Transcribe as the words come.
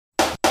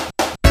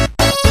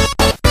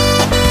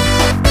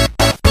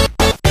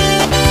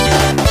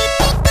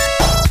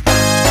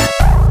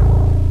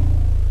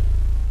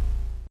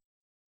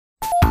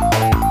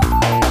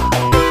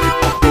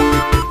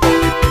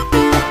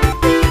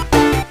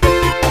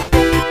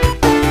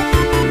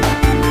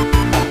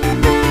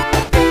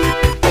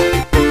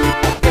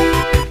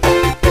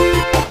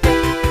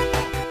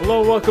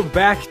welcome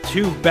back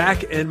to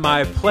Back in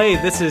My Play.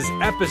 This is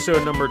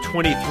episode number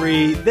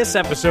 23. This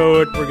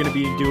episode, we're going to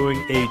be doing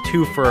a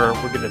twofer.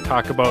 We're going to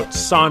talk about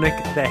Sonic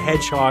the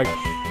Hedgehog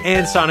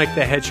and Sonic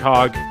the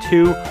Hedgehog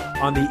 2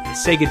 on the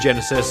Sega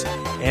Genesis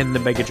and the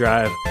Mega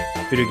Drive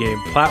video game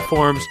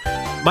platforms.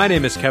 My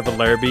name is Kevin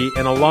Larrabee,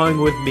 and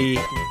along with me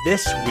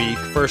this week,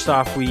 first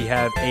off, we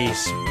have a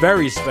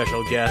very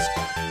special guest.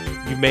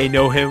 You may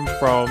know him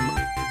from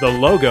the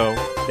logo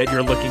that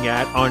you're looking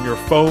at on your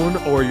phone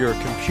or your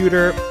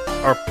computer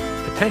or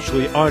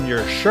potentially on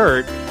your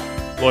shirt.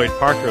 Lloyd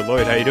Parker.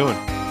 Lloyd, how you doing?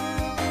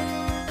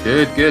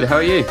 Good. How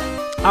are you?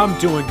 I'm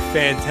doing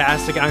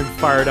fantastic. I'm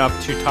fired up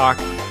to talk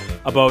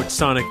about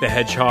Sonic the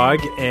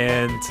Hedgehog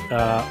and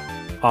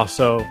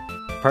also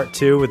part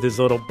 2 with his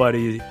little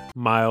buddy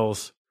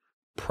Miles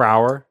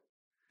Prower.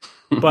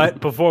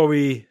 But before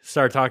we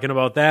start talking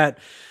about that,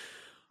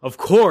 of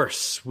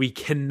course, we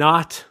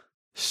cannot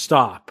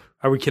stop,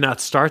 or we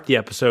cannot start the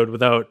episode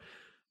without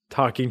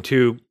talking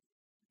to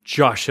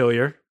Josh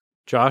Hillier.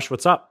 Josh,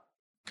 what's up?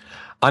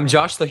 I'm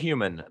Josh the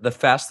Human, the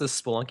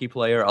fastest Spelunky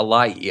player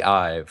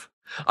alive.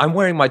 I'm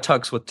wearing my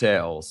tux with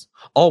tails.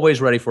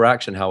 Always ready for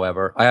action,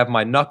 however. I have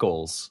my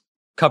knuckles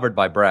covered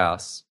by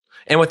brass.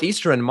 And with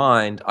Easter in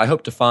mind, I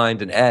hope to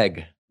find an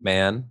egg,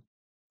 man.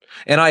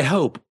 And I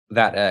hope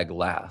that egg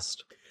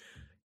lasts.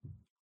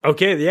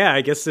 Okay, yeah,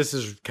 I guess this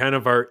is kind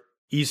of our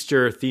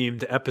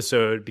Easter-themed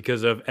episode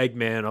because of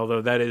Eggman,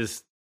 although that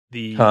is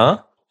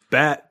the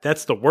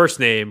that's the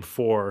worst name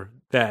for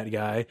that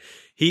guy.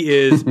 He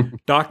is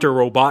Dr.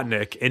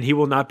 Robotnik, and he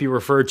will not be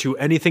referred to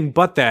anything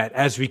but that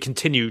as we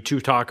continue to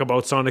talk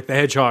about Sonic the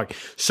Hedgehog.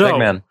 So,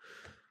 Eggman.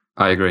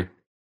 I agree.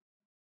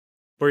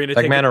 We're gonna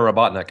Eggman or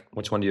Robotnik?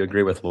 Which one do you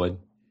agree with, Lloyd?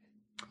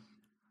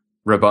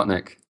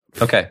 Robotnik.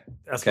 Okay.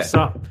 That's what's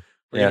up.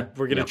 We're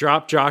going to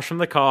drop Josh from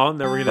the call, and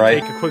then we're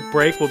going to take a quick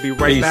break. We'll be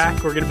right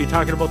back. We're going to be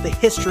talking about the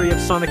history of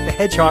Sonic the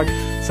Hedgehog.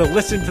 So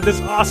listen to this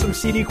awesome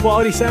CD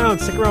quality sound.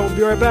 Stick around. We'll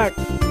be right back.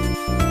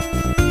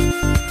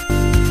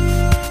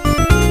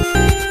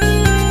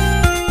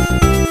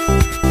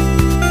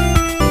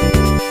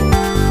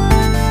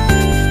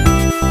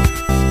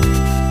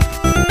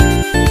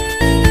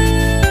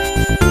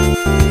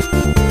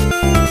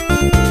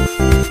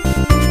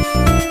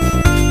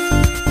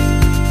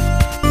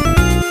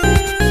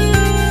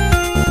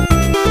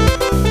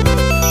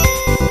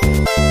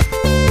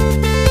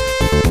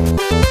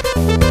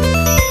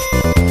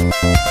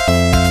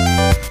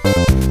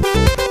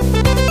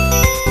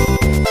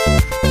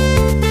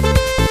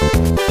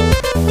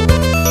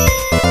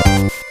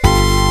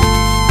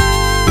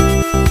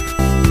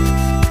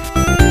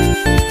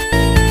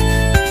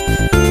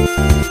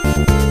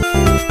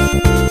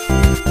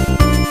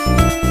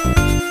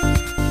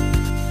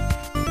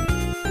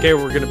 Okay,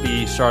 we're going to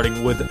be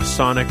starting with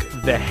Sonic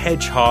the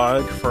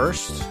Hedgehog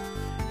first,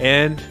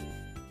 and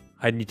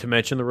I need to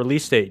mention the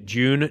release date,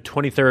 June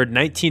 23rd,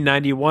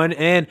 1991,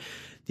 and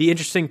the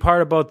interesting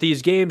part about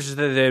these games is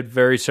that they had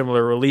very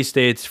similar release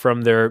dates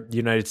from their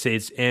United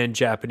States and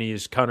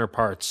Japanese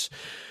counterparts.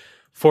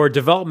 For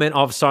development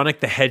of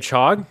Sonic the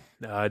Hedgehog,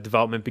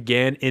 development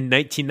began in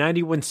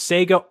 1990 when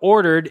Sega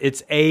ordered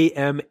its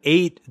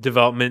AM8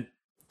 development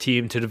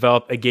team to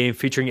develop a game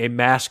featuring a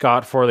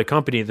mascot for the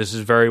company. This is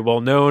very well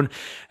known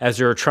as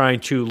they're trying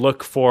to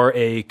look for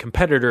a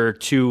competitor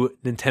to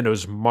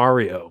Nintendo's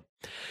Mario.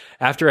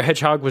 After a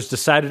hedgehog was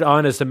decided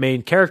on as the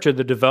main character,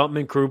 the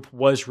development group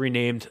was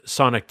renamed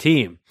Sonic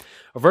Team.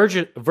 A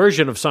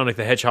version of Sonic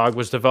the Hedgehog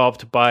was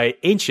developed by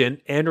Ancient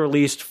and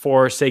released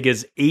for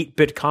Sega's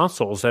 8-bit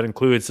consoles. That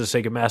includes the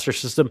Sega Master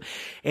System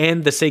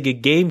and the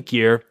Sega Game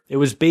Gear. It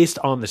was based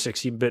on the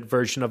 16-bit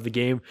version of the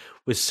game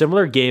with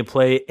similar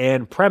gameplay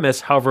and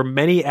premise. However,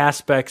 many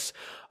aspects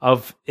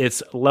of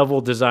its level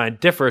design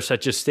differ,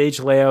 such as stage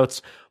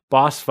layouts,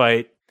 boss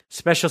fight,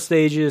 special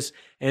stages,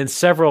 and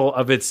several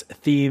of its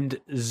themed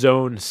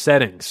zone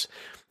settings.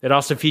 It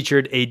also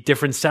featured a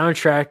different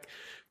soundtrack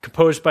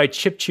composed by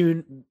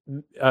chiptune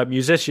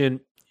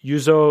musician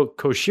Yuzo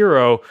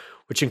Koshiro,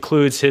 which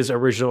includes his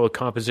original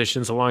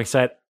compositions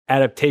alongside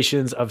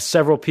adaptations of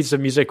several pieces of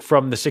music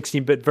from the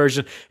 16-bit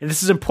version. And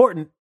this is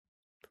important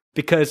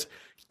because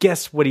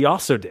guess what he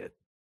also did?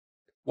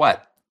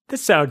 What? The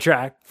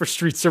soundtrack for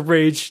Streets of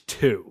Rage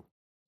 2.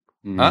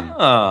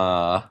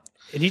 Ah.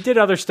 And he did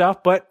other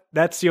stuff, but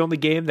that's the only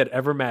game that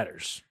ever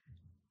matters.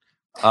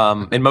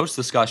 In most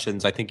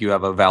discussions, I think you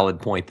have a valid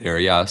point there,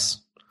 yes.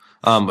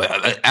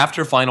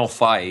 After Final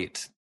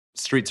Fight,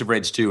 Streets of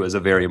Rage 2 is a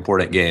very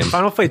important game.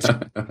 Final Fight's...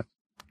 I'm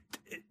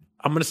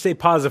going to stay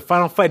positive.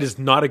 Final Fight is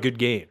not a good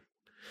game.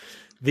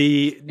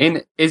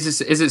 Is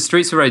it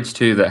Streets of Rage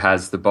 2 that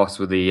has the boss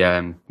with the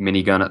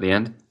minigun at the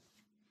end?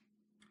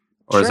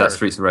 Or is that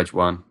Streets of Rage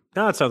 1?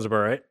 No, that sounds about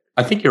right.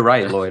 I think you're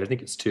right, Lloyd. I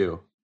think it's 2.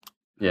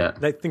 Yeah.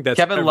 I think that's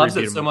Kevin loves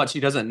it so much he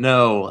doesn't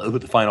know who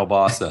the final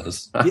boss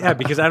is. Yeah,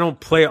 because I don't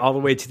play all the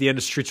way to the end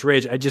of Streets of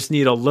Rage. I just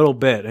need a little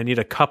bit. I need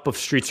a cup of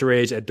Streets of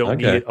Rage. I don't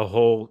need a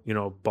whole,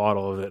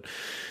 bottle of it.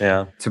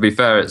 Yeah. To be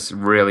fair, it's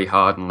really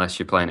hard unless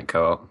you're playing it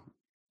co-op.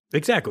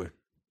 Exactly.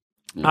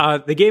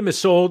 The game has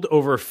sold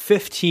over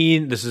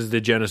 15. This is the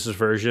Genesis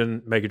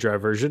version, Mega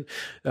Drive version.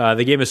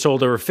 The game has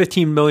sold over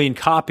 15 million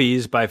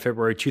copies by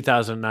February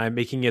 2009,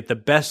 making it the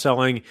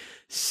best-selling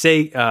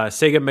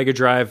Sega Mega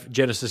Drive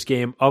Genesis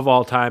game of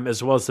all time,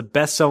 as well as the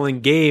best-selling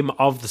game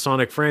of the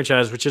Sonic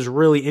franchise, which is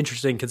really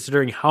interesting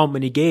considering how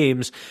many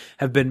games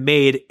have been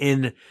made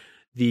in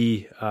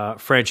the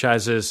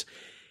franchise's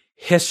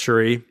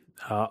history.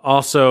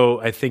 Also,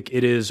 I think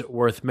it is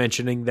worth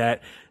mentioning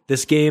that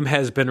this game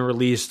has been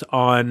released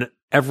on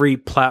every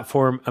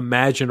platform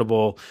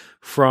imaginable,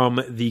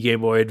 from the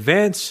Game Boy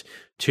Advance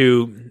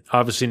to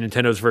obviously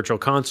Nintendo's Virtual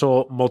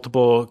Console,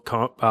 multiple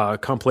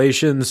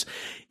compilations,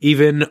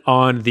 even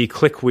on the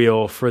click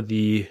wheel for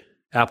the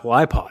Apple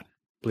iPod,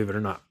 believe it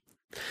or not.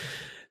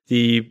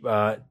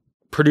 The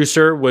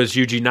producer was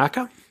Yuji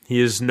Naka. He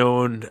is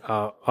known,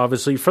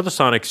 obviously, for the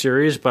Sonic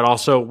series, but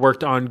also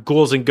worked on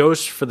Ghouls and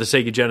Ghosts for the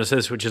Sega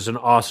Genesis, which is an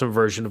awesome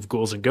version of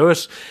Ghouls and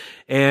Ghosts,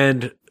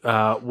 and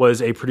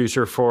was a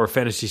producer for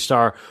Phantasy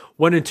Star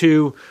 1 and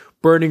 2,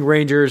 Burning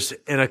Rangers,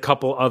 and a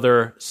couple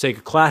other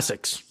Sega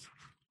classics.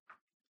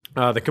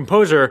 The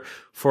composer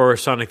for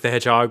Sonic the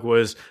Hedgehog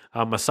was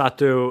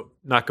Masato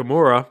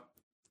Nakamura,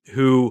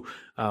 who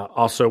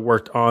also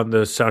worked on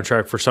the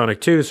soundtrack for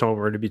Sonic 2, so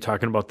we're going to be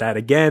talking about that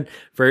again.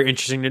 Very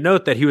interesting to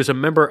note that he was a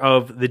member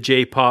of the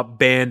J-pop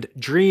band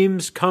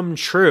Dreams Come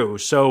True,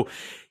 so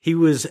he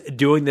was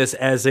doing this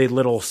as a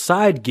little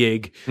side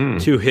gig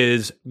to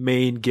his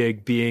main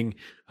gig being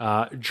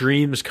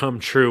Dreams Come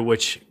True,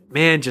 which,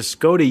 man,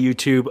 just go to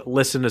YouTube,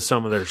 listen to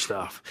some of their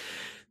stuff.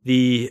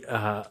 The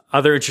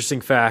other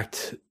interesting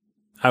fact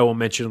I will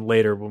mention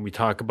later when we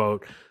talk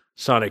about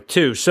Sonic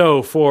 2.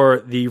 So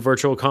for the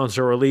Virtual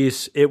Console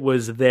release, it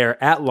was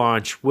there at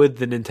launch with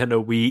the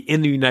Nintendo Wii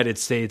in the United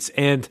States.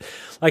 And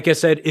like I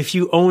said, if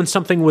you own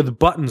something with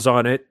buttons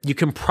on it, you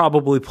can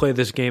probably play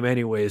this game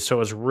anyways. So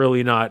it's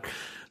really not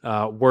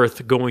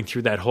worth going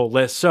through that whole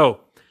list.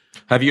 So,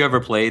 have you ever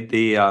played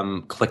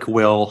the click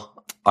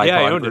wheel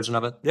iPod version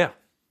of it? Yeah.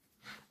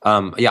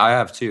 Yeah, I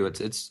have too.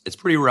 It's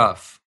pretty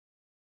rough.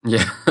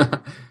 Yeah.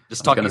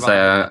 Just talking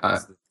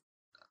about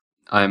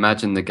I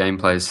imagine the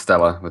gameplay is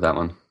stellar with that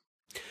one.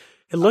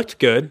 It looked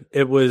good.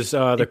 It was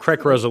the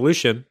correct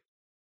resolution.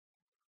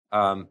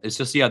 It's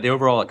just, the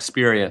overall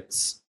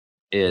experience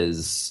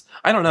is,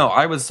 I don't know.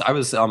 I was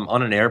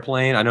on an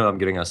airplane. I know I'm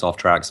getting us off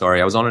track.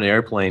 Sorry. I was on an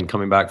airplane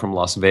coming back from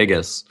Las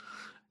Vegas.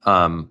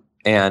 And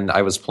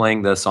I was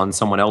playing this on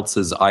someone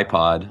else's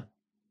iPod,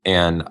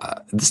 and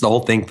the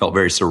whole thing felt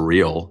very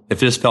surreal. It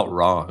just felt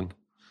wrong.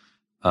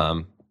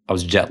 I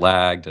was jet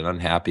lagged and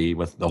unhappy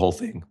with the whole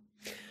thing.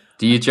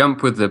 Do you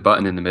jump with the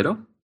button in the middle?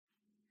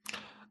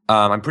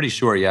 I'm pretty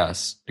sure,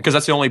 yes. Because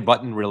that's the only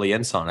button really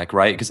in Sonic,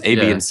 right? Because A,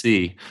 B, and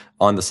C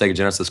on the Sega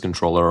Genesis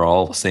controller are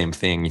all the same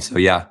thing. So,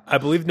 yeah. I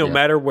believe no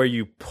matter where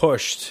you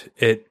pushed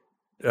it,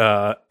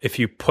 if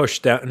you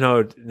pushed down...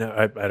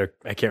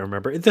 I can't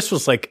remember. This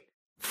was like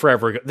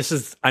forever ago. This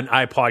is an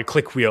iPod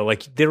click wheel.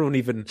 Like, they don't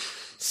even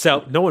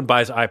sell... No one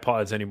buys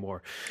iPods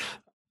anymore.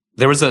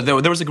 There was a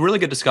really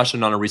good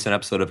discussion on a recent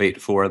episode of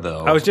 8.4,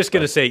 though. I was just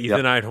going to say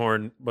Ethan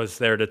Einhorn was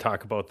there to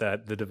talk about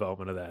that, the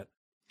development of that.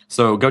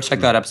 So go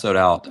check that episode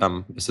out.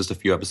 It's just a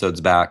few episodes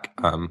back.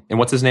 And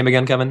what's his name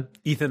again, Kevin?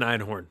 Ethan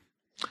Einhorn.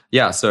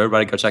 Yeah, so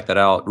everybody go check that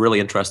out. Really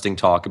interesting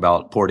talk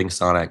about porting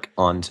Sonic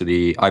onto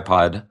the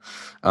iPod,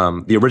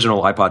 the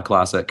original iPod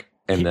Classic,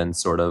 and then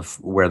sort of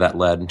where that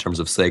led in terms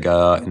of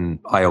Sega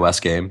and iOS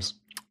games.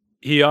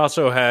 He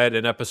also had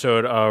an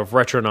episode of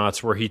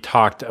Retronauts where he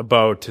talked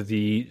about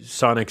the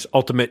Sonic's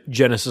Ultimate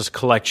Genesis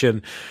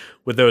collection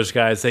with those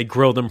guys. They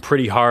grilled him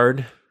pretty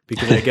hard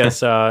because I guess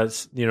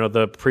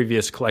the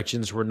previous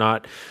collections were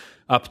not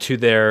up to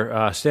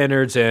their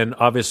standards. And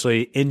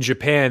obviously in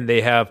Japan, they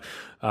have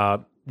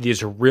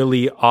these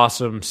really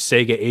awesome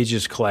Sega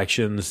Ages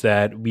collections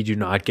that we do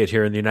not get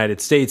here in the United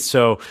States.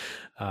 So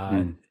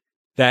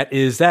that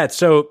is that.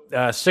 So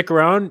stick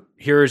around.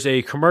 Here's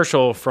a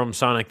commercial from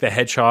Sonic the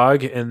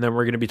Hedgehog, and then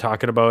we're going to be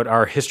talking about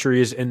our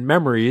histories and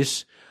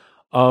memories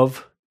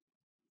of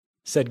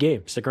said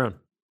game. Stick around.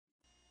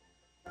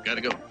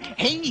 Gotta go.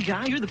 Hey,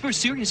 guy, you're the first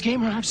serious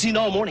gamer I've seen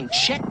all morning.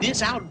 Check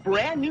this out.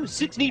 Brand new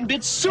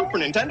 16-bit Super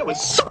Nintendo with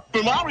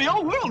Super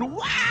Mario World.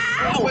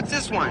 Wow! Oh, what's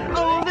this one?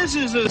 Oh, this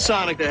is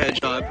Sonic the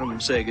Hedgehog from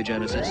Sega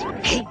Genesis.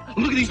 Hey,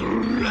 look at these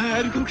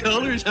radical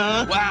colors,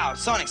 huh? Wow,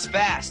 Sonic's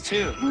fast,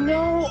 too.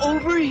 No,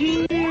 over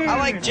here. I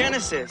like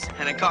Genesis,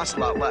 and it costs a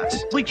lot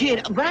less. Wait,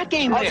 kid, that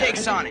game I'll there. take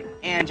Sonic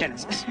and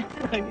Genesis.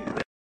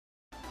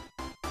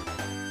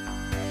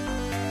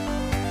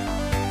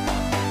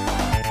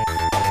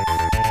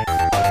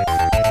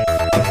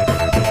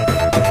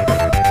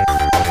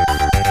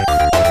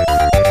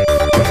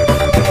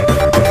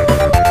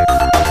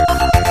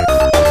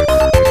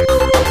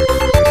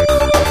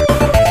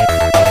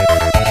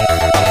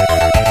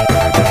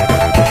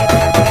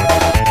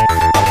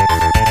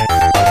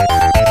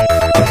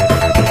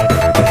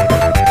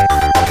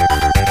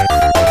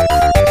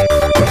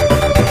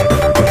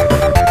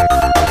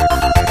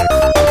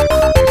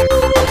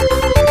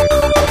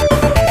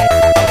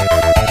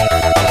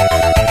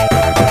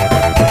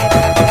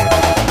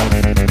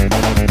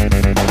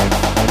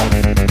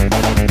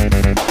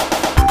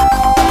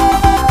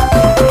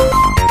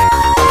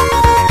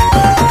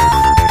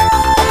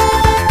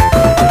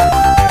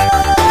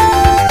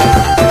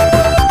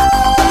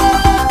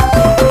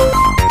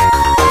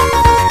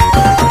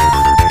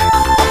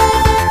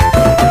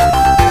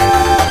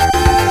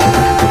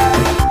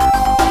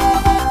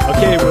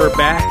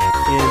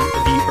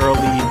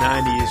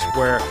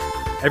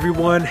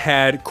 Everyone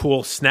had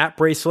cool snap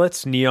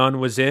bracelets. Neon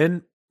was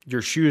in.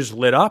 Your shoes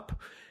lit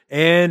up.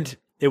 And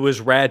it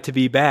was rad to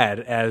be bad,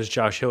 as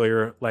Josh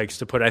Hillier likes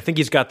to put it. I think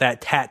he's got that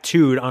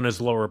tattooed on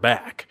his lower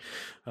back.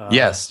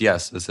 Yes.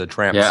 It's a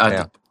tramp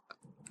stamp.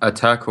 A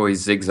turquoise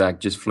zigzag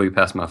just flew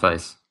past my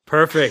face.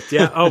 Perfect.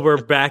 Yeah. Oh,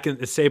 we're back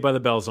in Saved by the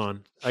Bell's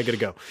on. I got to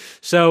go.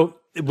 So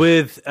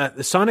with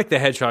Sonic the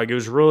Hedgehog, it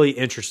was really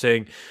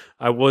interesting.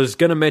 I was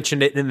going to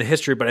mention it in the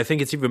history, but I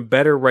think it's even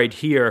better right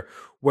here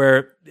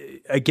where,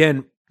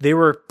 again, they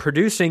were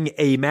producing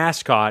a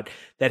mascot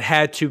that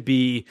had to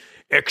be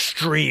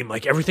extreme.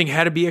 Like everything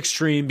had to be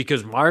extreme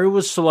because Mario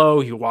was slow.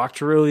 He walked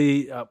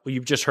really,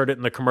 you've just heard it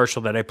in the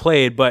commercial that I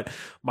played, but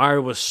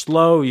Mario was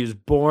slow. He was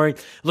boring.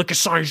 Look at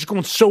Sonic, he's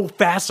going so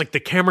fast. Like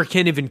the camera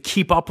can't even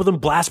keep up with him.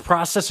 Blast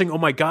processing. Oh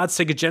my God,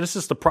 Sega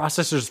Genesis, the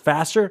processor's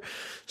faster.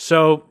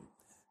 So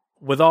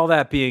with all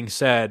that being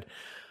said,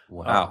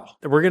 wow,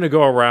 we're going to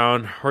go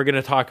around. We're going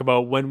to talk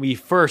about when we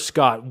first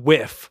got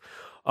whiff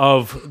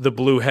of the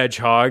Blue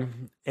Hedgehog.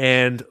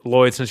 And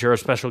Lloyd, since you're a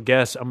special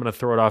guest, I'm going to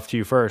throw it off to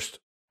you first.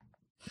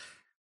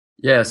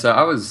 Yeah, so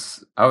I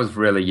was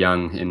really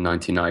young in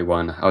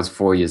 1991. I was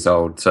 4 years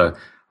old, so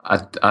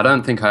I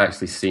don't think I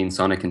actually seen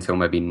Sonic until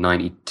maybe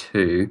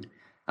 92,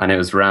 and it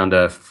was around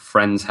a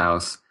friend's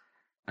house.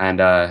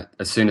 And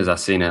as soon as I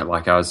seen it,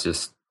 like I was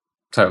just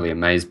totally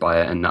amazed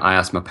by it. And I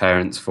asked my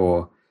parents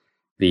for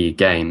the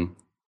game,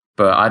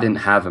 but I didn't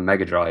have a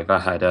Mega Drive. I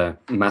had a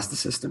Master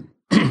System.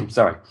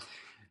 Sorry,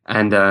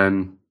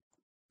 and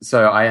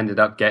so I ended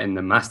up getting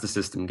the Master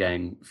System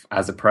game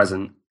as a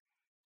present,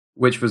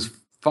 which was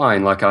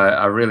fine. Like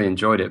I really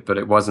enjoyed it, but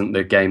it wasn't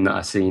the game that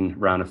I seen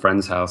around a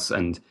friend's house,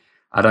 and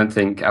I don't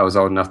think I was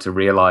old enough to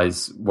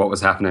realize what was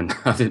happening.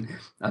 I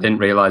didn't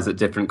realize that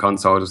different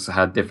consoles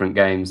had different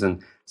games,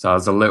 and so I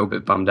was a little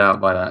bit bummed out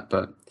by that.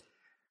 But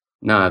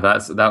no,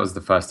 that was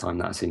the first time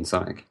that I seen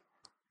Sonic.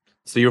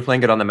 So you were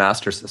playing it on the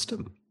Master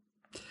System.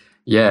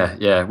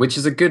 Yeah, which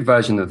is a good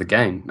version of the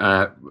game.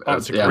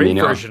 It's a great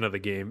version of the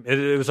game.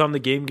 It was on the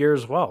Game Gear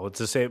as well. It's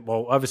the same.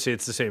 Well, obviously,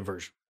 it's the same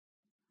version.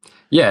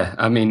 Yeah,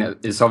 I mean,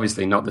 it's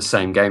obviously not the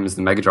same game as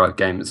the Mega Drive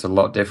game. It's a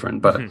lot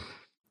different, but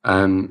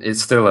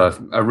it's still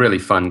a really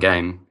fun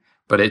game.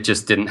 But it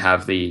just didn't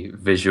have the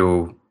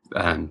visual,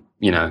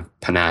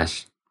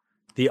 panache.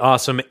 The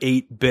awesome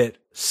 8-bit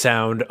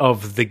sound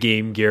of the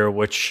Game Gear,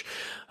 which,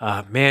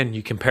 man,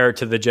 you compare it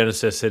to the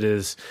Genesis, it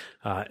is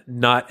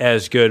not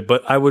as good.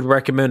 But I would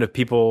recommend if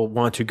people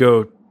want to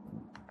go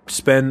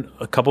spend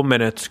a couple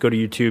minutes, go to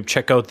YouTube,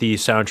 check out the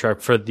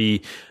soundtrack for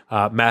the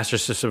Master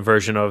System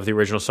version of the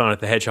original Sonic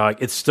the Hedgehog.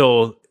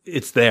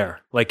 It's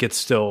there. Like it's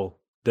still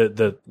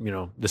the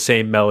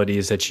same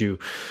melodies that you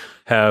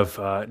have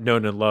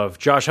known and loved.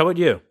 Josh, how about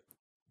you?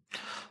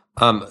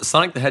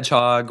 Sonic the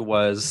Hedgehog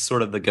was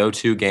sort of the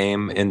go-to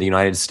game in the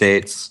United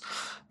States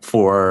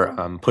for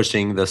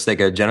pushing the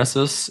Sega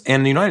Genesis.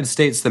 And in the United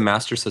States, the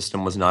Master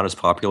System was not as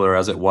popular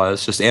as it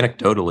was, just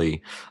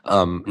anecdotally,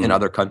 in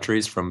other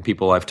countries from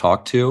people I've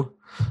talked to.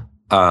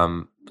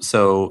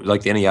 So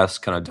like the NES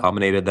kind of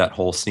dominated that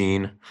whole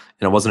scene. And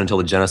it wasn't until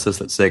the Genesis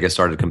that Sega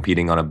started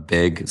competing on a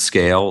big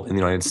scale in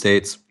the United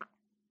States.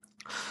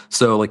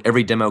 So like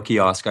every demo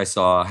kiosk I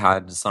saw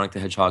had Sonic the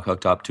Hedgehog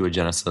hooked up to a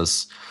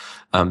Genesis.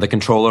 The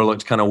controller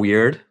looked kind of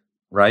weird,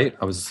 right?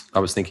 I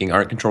was thinking,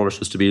 aren't controllers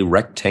supposed to be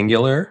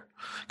rectangular?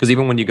 Because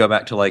even when you go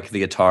back to like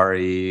the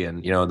Atari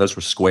and, those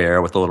were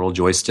square with a little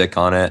joystick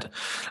on it,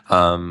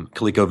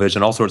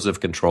 ColecoVision, all sorts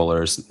of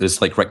controllers,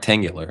 it's like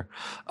rectangular.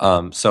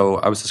 So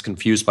I was just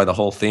confused by the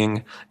whole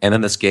thing. And then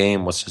this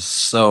game was just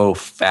so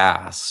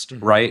fast,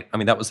 right? I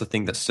mean, that was the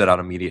thing that stood out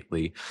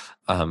immediately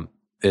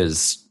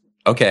is,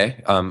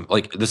 okay,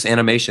 like this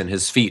animation,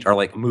 his feet are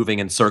like moving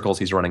in circles.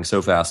 He's running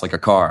so fast, like a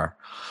car.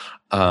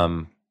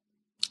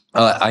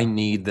 I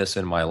need this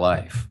in my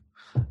life.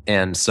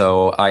 And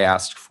so I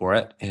asked for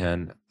it,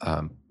 and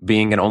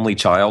being an only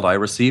child, I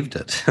received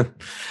it.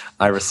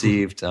 I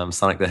received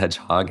Sonic the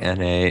Hedgehog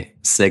and a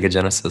Sega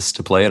Genesis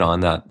to play it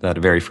on that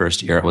very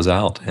first year it was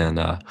out,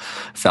 and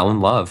fell in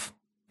love.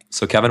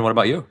 So, Kevin, what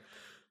about you?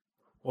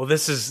 Well,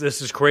 this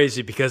is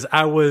crazy because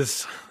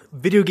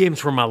video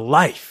games were my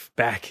life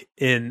back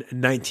in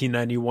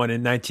 1991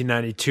 and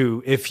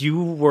 1992. If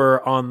you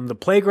were on the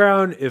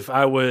playground, if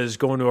I was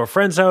going to a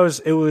friend's house,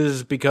 it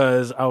was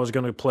because I was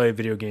going to play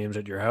video games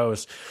at your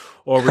house,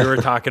 or we were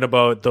talking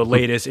about the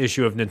latest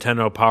issue of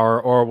Nintendo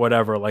Power or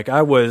whatever. Like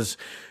I was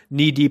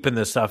knee deep in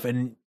this stuff.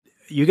 And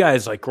you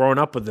guys, like growing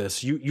up with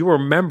this, you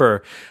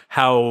remember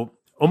how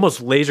almost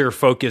laser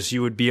focused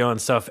you would be on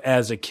stuff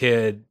as a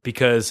kid,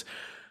 because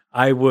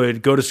I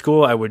would go to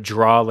school, I would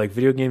draw like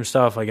video game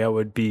stuff. Like I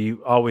would be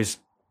always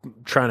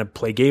trying to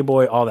play Game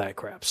Boy, all that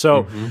crap.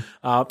 So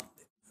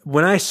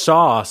when I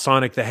saw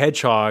Sonic the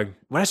Hedgehog,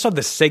 when I saw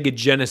the Sega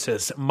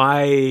Genesis,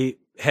 my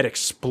head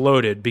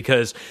exploded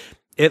because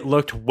it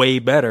looked way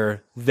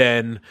better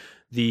than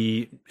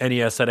the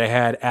NES that I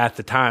had at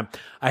the time.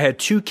 I had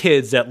two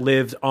kids that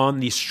lived on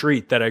the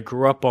street that I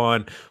grew up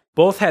on.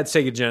 Both had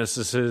Sega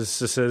Genesis.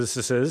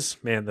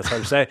 Man, that's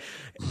hard to say.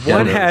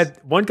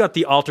 One got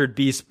the Altered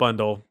Beast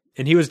bundle,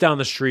 and he was down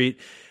the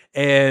street,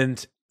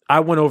 And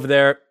I went over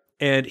there,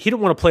 and he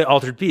didn't want to play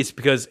Altered Beast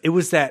because it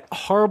was that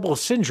horrible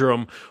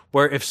syndrome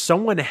where if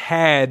someone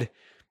had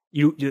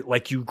you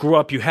grew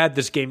up, you had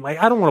this game. Like,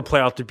 I don't want to play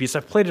Altered Beast.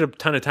 I've played it a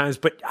ton of times,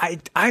 but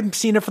I'm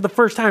seeing it for the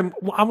first time.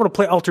 I want to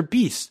play Altered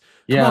Beast.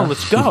 Come on,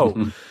 let's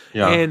go.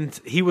 Yeah.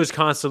 And he was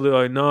constantly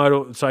like, no, I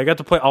don't. So I got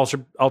to play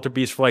Altered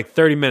Beast for like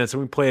 30 minutes,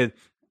 and we played.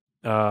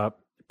 We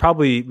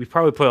probably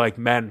played like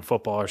Madden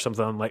football or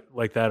something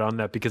like that on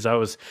that because I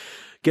was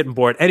getting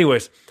bored.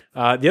 Anyways,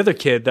 the other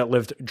kid that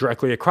lived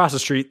directly across the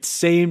street,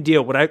 same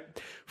deal.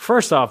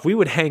 First off, we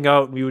would hang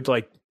out and we would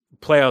like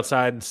play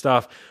outside and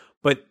stuff,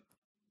 but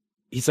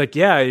he's like,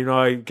 yeah,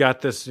 I got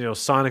this,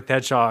 Sonic the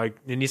Hedgehog,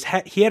 and he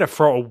had it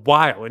for a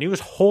while, and he was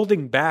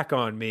holding back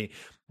on me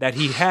that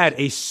he had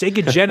a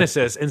Sega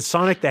Genesis and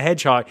Sonic the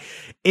Hedgehog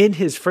in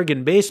his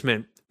friggin'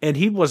 basement, and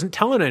he wasn't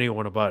telling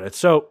anyone about it.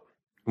 So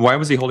why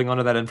was he holding on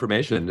to that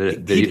information?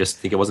 Did he just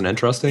think it wasn't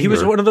interesting? He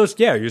was one of those.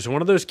 Yeah, he was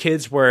one of those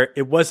kids where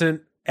it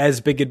wasn't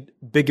as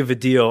big of a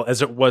deal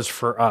as it was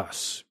for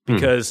us.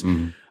 Because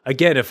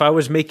again, if I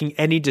was making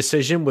any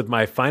decision with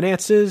my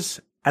finances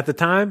at the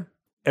time,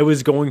 it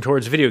was going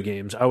towards video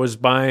games. I was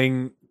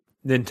buying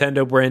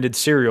Nintendo branded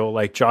cereal,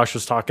 like Josh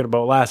was talking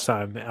about last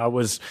time. I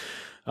was,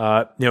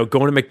 going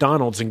to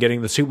McDonald's and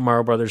getting the Super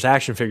Mario Brothers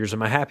action figures and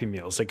my Happy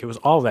Meals. Like, it was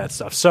all that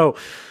stuff. So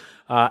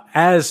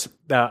as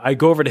I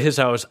go over to his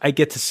house, I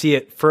get to see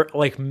it for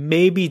like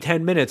maybe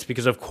 10 minutes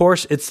because, of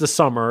course, it's the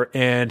summer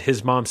and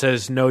his mom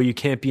says, no, you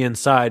can't be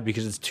inside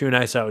because it's too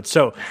nice out.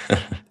 So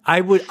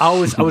I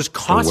was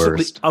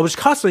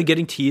constantly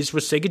getting teased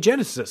with Sega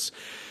Genesis.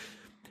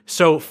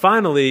 So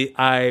finally,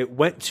 I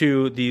went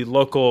to the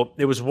local.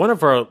 It was one of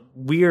those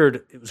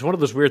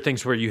weird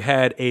things where you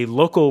had a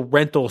local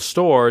rental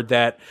store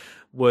that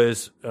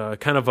was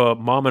kind of a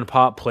mom and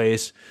pop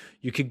place.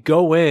 You could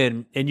go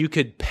in and you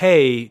could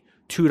pay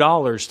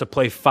 $2 to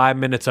play 5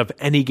 minutes of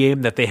any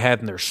game that they had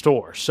in their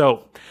store.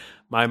 So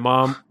my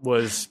mom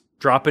was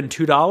dropping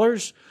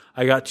 $2.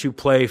 I got to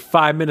play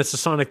 5 minutes of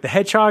Sonic the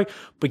Hedgehog.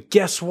 But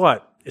guess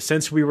what?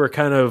 Since we were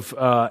kind of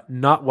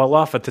not well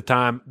off at the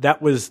time,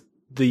 that was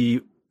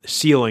the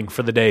ceiling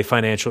for the day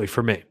financially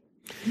for me.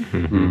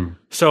 Mm-hmm.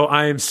 So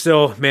I am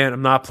still,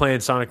 I'm not playing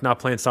Sonic.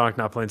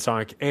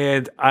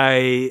 And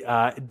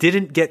I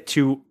didn't get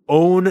to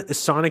own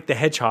Sonic the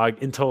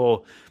Hedgehog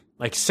until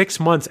like 6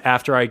 months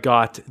after I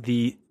got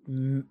the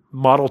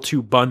Model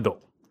 2 bundle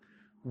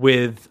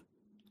with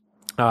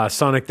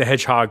Sonic the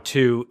Hedgehog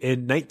 2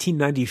 in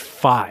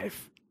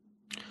 1995.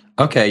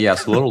 Okay,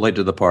 yes, a little late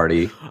to the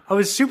party. I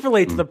was super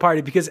late to the party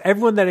because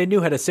everyone that I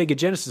knew had a Sega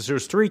Genesis. There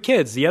was 3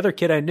 kids. The other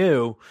kid I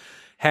knew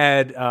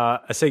had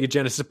a Sega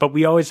Genesis, but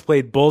we always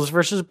played Bulls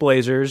versus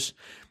Blazers,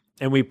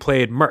 and we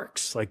played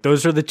Mercs. Like,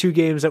 those are the 2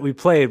 games that we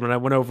played when I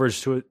went over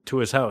to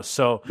his house.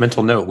 So,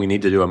 mental note: we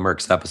need to do a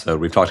Mercs episode.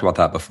 We've talked about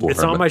that before.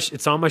 It's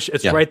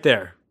right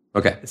there.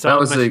 Okay,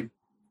 it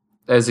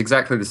was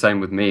exactly the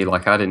same with me.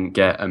 Like, I didn't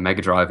get a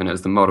Mega Drive, and it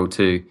was the Model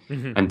 2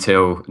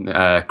 until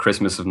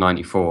Christmas of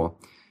 '94,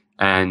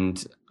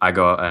 and I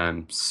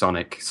got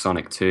Sonic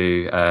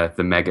 2,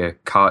 the Mega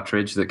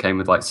cartridge that came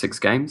with like 6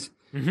 games.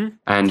 Mm-hmm.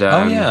 And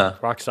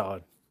rock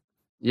solid.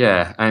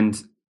 Yeah, and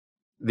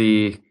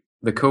the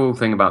cool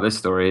thing about this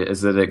story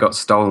is that it got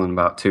stolen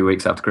about 2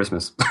 weeks after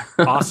Christmas.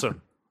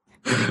 Awesome.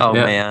 Oh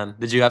yeah. Man,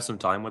 did you have some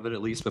time with it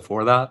at least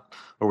before that,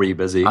 or were you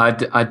busy? I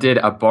did.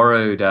 I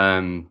borrowed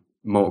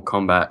Mortal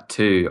Kombat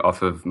 2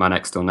 off of my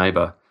next door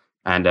neighbor,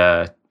 and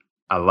I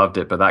loved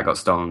it, but that got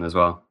stolen as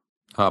well.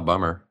 Oh,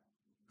 bummer.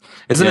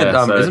 Isn't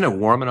it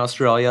warm in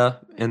Australia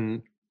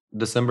in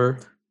December?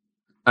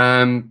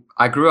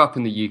 I grew up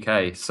in the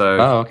UK,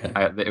 so okay.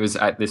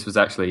 This was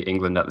actually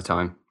England at the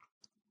time.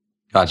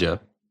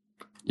 Gotcha.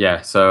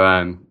 Yeah,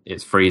 so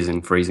it's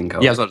freezing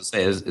cold. Yeah, I was about to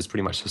say it's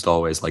pretty much just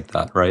always like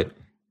that, right?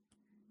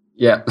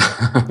 Yeah.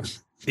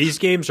 These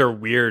games are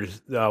weird,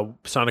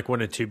 Sonic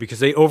 1 and 2, because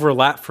they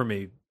overlap for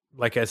me.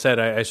 Like I said,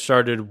 I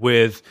started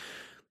with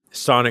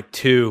Sonic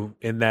 2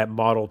 in that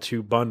Model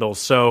 2 bundle,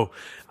 so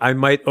I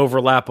might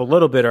overlap a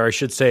little bit, or I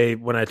should say,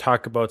 when I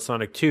talk about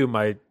Sonic 2,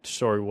 my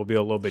story will be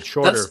a little bit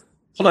shorter.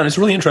 Hold on, it's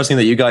really interesting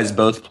that you guys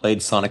both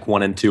played Sonic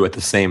 1 and 2 at the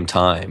same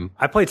time.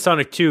 I played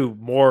Sonic 2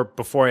 more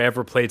before I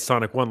ever played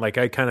Sonic 1. Like,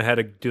 I kind of had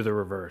to do the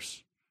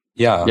reverse.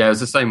 Yeah, it was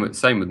the same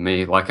with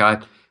me. Like,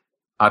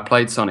 I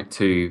played Sonic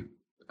 2,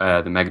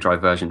 the Mega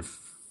Drive version.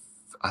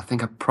 I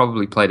think I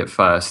probably played it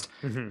first,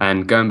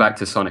 and going back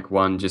to Sonic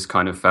 1 just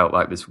kind of felt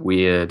like this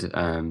weird,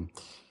 a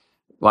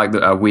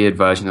weird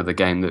version of the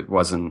game that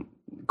wasn't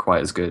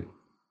quite as good.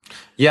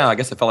 Yeah, I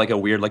guess it felt like a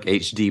weird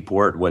HD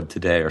port would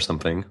today or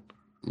something.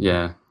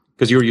 Yeah.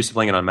 Because you were used to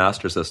playing it on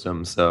Master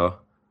System, so...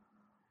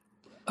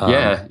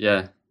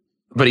 Yeah.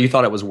 But you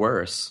thought it was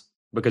worse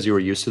because you were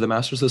used to the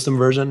Master System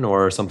version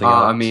or something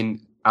else? I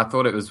mean, I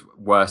thought it was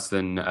worse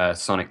than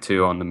Sonic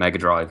 2 on the Mega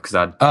Drive because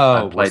I'd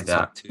played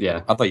that.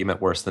 Yeah. I thought you meant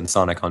worse than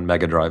Sonic on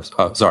Mega Drives.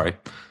 Oh, sorry.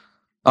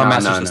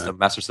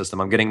 Master System.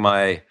 I'm getting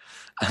my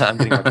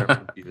terms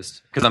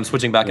confused because I'm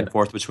switching back and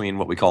forth between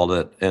what we called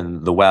it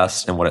in the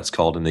West and what it's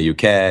called in the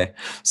UK.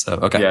 So,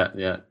 okay.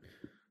 Yeah.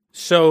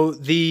 So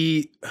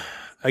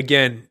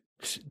again,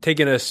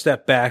 taking a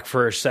step back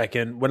for a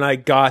second, when I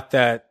got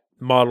that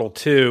Model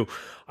 2,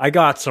 I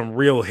got some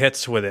real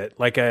hits with it.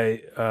 Like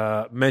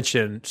I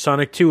mentioned,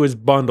 Sonic 2 is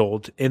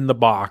bundled in the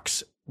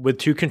box with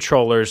 2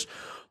 controllers.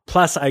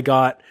 Plus, I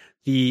got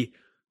the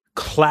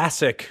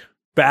classic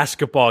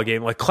basketball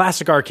game, like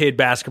classic arcade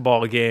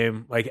basketball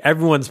game. Like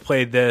everyone's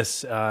played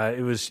this.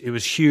 It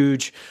was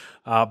huge.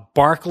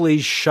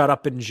 Barkley's Shut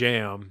Up and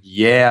Jam.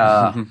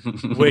 Yeah.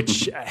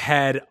 Which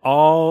had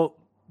all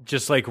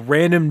just like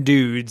random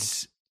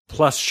dudes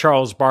plus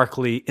Charles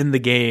Barkley in the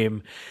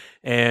game.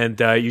 And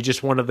you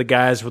just one of the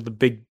guys with the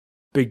big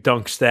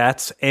dunk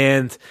stats.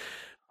 And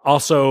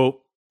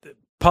also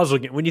puzzle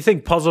game. When you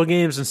think puzzle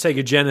games and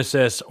Sega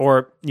Genesis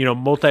or,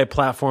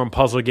 multi-platform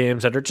puzzle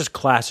games that are just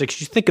classics,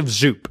 you think of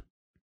Zoop.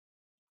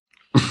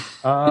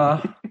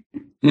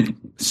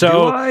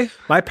 So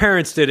my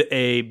parents did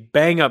a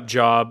bang-up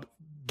job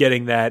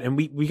getting that, and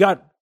we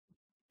got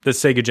the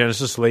Sega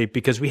Genesis late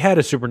because we had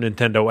a Super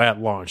Nintendo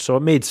at launch, so it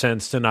made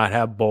sense to not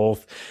have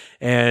both.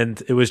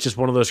 And it was just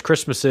one of those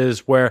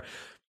Christmases where,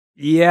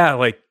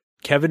 like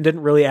Kevin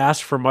didn't really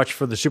ask for much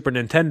for the Super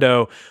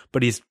Nintendo,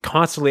 but he's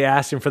constantly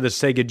asking for the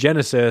Sega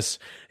Genesis,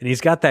 and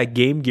he's got that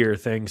Game Gear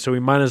thing, so we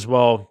might as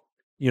well,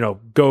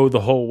 go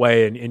the whole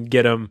way and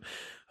get him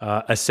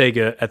a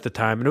Sega at the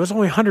time. And it was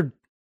only $100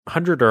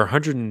 or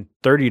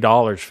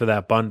 $130 for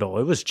that bundle.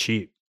 It was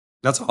cheap.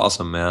 That's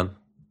awesome, man.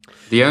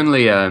 The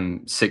only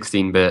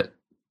 16-bit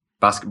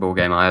basketball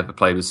game I ever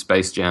played was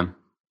Space Jam.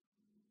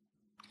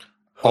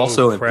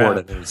 Also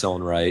important in its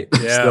own right.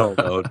 Yeah. Still,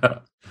 though.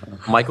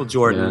 Michael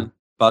Jordan,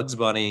 Bugs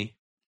Bunny,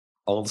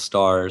 All the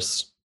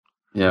Stars.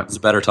 Yeah. It's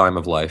a better time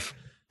of life.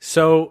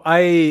 So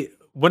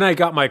when I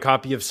got my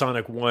copy of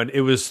Sonic 1,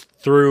 it was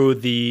through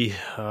the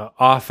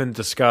often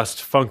discussed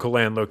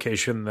Funkoland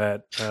location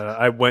that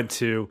I went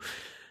to.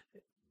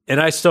 And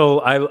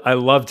I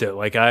loved it.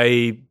 Like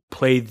I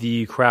played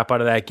the crap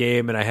out of that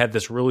game, and I had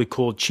this really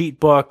cool cheat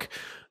book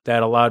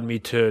that allowed me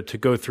to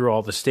go through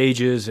all the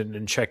stages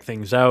and check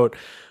things out.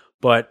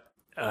 But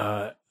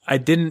I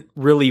didn't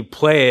really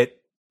play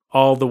it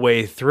all the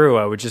way through.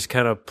 I would just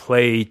kind of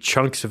play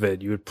chunks of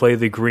it. You would play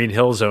the Green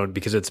Hill Zone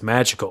because it's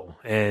magical,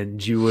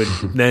 and you would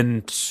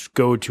then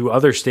go to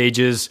other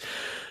stages,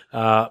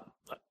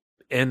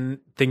 and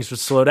things would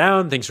slow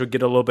down. Things would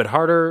get a little bit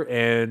harder,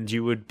 and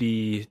you would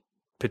be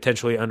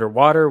potentially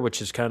underwater,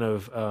 which is kind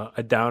of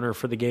a downer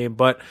for the game.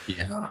 But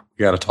yeah,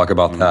 you got to talk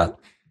about that.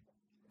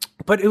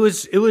 But it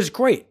was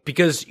great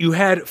because you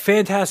had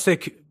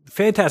fantastic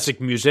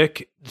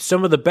music.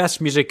 Some of the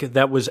best music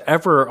that was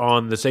ever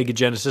on the Sega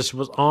Genesis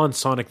was on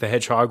Sonic the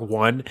Hedgehog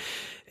 1.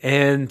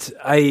 And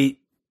I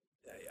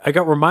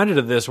got reminded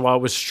of this while I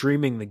was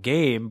streaming the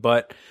game,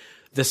 but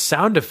the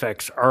sound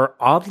effects are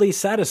oddly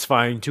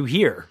satisfying to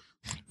hear.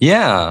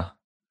 Yeah.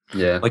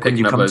 Yeah, like when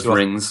you come those to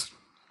rings.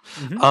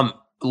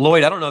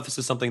 Lloyd, I don't know if this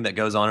is something that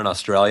goes on in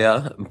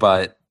Australia,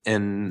 but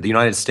in the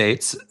United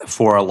States,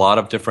 for a lot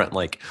of different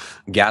like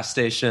gas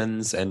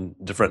stations and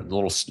different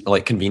little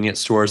like convenience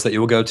stores that you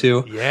will go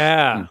to,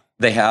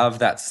 they have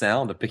that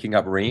sound of picking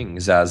up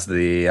rings as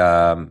the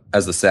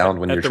sound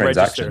when your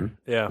transaction,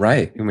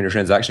 right, when your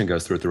transaction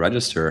goes through at the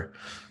register.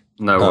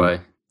 No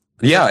way.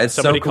 Yeah, it's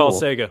somebody so cool.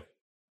 call Sega.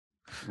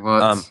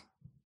 What?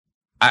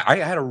 I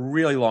had a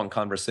really long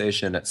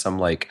conversation at some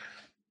like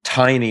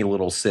tiny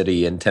little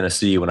city in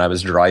Tennessee when I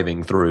was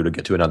driving through to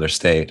get to another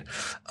state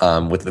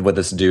with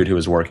this dude who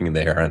was working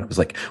there, and I was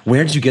like,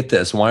 "Where did you get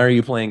this? Why are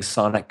you playing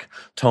Sonic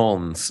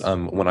tones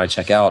when I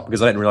check out?"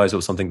 Because I didn't realize it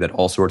was something that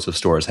all sorts of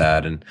stores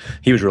had, and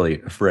he was really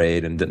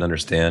afraid and didn't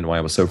understand why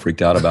I was so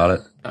freaked out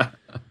about it.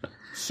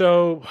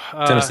 So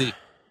Tennessee.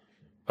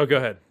 Oh, go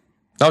ahead.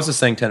 I was just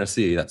saying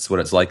Tennessee. That's what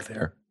it's like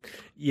there.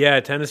 Yeah,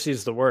 Tennessee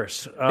is the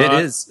worst. It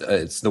is.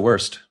 It's the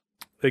worst.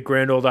 The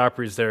Grand Ole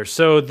Opry's there.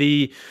 So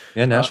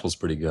Nashville's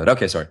pretty good.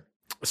 Okay, sorry.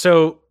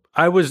 So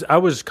I was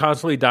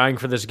constantly dying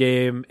for this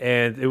game,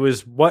 and it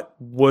was what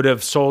would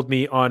have sold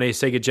me on a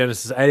Sega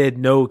Genesis. I had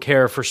no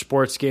care for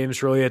sports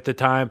games really at the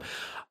time.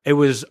 It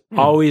was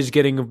always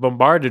getting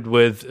bombarded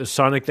with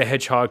Sonic the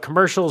Hedgehog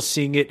commercials,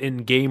 seeing it in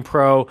Game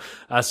Pro,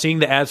 seeing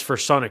the ads for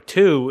Sonic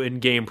 2 in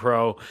Game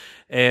Pro,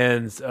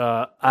 and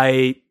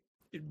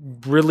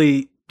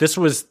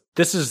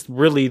this is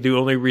really the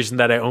only reason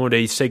that I owned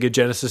a Sega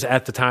Genesis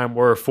at the time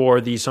were for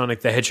the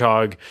Sonic the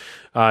Hedgehog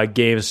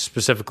games,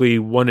 specifically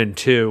 1 and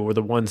 2 were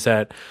the ones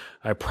that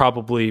I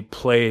probably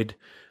played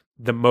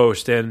the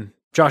most. And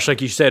Josh,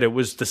 like you said, it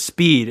was the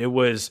speed, it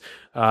was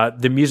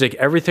the music,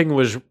 everything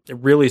was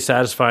really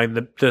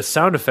satisfying. The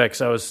sound effects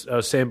I was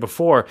saying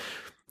before,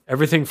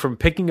 everything from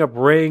picking up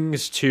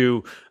rings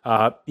to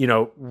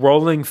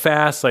rolling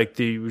fast, like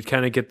you would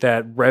kind of get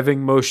that revving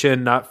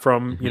motion, not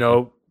from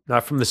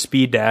not from the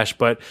speed dash,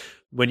 but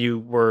when you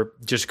were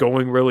just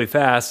going really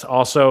fast.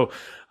 Also,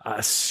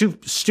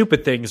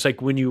 stupid things like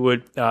when you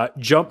would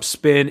jump,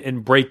 spin,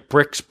 and break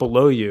bricks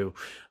below you.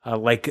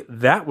 Like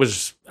that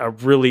was a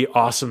really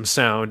awesome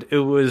sound. It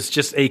was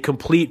just a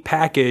complete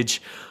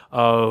package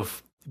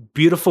of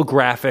beautiful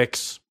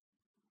graphics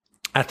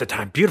at the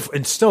time. Beautiful,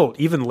 and still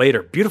even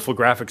later, beautiful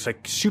graphics,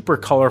 like super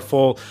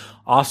colorful,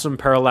 awesome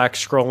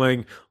parallax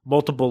scrolling,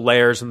 multiple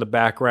layers in the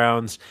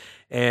backgrounds,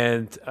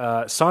 and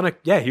Sonic.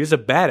 Yeah, he was a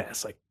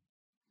badass. Like,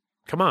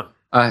 come on.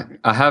 I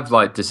have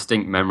like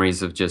distinct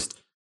memories of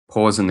just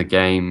pausing the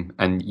game,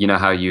 and you know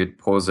how you'd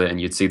pause it and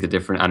you'd see the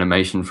different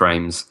animation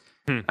frames,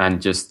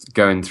 and just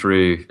going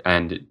through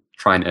and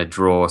trying to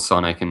draw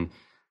Sonic. And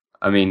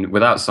I mean,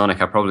 without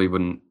Sonic, I probably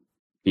wouldn't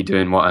be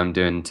doing what I'm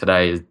doing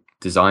today,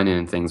 designing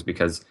and things,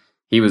 because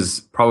he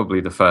was probably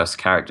the first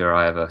character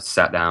I ever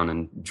sat down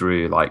and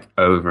drew like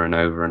over and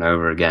over and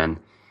over again.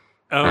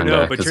 Oh, and,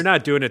 no, but you're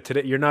not doing it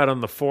today. You're not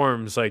on the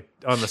forums, like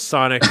on the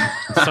Sonic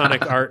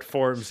art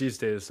forums these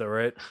days, though,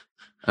 right?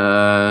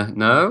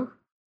 No.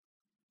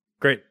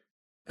 Great.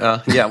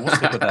 Yeah, we'll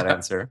stick with that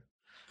answer.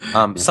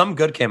 Some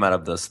good came out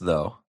of this,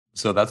 though,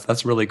 so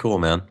that's really cool,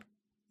 man.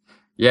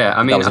 Yeah,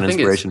 I mean, that was an I think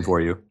inspiration for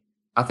you.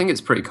 I think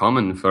it's pretty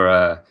common for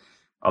a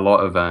lot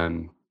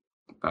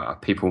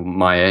of people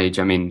my age.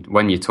 I mean,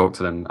 when you talk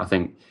to them, I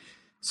think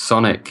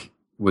Sonic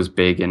was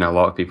big in a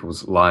lot of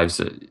people's lives,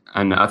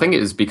 and I think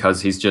it is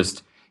because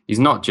he's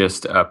not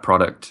just a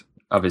product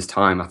of his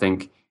time. I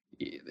think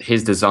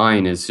his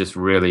design is just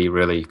really,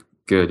 really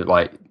good.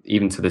 Like,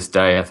 even to this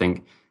day, I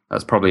think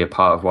that's probably a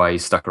part of why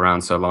he's stuck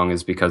around so long,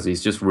 is because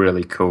he's just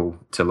really cool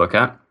to look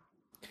at.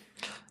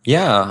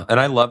 Yeah, and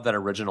I love that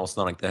original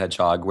Sonic the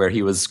Hedgehog where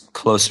he was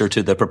closer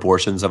to the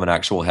proportions of an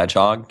actual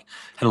hedgehog.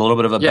 Had a little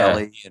bit of a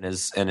belly, and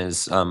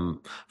his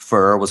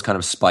fur was kind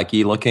of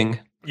spiky looking.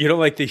 You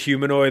don't like the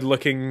humanoid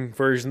looking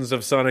versions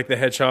of Sonic the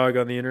Hedgehog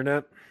on the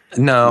internet?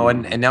 No,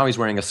 and now he's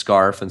wearing a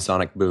scarf and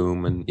Sonic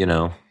Boom, and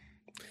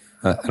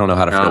I don't know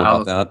how to feel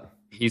about that.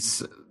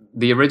 He's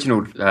the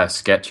original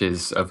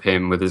sketches of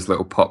him with his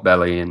little pot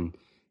belly, and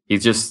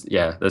he's just,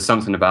 there's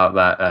something about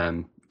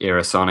that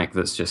era Sonic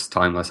that's just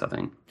timeless, I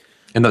think.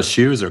 And those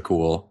shoes are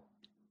cool.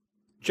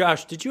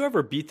 Josh, did you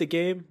ever beat the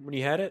game when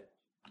you had it?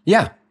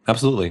 Yeah,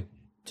 absolutely.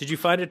 Did you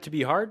find it to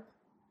be hard?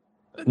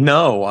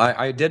 No,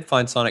 I did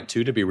find Sonic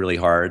 2 to be really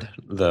hard,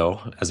 though,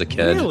 as a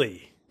kid.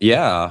 Really?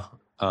 Yeah.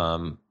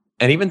 And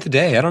even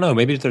today, I don't know,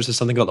 maybe there's just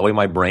something about the way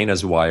my brain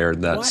is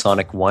wired that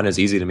Sonic 1 is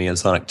easy to me and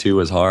Sonic 2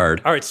 is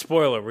hard. All right,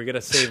 spoiler. We got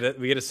to save it.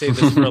 We got to save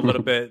this for a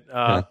little bit.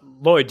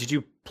 Lloyd, did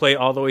you play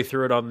all the way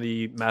through it on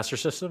the Master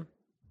System?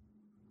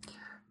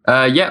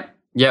 Yep.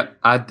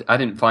 I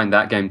didn't find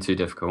that game too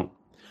difficult.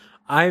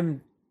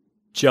 I'm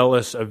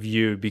jealous of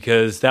you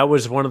because that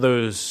was one of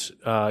those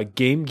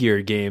Game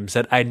Gear games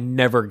that I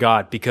never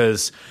got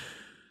because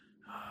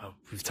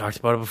we've talked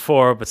about it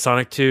before, but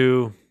Sonic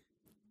 2,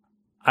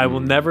 I will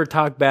never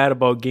talk bad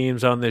about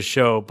games on this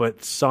show,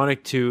 but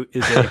Sonic 2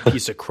 is a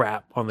piece of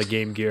crap on the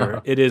Game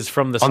Gear. It is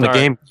from the start. On the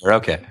Game Gear,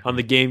 okay. On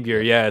the Game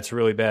Gear, yeah, it's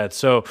really bad.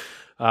 So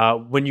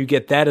when you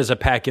get that as a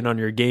pack-in on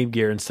your Game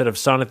Gear instead of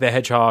Sonic the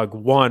Hedgehog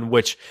 1,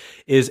 which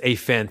is a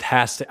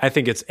fantastic, I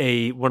think it's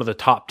one of the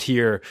top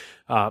tier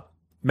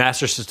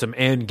Master System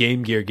and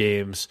Game Gear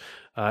games.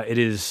 It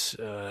is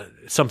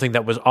something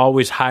that was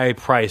always high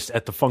priced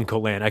at the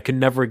Funko Land. I could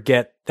never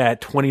get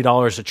that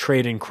 $20 a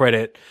trade-in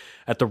credit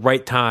at the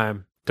right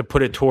time to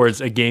put it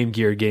towards a Game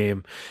Gear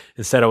game.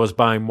 Instead, I was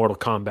buying Mortal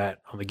Kombat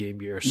on the Game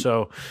Gear.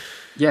 So,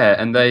 yeah,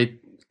 and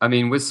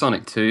with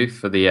Sonic 2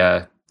 for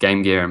the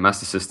Game Gear and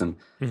Master System,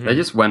 they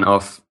just went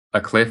off a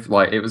cliff.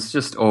 Like, it was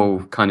just all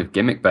kind of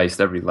gimmick-based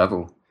every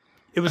level.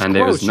 It was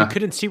gross. You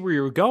couldn't see where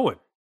you were going.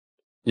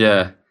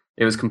 Yeah,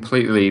 it was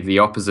completely the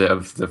opposite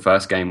of the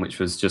first game, which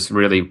was just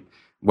really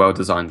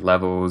well-designed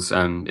levels.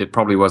 It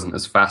probably wasn't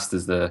as fast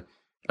as the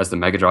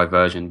Mega Drive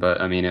version,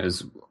 but I mean, it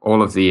was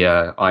all of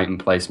the item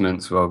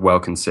placements were well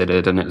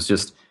considered, and it was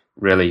just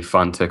really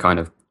fun to kind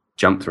of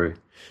jump through.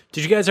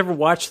 Did you guys ever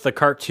watch the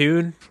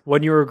cartoon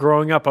when you were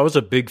growing up? I was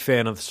a big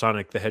fan of the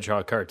Sonic the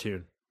Hedgehog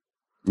cartoon.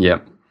 Yeah,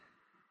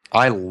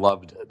 I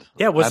loved it.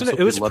 Yeah, wasn't it?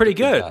 It was pretty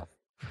good.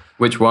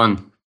 Which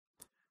one?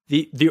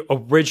 The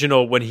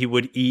original, when he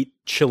would eat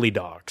chili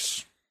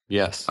dogs.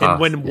 Yes, and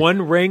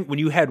when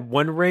you had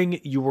one ring,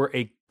 you were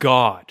a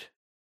god.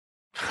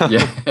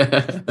 Yeah,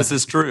 this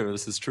is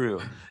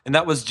true, and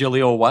that was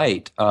Jaleel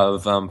White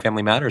of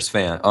Family Matters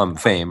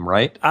fame,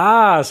 right?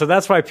 So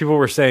that's why people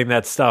were saying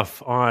that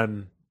stuff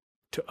on.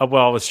 I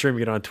was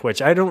streaming it on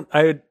Twitch. I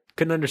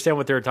couldn't understand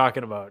what they were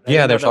talking about.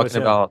 Yeah, they're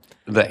talking about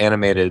the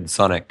animated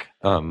Sonic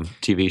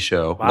TV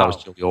show. Wow. That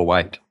was Jaleel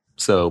White.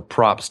 So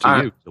props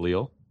to you,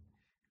 Jaleel.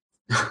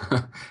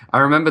 I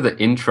remember the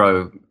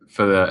intro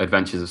for the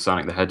Adventures of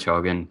Sonic the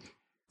Hedgehog, and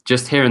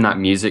just hearing that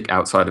music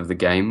outside of the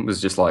game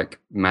was just like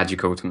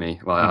magical to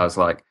me. Like I was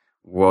like,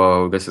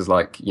 whoa, this is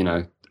like,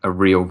 a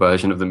real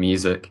version of the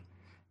music.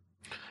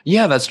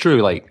 Yeah, that's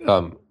true. Like,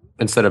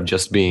 instead of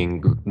just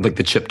being like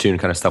the chiptune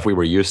kind of stuff we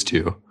were used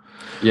to.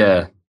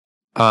 Yeah.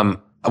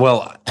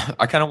 Well,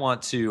 I kind of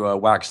want to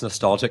wax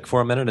nostalgic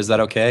for a minute. Is that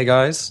okay,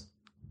 guys?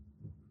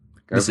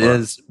 This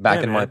is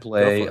Back in My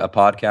Play, a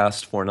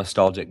podcast for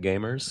nostalgic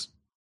gamers,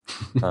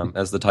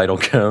 as the title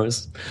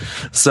goes.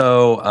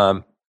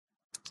 So,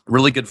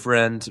 really good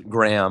friend,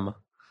 Graham,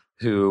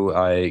 who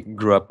I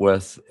grew up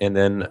with and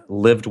then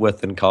lived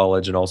with in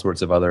college and all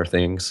sorts of other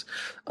things.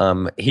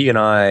 He and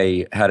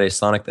I had a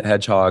Sonic the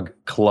Hedgehog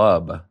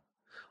club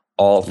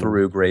all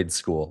through grade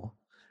school,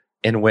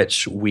 in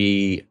which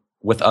we,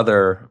 with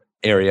other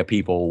area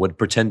people, would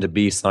pretend to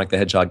be Sonic the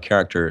Hedgehog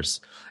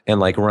characters and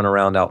like run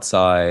around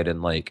outside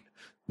and like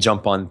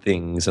jump on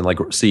things and like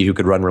see who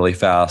could run really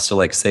fast to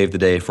like save the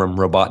day from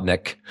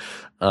Robotnik,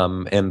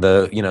 and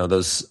the, you know,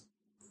 those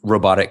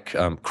robotic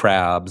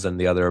crabs and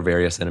the other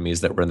various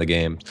enemies that were in the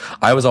game.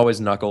 I was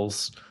always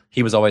Knuckles.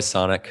 He was always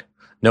Sonic.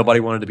 Nobody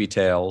wanted to be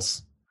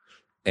Tails.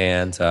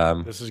 And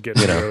this is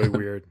getting really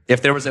weird.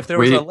 If there was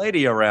a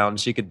lady around,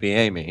 she could be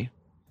Amy.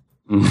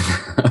 Lloyd,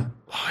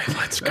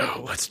 let's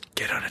go. Let's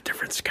get on a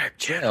different Skype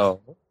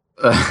channel.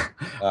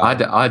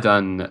 I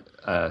done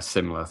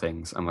similar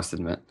things, I must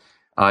admit.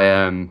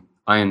 I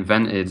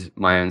invented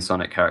my own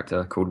Sonic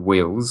character called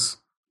Wheels.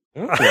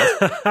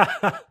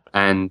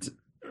 And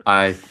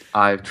I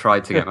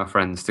tried to get my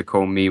friends to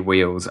call me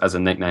Wheels as a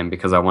nickname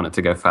because I wanted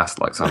to go fast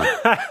like Sonic.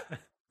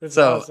 That's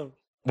awesome.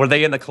 Were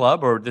they in the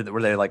club, or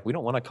were they like, we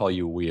don't want to call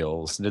you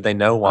Wheels? Did they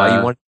know why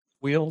you wanted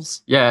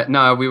Wheels? Yeah,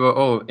 no, we were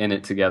all in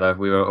it together.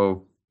 We were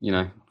all, you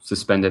know,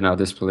 suspended our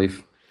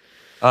disbelief.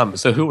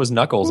 So who was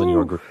Knuckles in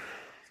your group?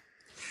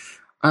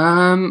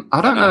 I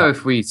don't know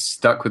if we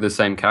stuck with the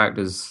same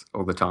characters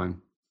all the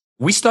time.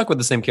 We stuck with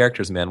the same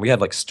characters, man. We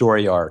had like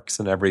story arcs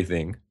and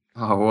everything.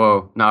 Oh,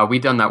 whoa. No, we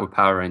done that with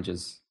Power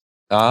Rangers.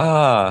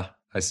 Ah,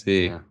 I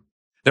see. Yeah.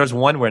 There was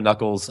one where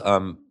Knuckles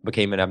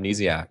became an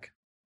amnesiac.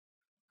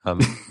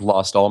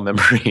 Lost all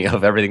memory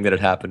of everything that had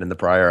happened in the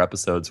prior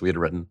episodes we had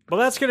written. Well,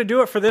 that's going to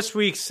do it for this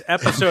week's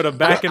episode of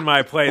Back in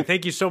My Play.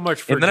 Thank you so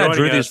much for joining us. I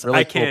drew these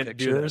really cool can't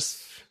pictures. do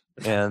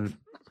this. And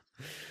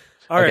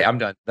all right, okay, I'm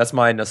done. That's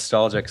my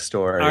nostalgic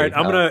story. All right,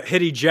 I'm going to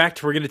hit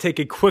eject. We're going to take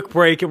a quick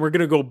break, and we're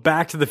going to go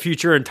back to the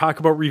future and talk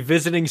about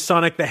revisiting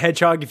Sonic the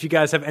Hedgehog. If you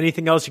guys have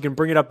anything else, you can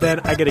bring it up then.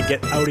 I got to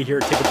get out of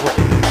here, take a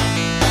break.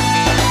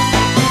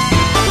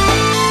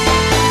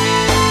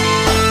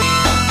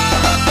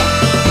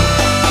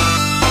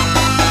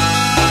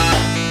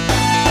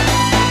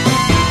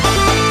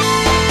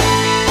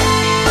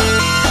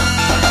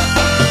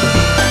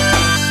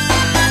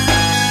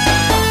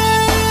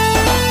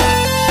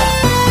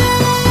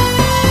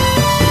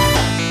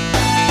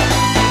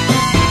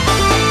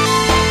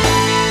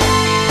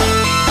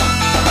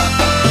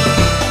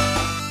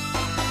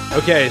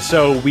 Okay,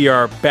 so we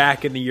are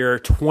back in the year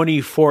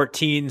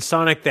 2014.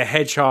 Sonic the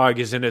Hedgehog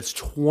is in its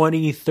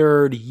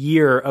 23rd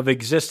year of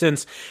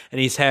existence,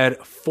 and he's had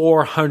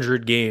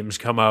 400 games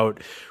come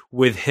out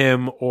with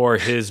him or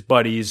his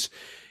buddies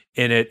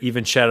in it,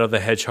 even Shadow the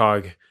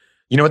Hedgehog.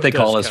 You know what they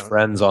call his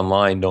friends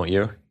online, don't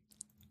you?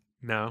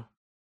 No.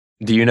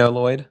 Do you know,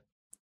 Lloyd?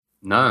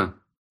 No.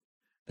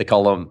 They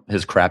call them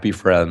his crappy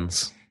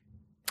friends.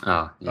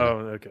 Oh, yeah. Oh,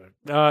 okay.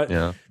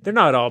 Yeah. They're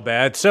not all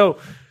bad. So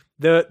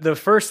the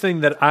first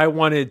thing that I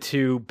wanted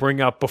to bring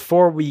up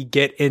before we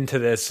get into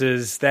this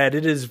is that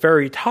it is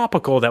very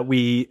topical that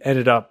we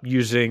ended up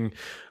using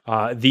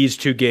these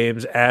two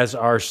games as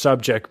our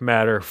subject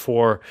matter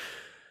for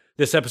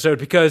this episode,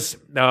 because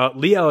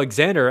Lee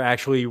Alexander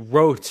actually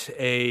wrote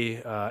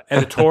a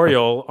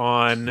editorial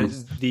on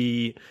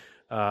the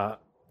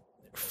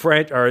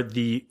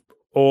the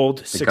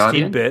old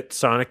 16-bit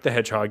Sonic the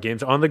Hedgehog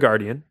games on The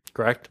Guardian,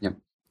 correct? Yep.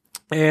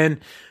 And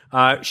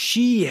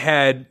she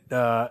had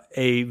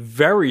a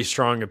very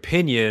strong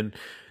opinion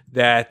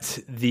that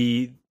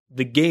the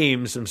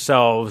games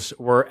themselves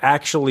were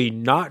actually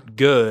not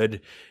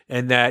good,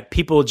 and that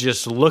people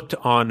just looked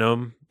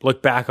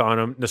back on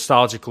them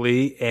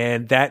nostalgically,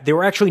 and that they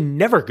were actually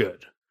never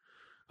good.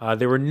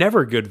 They were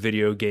never good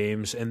video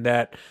games, and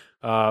that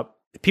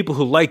people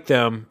who like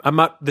them,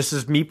 this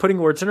is me putting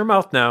words in her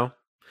mouth now,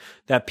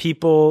 that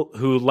people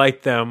who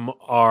like them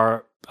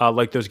are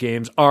like those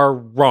games are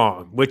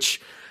wrong,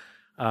 which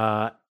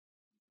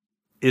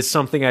is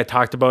something I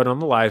talked about on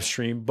the live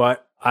stream,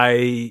 but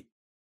I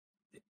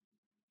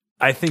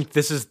think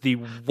this is the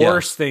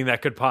worst thing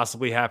that could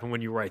possibly happen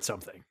when you write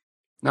something.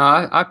 No,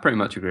 I pretty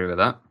much agree with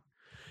that.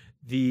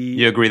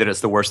 You agree that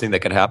it's the worst thing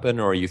that could happen,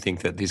 or you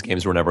think that these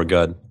games were never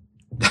good?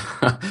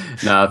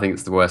 No, I think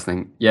it's the worst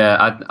thing.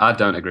 Yeah, I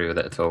don't agree with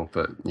it at all,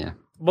 but yeah.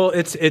 Well,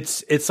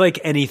 it's like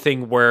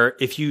anything where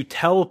if you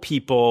tell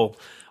people,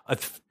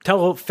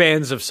 tell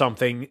fans of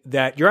something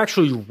that you're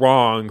actually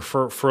wrong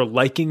for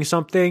liking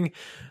something,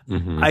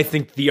 I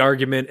think the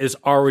argument is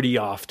already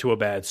off to a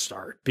bad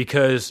start,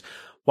 because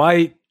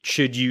why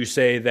should you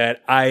say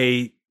that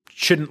I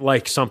shouldn't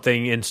like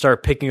something and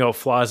start picking out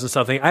flaws in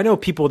something? I know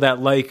people that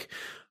like,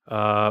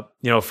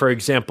 for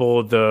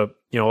example,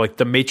 like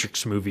the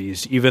Matrix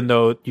movies, even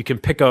though you can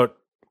pick out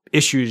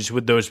issues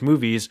with those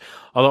movies,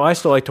 although I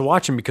still like to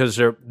watch them because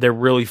they're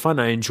really fun.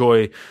 I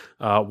enjoy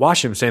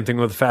watching them. Same thing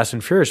with the Fast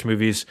and Furious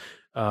movies.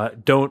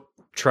 Don't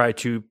try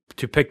to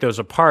pick those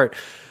apart.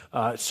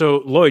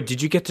 So Lloyd,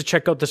 did you get to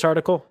check out this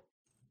article?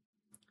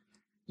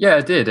 Yeah,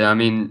 I did. I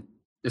mean,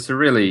 it's a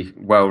really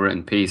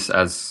well-written piece,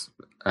 as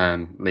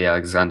Lee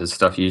Alexander's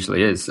stuff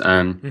usually is.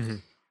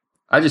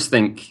 I just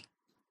think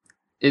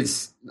it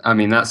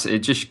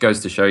just goes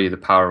to show you the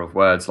power of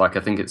words. Like,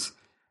 I think it's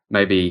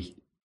maybe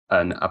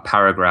a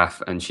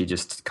paragraph and she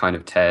just kind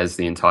of tears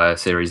the entire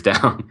series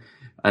down.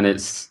 And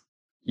it's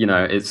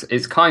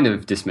it's kind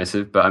of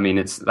dismissive, but I mean,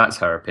 that's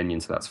her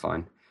opinion, so that's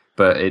fine.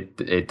 But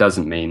it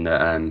doesn't mean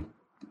that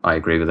I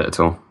agree with it at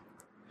all.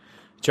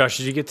 Josh,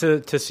 did you get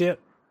to see it?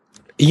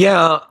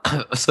 Yeah.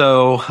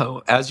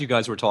 So as you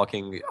guys were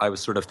talking, I was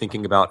sort of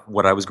thinking about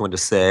what I was going to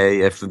say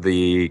if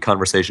the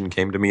conversation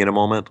came to me in a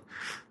moment.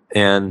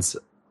 And,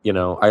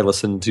 I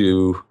listened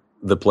to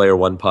the Player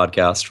One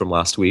podcast from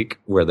last week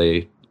where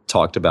they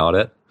talked about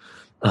it,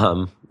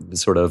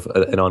 sort of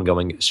an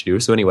ongoing issue.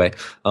 So anyway,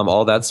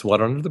 all that's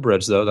water under the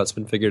bridge, though. That's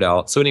been figured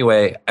out. So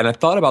anyway, and I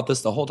thought about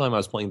this the whole time I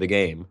was playing the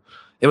game.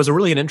 It was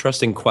an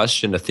interesting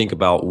question to think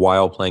about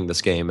while playing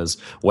this game is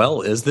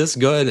this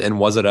good and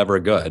was it ever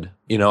good?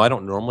 I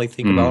don't normally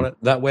think about it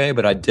that way,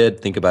 but I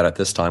did think about it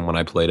this time when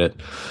I played it.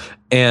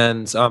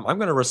 And I'm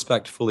going to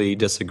respectfully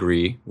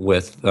disagree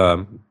with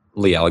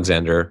Lee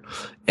Alexander.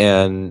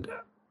 And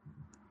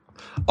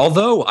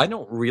although I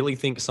don't really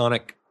think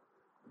Sonic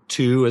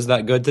 2 is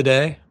that good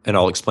today, and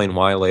I'll explain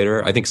why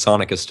later, I think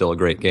Sonic is still a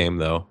great game,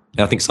 though.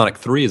 And I think Sonic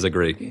 3 is a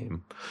great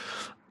game.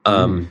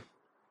 I'm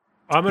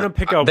going to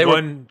pick out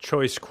one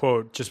choice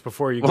quote just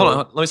before you go. Hold on,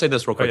 let me say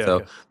this real quick, though.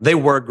 Okay. They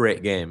were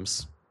great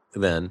games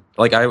then.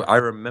 Like, I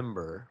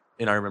remember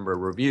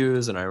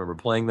reviews, and I remember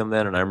playing them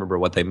then, and I remember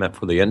what they meant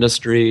for the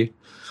industry,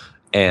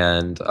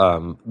 and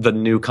the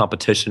new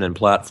competition and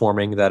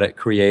platforming that it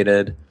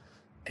created,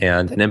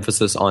 and an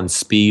emphasis on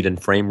speed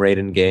and frame rate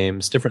in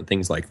games, different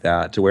things like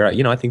that, to where,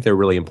 I think they're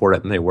really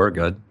important, and they were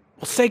good.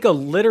 Well, Sega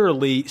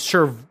literally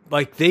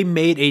they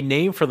made a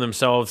name for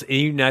themselves in the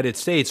United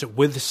States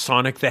with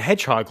Sonic the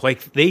Hedgehog.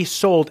 Like, they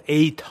sold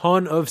a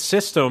ton of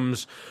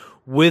systems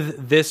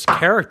with this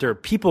character.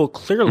 People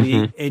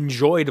clearly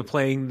enjoyed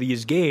playing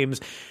these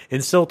games.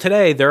 And still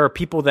today, there are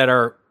people that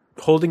are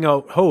holding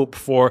out hope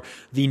for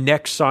the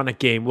next Sonic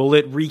game. Will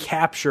it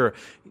recapture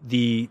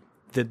the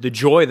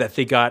joy that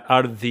they got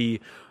out of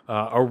the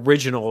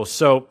original?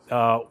 So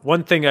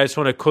one thing I just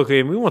want to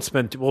quickly, and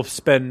we'll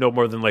spend no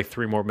more than like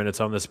 3 more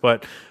minutes on this,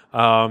 but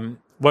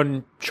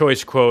one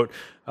choice quote,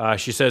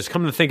 she says,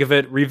 "Come to think of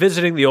it,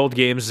 revisiting the old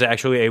games is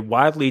actually a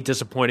wildly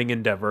disappointing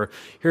endeavor.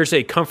 Here's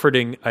a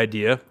comforting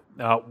idea.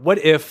 What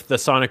if the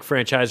Sonic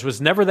franchise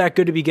was never that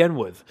good to begin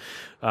with?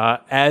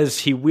 As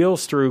he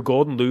wheels through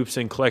golden loops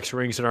and collects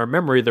rings in our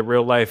memory, the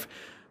real-life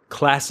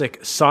classic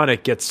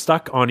Sonic gets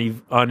stuck on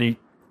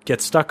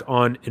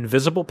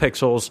invisible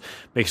pixels,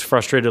 makes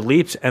frustrated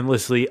leaps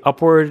endlessly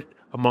upward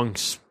among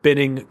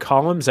spinning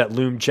columns that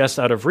loom just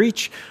out of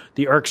reach.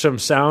 The irksome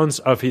sounds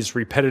of his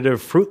repetitive,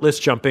 fruitless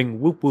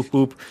jumping, whoop, whoop,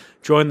 whoop,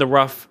 join the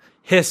rough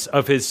hiss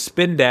of his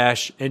spin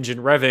dash, engine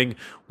revving,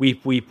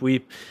 weep, weep,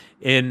 weep,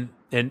 in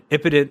an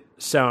impotent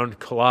sound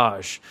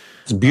collage."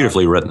 It's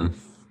beautifully written.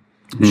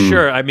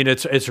 Sure. I mean,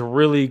 it's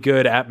really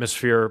good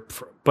atmosphere,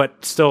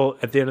 but still,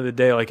 at the end of the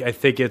day, like, I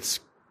think it's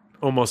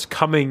almost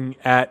coming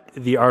at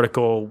the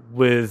article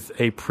with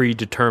a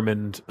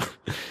predetermined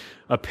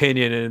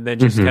opinion and then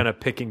just kind of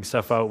picking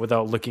stuff out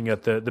without looking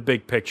at the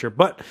big picture.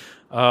 But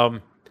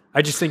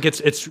I just think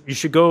it's you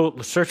should go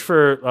search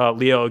for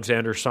Lee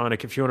Alexander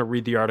Sonic if you want to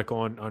read the article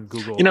on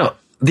Google.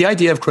 The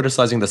idea of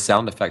criticizing the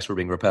sound effects for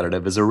being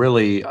repetitive is a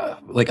really I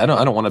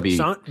don't want to be.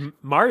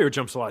 Mario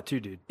jumps a lot too,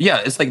 dude.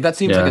 Yeah, it's like that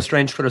seems like a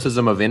strange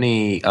criticism of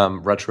any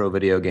retro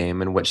video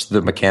game in which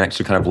the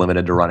mechanics are kind of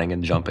limited to running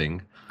and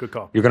jumping. Good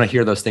call. You're going to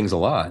hear those things a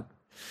lot.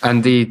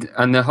 And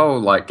the whole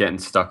like getting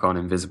stuck on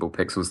invisible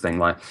pixels thing,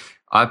 like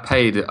I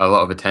paid a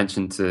lot of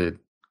attention to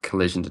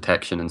collision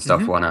detection and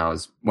stuff when I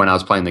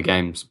was playing the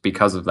games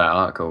because of that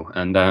article,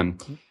 and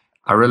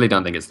I really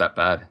don't think it's that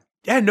bad.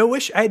 Yeah, I had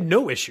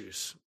no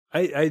issues.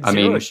 I had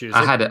zero issues.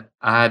 I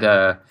had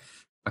a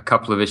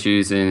couple of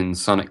issues in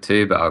Sonic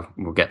 2, but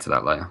we'll get to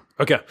that later.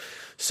 Okay.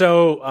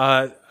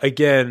 So,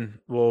 again,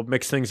 we'll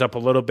mix things up a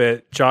little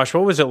bit. Josh,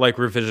 what was it like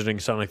revisiting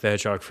Sonic the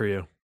Hedgehog for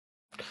you?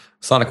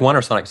 Sonic 1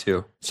 or Sonic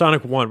 2?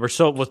 Sonic 1.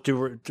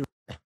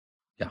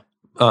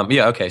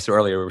 Yeah, okay. So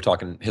earlier we were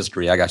talking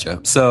history. I got you.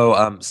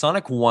 So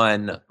Sonic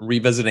 1,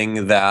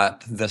 revisiting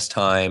that this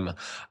time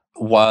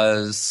it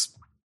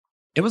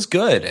was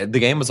good. The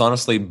game was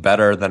honestly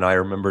better than I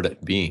remembered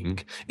it being.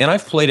 And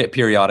I've played it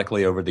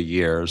periodically over the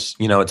years.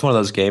 It's one of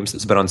those games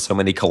that's been on so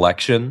many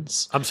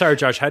collections. I'm sorry,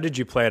 Josh. How did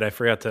you play it? I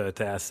forgot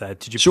to ask that.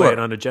 Did you play it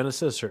on a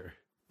Genesis or?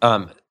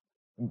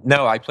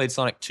 No, I played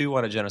Sonic 2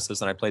 on a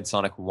Genesis, and I played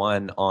Sonic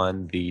 1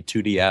 on the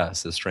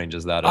 2DS, as strange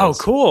as that is. Oh,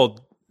 cool.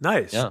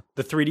 Nice. Yeah.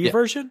 The 3D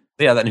version?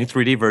 Yeah, that new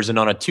 3D version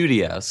on a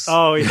 2DS.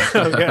 Oh,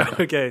 yeah.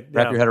 Okay.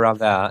 Wrap your head around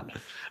that.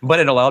 But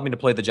it allowed me to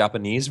play the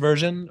Japanese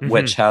version,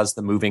 which has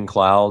the moving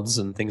clouds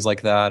and things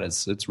like that.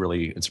 It's a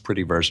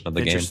pretty version of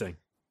the game. Interesting.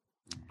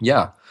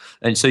 Yeah.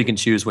 And so you can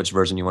choose which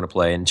version you want to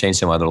play and change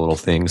some other little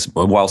things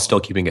while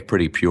still keeping it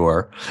pretty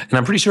pure. And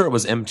I'm pretty sure it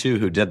was M2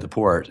 who did the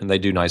port, and they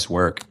do nice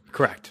work.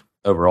 Correct.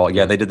 Overall.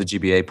 Yeah, they did the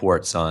GBA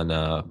ports on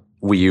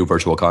Wii U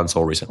Virtual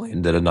Console recently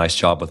and did a nice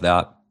job with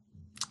that.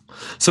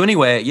 So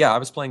anyway, yeah, I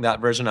was playing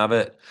that version of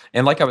it.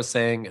 And like I was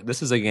saying,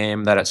 this is a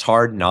game that it's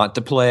hard not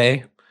to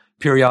play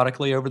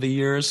periodically over the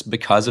years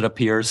because it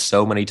appears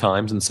so many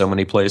times in so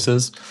many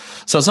places.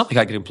 So it's not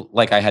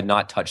like I had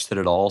not touched it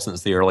at all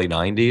since the early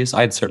 90s.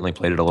 I had certainly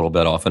played it a little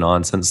bit off and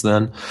on since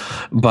then,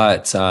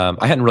 but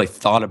I hadn't really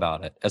thought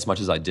about it as much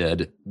as I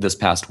did this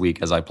past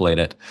week as I played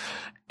it.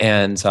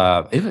 And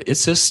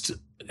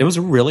it was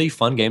a really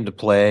fun game to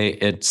play.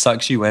 It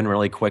sucks you in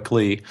really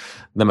quickly.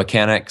 The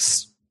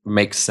mechanics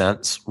make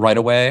sense right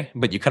away,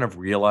 but you kind of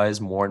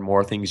realize more and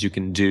more things you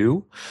can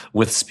do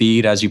with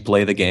speed as you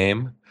play the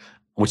game,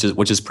 which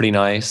is pretty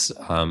nice.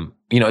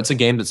 It's a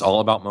game that's all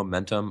about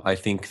momentum. I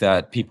think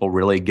that people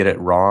really get it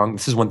wrong.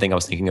 This is one thing I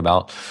was thinking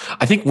about.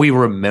 I think we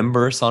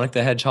remember Sonic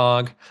the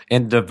Hedgehog,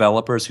 and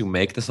developers who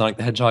make the Sonic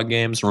the Hedgehog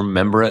games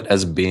remember it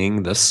as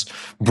being this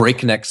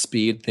breakneck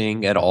speed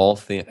thing at all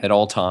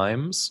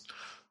times,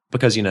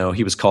 because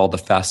he was called the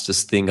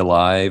fastest thing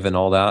alive and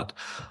all that.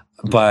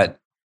 But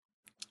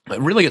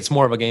really, it's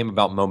more of a game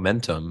about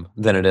momentum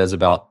than it is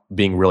about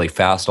being really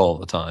fast all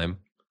the time.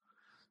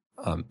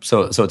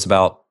 So it's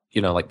about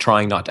like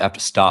trying not to have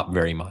to stop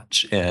very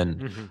much,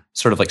 and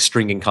sort of like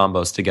stringing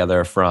combos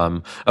together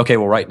from, okay,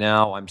 well, right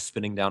now I'm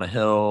spinning down a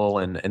hill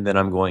and then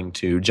I'm going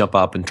to jump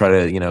up and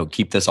try to,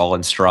 keep this all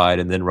in stride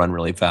and then run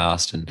really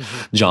fast and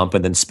jump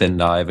and then spin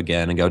dive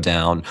again and go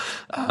down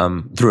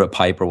through a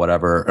pipe or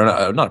whatever.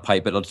 Or not a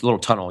pipe, but a little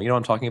tunnel. You know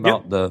what I'm talking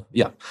about?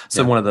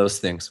 One of those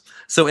things.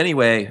 So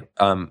anyway,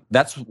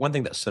 that's one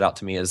thing that stood out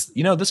to me is,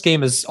 this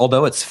game is,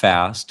 although it's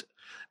fast,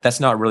 that's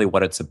not really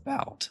what it's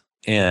about.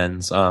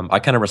 And I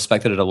kind of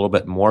respected it a little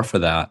bit more for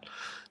that,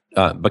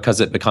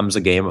 because it becomes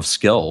a game of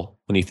skill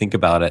when you think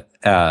about it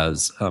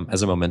as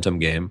a momentum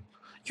game.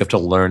 You have to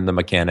learn the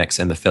mechanics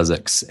and the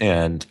physics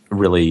and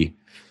really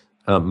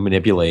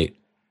manipulate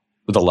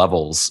the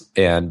levels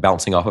and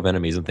bouncing off of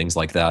enemies and things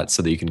like that,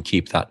 so that you can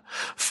keep that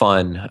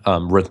fun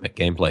rhythmic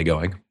gameplay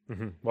going.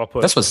 Well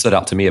put. That's what stood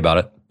out to me about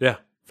it. Yeah,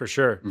 for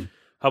sure.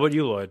 How about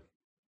you, Lloyd?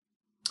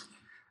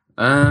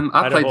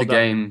 I played the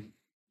game.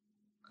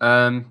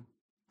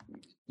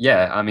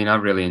 Yeah, I mean, I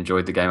really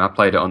enjoyed the game. I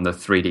played it on the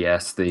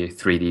 3DS, the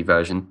 3D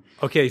version.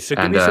 Okay, so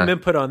give me some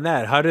input on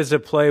that. How does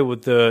it play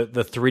with the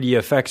 3D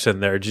effects in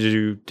there?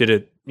 Did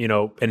it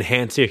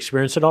enhance the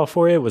experience at all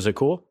for you? Was it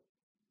cool?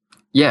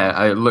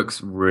 Yeah, it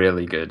looks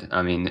really good.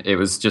 I mean, it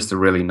was just a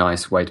really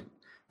nice way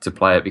to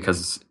play it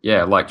because,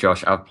 yeah, like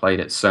Josh, I've played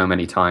it so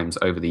many times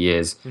over the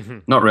years.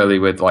 Not really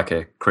with like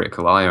a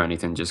critical eye or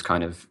anything, just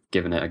kind of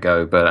giving it a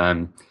go.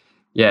 But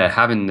yeah,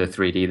 having the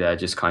 3D there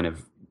just kind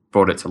of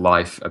brought it to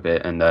life a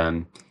bit,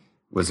 and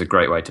was a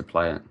great way to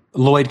play it.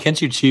 Lloyd,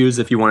 can't you choose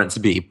if you want it to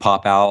be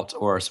pop out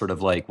or sort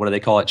of like, what do they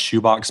call it,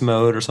 shoebox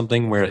mode or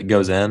something, where it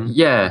goes in?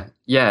 Yeah.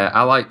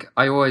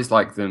 I always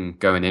like them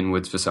going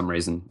inwards for some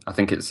reason. I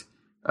think it's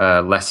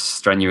less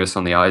strenuous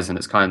on the eyes, and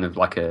it's kind of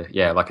like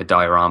a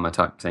diorama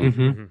type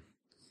thing.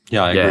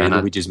 Yeah, I agree.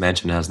 Luigi's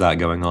Mansion has that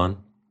going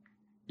on.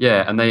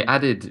 Yeah, and they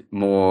added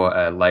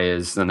more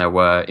layers than there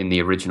were in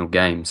the original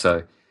game.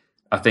 So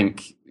I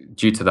think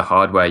due to the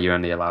hardware, you're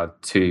only allowed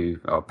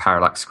 2 or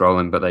parallax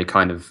scrolling, but they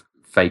kind of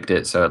faked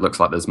it, so it looks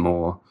like there's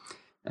more.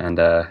 And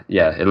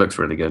yeah, it looks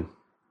really good.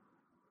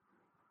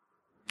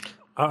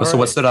 So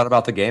what stood out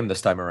about the game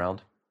this time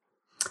around?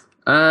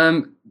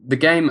 The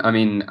game, I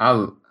mean,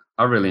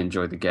 I really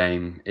enjoyed the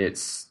game.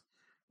 It's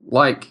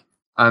like,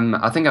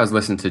 I think I was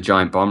listening to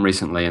Giant Bomb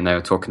recently, and they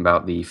were talking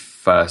about the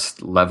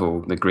first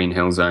level, the Green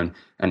Hill Zone,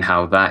 and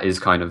how that is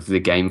kind of the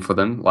game for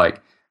them.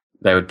 Like,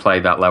 they would play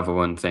that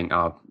level and think,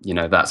 oh,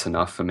 that's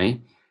enough for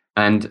me.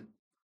 And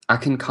I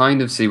can kind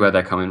of see where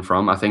they're coming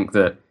from. I think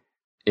that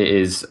it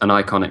is an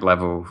iconic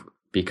level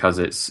because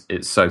it's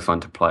so fun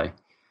to play.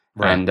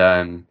 Right.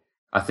 And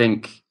I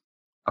think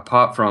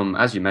apart from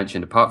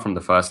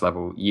the first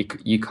level,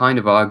 you kind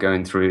of are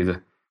going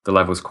through the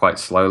levels quite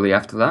slowly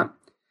after that.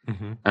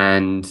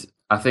 And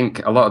I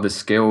think a lot of the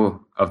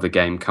skill of the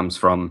game comes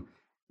from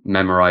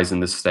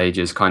memorizing the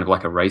stages, kind of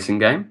like a racing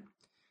game.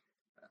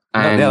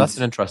 And yeah, that's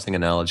an interesting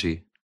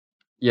analogy.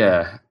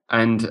 Yeah,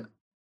 and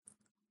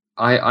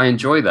I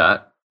enjoy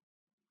that,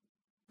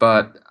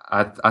 but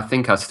I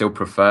think I still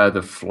prefer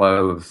the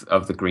flow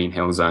of the Green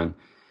Hill Zone.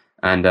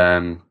 And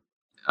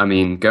I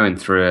mean, going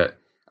through it,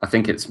 I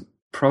think it's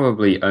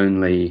probably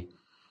only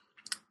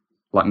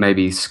like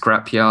maybe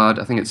Scrapyard.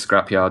 I think it's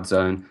Scrapyard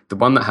Zone, the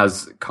one that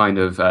has kind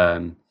of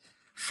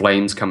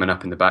flames coming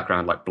up in the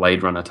background, like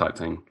Blade Runner type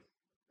thing.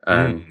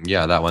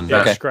 Yeah, that one.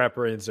 Yeah, okay. Scrap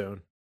Rain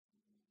Zone.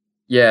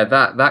 Yeah,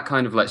 that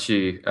kind of lets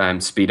you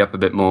speed up a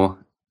bit more,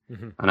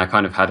 and I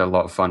kind of had a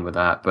lot of fun with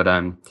that. But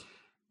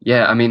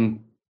yeah, I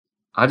mean,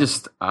 I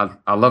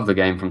love the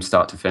game from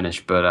start to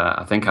finish, but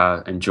I think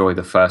I enjoy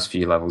the first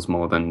few levels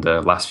more than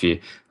the last few.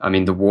 I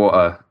mean, the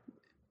water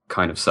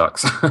kind of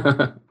sucks.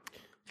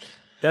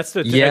 That's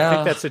the I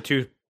think that's the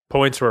 2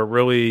 points where it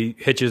really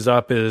hitches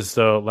up is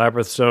the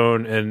Labyrinth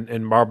Zone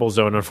and Marble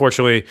Zone.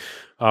 Unfortunately,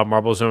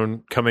 Marble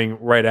Zone coming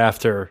right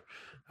after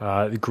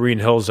the Green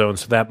Hill Zone,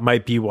 so that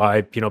might be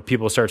why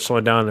people start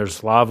slowing down.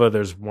 There's lava,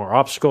 there's more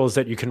obstacles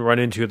that you can run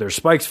into, there's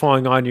spikes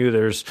falling on you,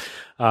 there's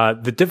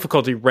the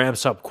difficulty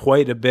ramps up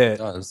quite a bit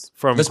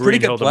from There's Green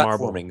pretty Hill good to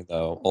Marble. platforming,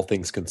 though, all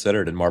things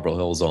considered, in Marble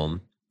Hill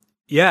Zone.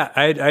 Yeah,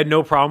 I had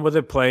no problem with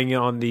it playing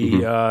on the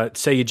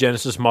Sega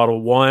Genesis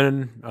Model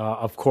 1,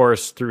 of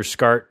course, through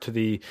SCART to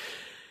the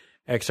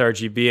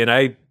XRGB. And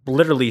I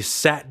literally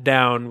sat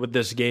down with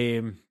this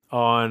game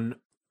on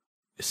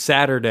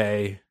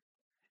Saturday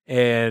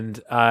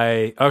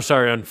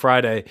on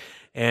Friday,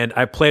 and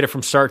I played it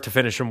from start to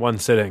finish in one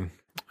sitting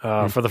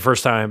for the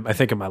first time, I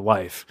think, in my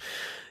life.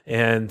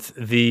 And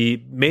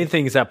the main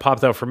things that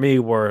popped out for me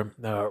were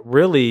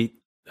really...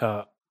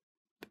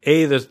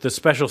 the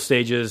special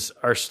stages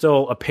are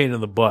still a pain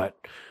in the butt.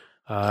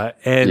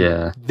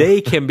 And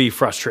they can be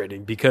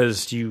frustrating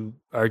because you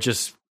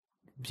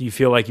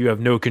feel like you have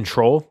no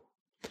control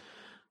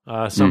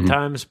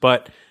sometimes,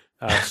 but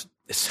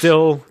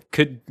still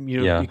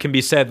it can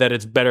be said that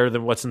it's better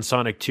than what's in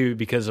Sonic 2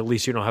 because at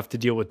least you don't have to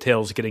deal with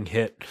Tails getting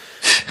hit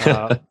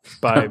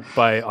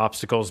by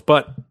obstacles.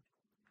 But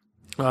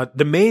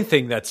the main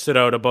thing that stood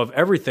out above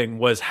everything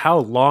was how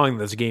long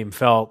this game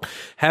felt.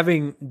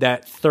 Having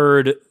that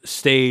third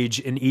stage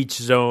in each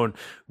zone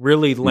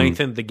really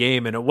lengthened the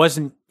game, and it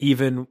wasn't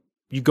even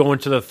you go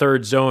into the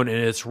third zone and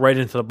it's right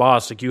into the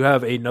boss. Like you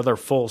have another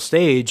full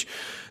stage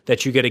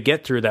that you got to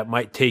get through that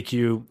might take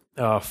you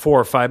 4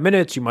 or 5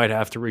 minutes. You might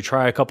have to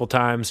retry a couple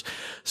times.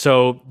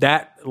 So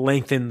that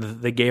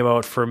lengthened the game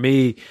out for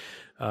me.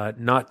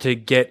 Not to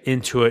get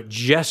into it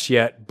just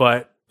yet,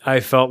 but I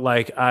felt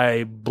like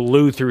I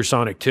blew through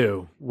Sonic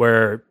 2,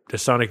 where the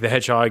Sonic the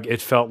Hedgehog,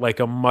 it felt like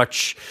a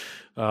much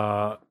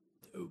more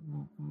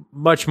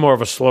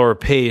of a slower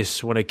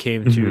pace when it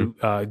came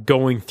to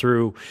going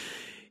through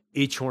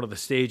each one of the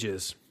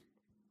stages.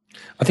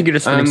 I think you're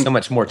just spending so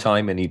much more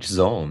time in each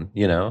zone,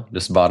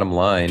 just bottom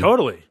line.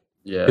 Totally.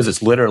 Yeah. Because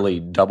it's literally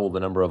double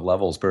the number of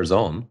levels per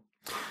zone.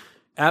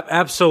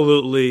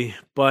 Absolutely,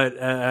 but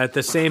at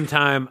the same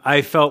time,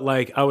 I felt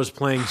like I was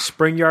playing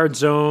Spring Yard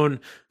Zone,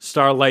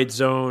 Starlight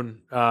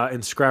Zone,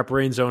 and Scrap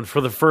Rain Zone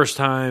for the first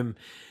time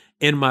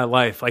in my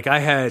life. Like I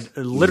had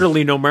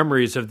literally no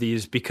memories of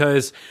these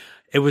because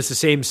it was the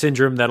same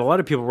syndrome that a lot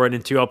of people run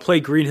into. I'll play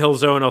Green Hill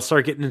Zone, I'll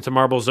start getting into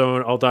Marble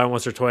Zone, I'll die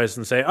once or twice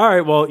and say, all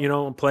right, well,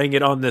 I'm playing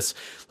it on this,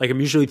 like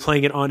I'm usually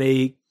playing it on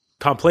a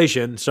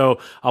compilation, so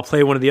I'll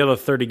play one of the other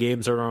 30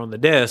 games that are on the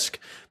disc,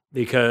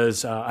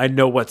 because I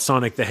know what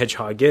Sonic the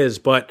Hedgehog is.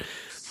 But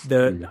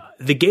the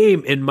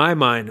game, in my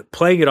mind,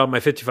 playing it on my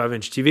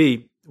 55-inch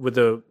TV with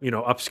the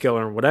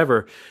upscaler and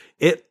whatever,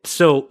 it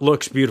still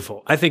looks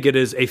beautiful. I think it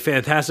is a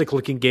fantastic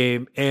looking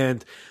game,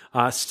 and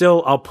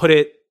still I'll put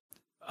it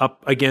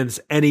up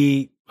against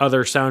any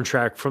other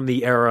soundtrack from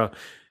the era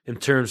in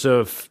terms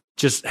of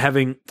just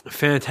having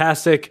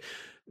fantastic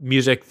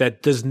music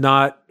that does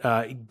not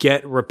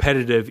get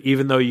repetitive,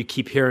 even though you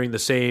keep hearing the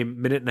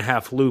same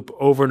minute-and-a-half loop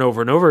over and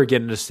over and over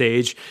again in a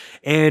stage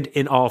and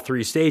in all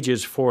three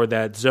stages for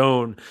that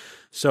zone.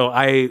 So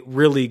I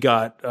really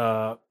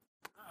I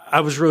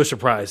was really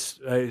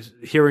surprised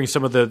hearing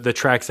some of the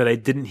tracks that I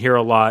didn't hear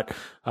a lot.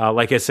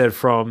 Like I said,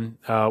 from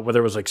whether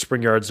it was like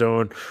Spring Yard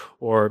Zone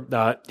or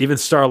even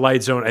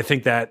Starlight Zone, I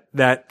think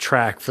that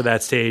track for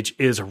that stage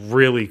is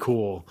really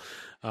cool.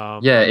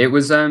 It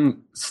was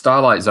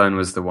Starlight Zone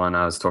was the one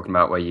I was talking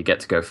about where you get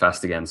to go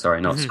fast again. Sorry,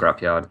 not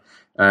Scrapyard.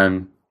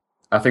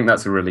 I think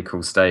that's a really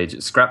cool stage.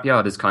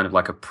 Scrapyard is kind of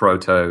like a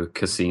proto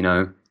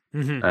casino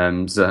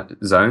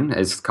zone.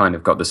 It's kind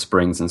of got the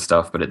springs and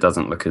stuff, but it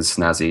doesn't look as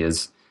snazzy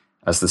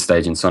as the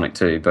stage in Sonic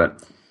 2.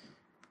 But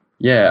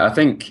yeah, I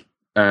think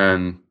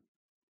the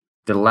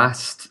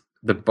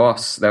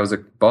boss, there was a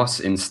boss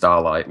in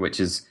Starlight, which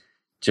is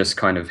just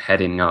kind of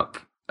heading up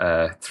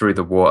through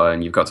the water,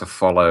 and you've got to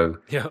follow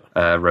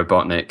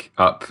Robotnik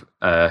up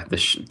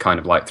kind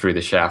of like through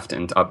the shaft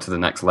and up to the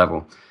next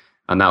level,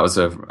 and that was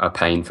a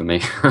pain for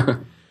me.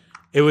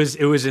 It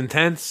was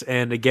intense,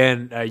 and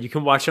again, you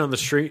can watch it on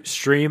the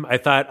stream. I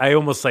thought I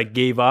almost like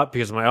gave up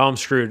because my arm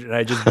screwed, and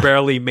I just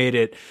barely made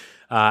it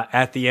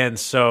at the end.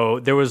 So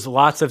there was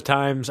lots of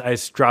times I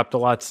dropped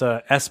lots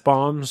of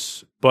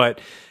S-bombs, but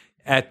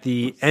at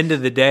the end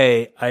of the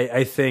day,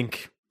 I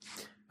think.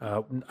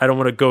 I don't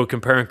want to go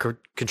compare and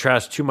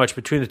contrast too much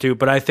between the two,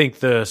 but I think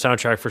the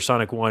soundtrack for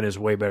Sonic 1 is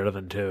way better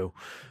than 2.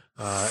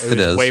 It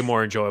was way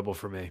more enjoyable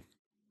for me.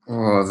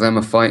 Oh, them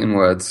are fighting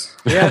words.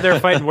 Yeah, they're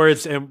fighting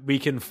words, and we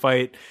can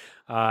fight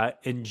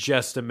in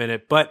just a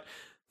minute. But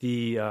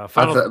the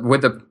final... go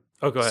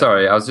ahead.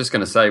 Sorry, I was just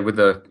going to say, with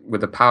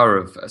the power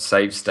of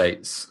save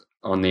states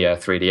on the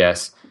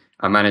 3DS,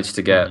 I managed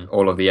to get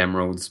all of the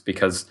emeralds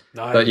because,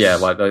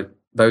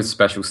 those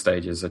special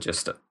stages are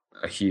just...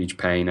 a huge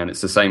pain, and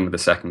it's the same with the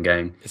second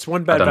game. It's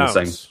one bad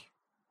bounce.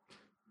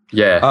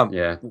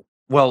 Yeah.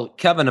 Well,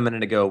 Kevin, a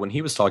minute ago, when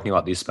he was talking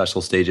about these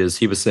special stages,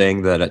 he was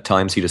saying that at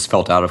times he just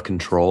felt out of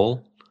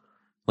control,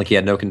 like he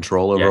had no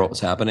control over what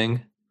was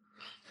happening.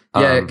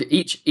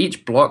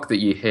 Each block that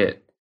you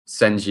hit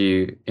sends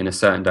you in a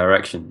certain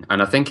direction,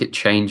 and I think it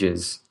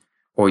changes,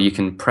 or you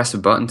can press a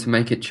button to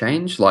make it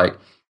change, like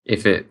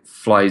if it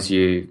flies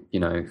you,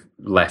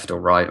 left or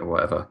right or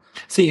whatever.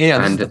 See,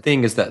 and the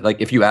thing is that, like,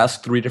 if you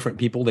ask 3 different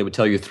people, they would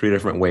tell you 3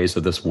 different ways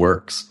that this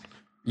works.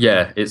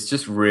 Yeah, it's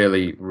just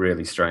really,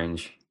 really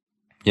strange.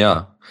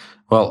 Yeah.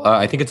 Well,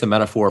 I think it's a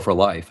metaphor for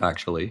life,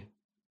 actually.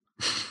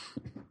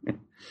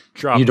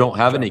 You don't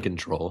have any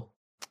control.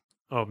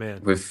 Oh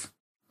man.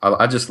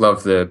 I just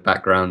love the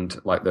background,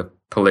 like the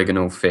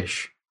polygonal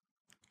fish.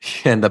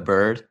 And the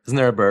bird. Isn't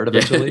there a bird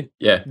eventually?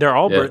 Yeah. They're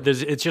all bird.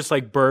 It's just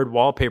like bird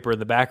wallpaper in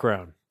the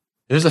background.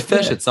 There's a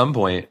fish at some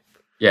point.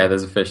 Yeah,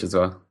 there's a fish as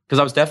well. Because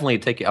I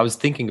was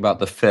thinking about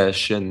the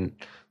fish and,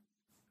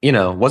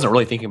 wasn't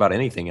really thinking about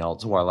anything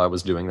else while I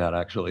was doing that,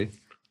 actually.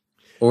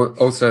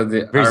 Also,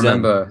 I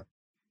remember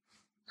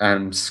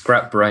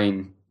Scrap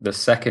Brain, the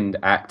second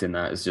act in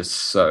that is just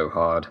so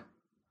hard.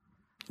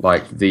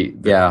 Like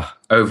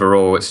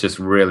overall, it's just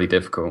really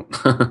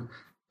difficult.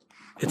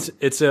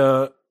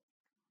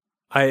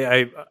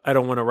 I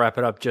don't want to wrap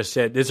it up just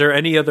yet. Is there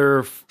any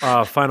other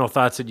final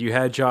thoughts that you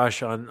had,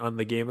 Josh, on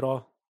the game at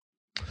all?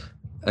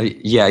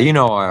 Yeah,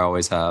 I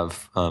always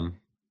have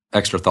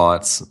extra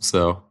thoughts.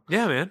 So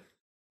yeah, man.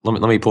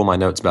 Let me pull my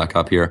notes back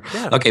up here.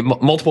 Yeah. Okay,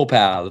 multiple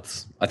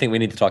paths. I think we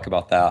need to talk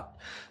about that.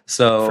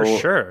 So for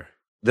sure,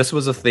 this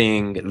was a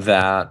thing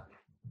that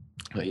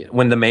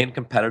when the main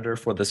competitor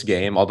for this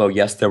game, although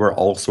yes, there were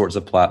all sorts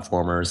of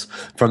platformers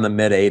from the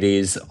mid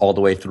 '80s all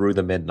the way through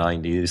the mid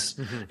 '90s.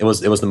 Mm-hmm. It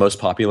was the most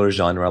popular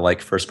genre,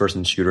 like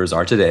first-person shooters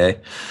are today.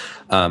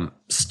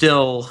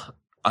 Still,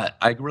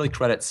 I really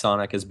credit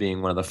Sonic as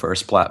being one of the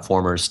first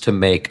platformers to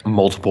make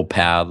multiple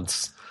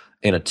paths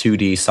in a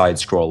 2D side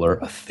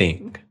scroller a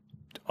thing.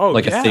 Oh,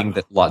 a thing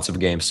that lots of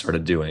games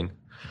started doing.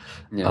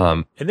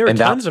 Yeah. And there were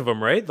tons of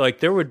them, right?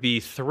 Like there would be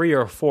 3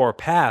 or 4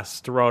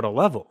 paths throughout a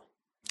level.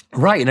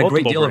 Right, and a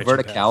great deal of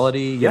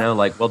verticality, you know,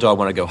 like, well, do I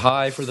want to go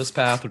high for this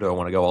path, or do I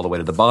want to go all the way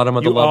to the bottom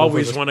of the level? You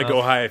always want to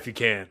go high if you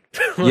can.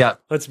 Yeah.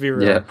 Let's be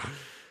real. Yeah.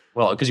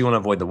 Well, because you want to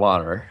avoid the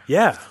water.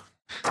 Yeah.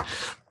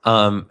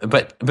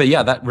 But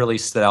yeah, that really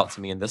stood out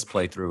to me in this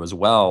playthrough as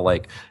well.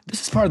 Like,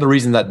 this is part of the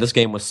reason that this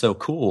game was so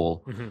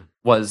cool,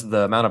 was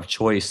the amount of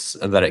choice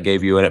that it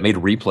gave you, and it made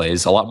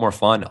replays a lot more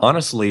fun,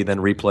 honestly, than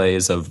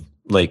replays of,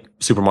 like,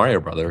 Super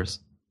Mario Brothers.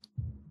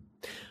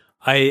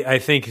 I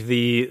think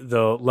the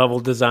level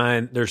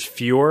design, there's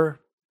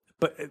fewer,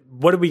 but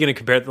what are we going to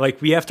compare?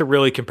 Like, we have to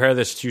really compare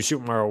this to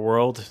Super Mario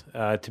World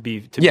to be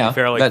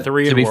fair, like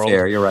 3 in World. To be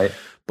fair, you're right.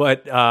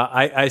 But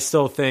I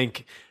still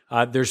think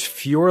there's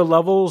fewer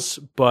levels,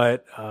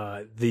 but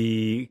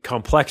the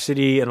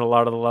complexity in a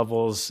lot of the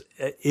levels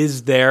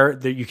is there.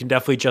 That you can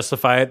definitely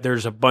justify it.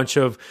 There's a bunch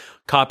of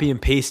copy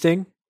and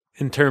pasting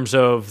in terms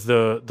of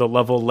the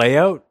level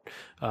layout.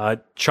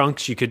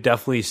 Chunks you could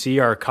definitely see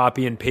are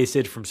copy and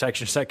pasted from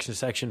section to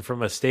section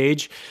from a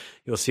stage.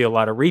 You'll see a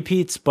lot of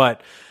repeats,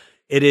 but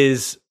it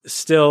is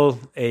still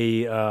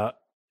a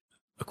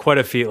quite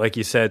a feat, like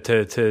you said,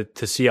 to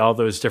see all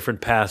those different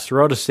paths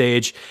throughout a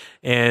stage.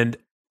 And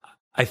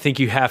I think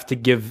you have to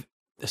give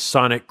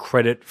Sonic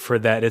credit for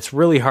that. It's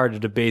really hard to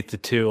debate the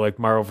two, like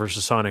Mario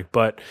versus Sonic,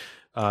 but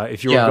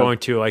if you were going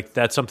to, like,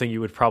 that's something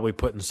you would probably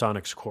put in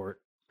Sonic's court.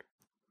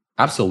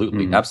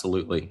 Absolutely,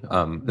 absolutely.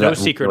 No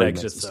secret really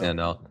exits. Stand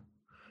out.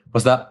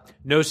 What's that?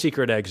 No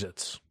secret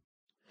exits.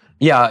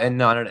 Yeah, and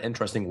not an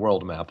interesting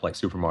world map like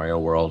Super Mario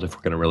World, if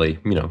we're going to really,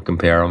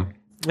 compare them.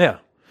 Yeah.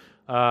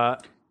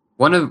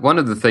 One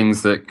of the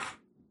things that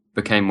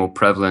became more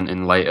prevalent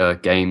in later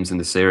games in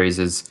the series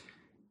is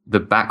the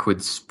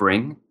backward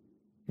spring.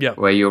 Yeah.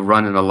 Where you're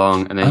running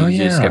along and then you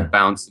just get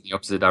bounced in the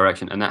opposite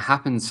direction, and that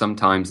happens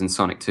sometimes in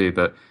Sonic 2,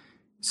 but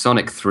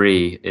Sonic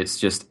 3, it's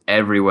just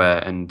everywhere,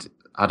 and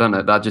I don't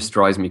know, that just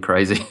drives me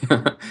crazy.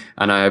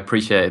 And I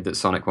appreciated that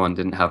Sonic 1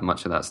 didn't have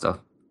much of that stuff.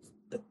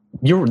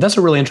 That's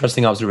a really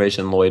interesting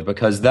observation, Lloyd,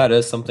 because that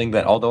is something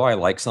that, although I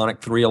like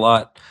Sonic 3 a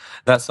lot,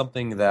 that's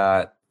something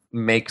that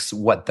makes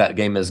what that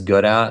game is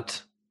good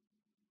at.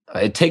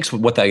 It takes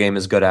what that game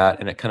is good at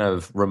and it kind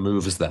of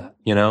removes that,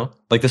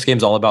 Like, this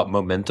game's all about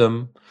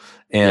momentum,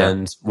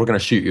 and we're going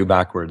to shoot you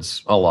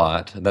backwards a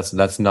lot.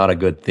 That's not a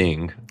good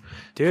thing.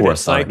 Dude,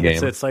 it's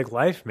like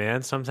life,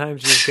 man.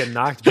 Sometimes you just get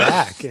knocked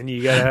back, and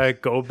you gotta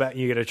go back.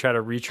 You gotta try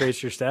to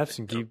retrace your steps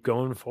and keep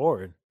going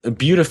forward.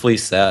 Beautifully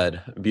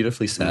said.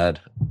 Beautifully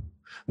said.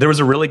 There was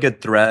a really good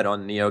thread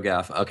on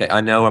NeoGAF. Okay, I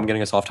know I'm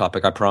getting us off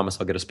topic. I promise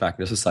I'll get us back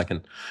in just a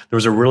second. There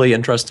was a really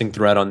interesting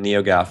thread on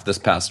NeoGAF this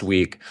past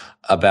week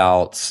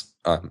about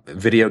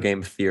video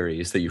game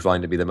theories that you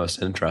find to be the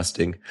most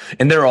interesting.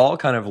 And they're all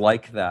kind of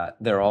like that.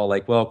 They're all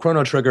like, well,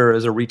 Chrono Trigger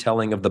is a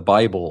retelling of the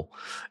Bible.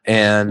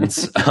 And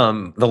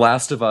The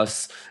Last of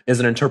Us is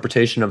an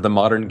interpretation of the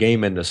modern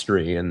game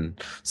industry. And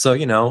so,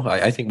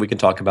 I think we can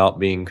talk about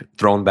being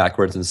thrown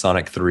backwards in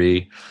Sonic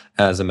 3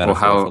 as a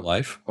metaphor for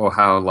life. Or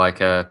how, like,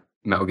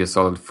 Metal Gear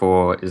Solid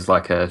 4 is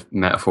like a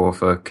metaphor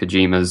for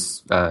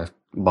Kojima's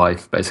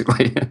life,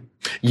 basically.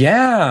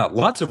 Yeah,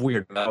 lots of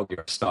weird Metal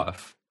Gear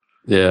stuff.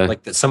 Yeah,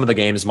 like some of the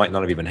games might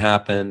not have even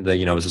happened.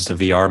 It was just a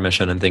VR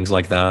mission and things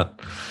like that.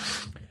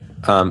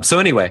 So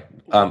anyway,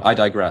 I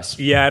digress.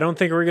 Yeah, I don't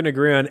think we're going to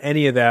agree on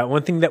any of that.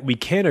 One thing that we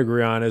can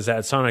agree on is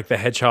that Sonic the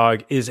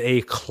Hedgehog is a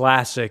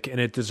classic,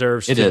 and it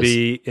deserves to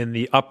be in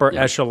the upper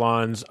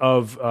echelons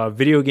of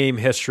video game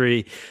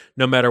history.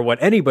 No matter what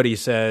anybody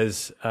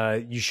says,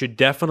 you should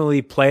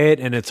definitely play it,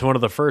 and it's one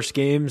of the first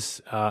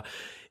games.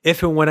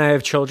 If and when I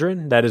have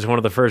children, that is one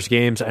of the first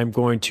games I'm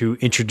going to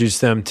introduce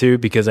them to,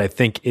 because I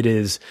think it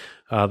is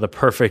the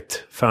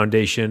perfect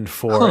foundation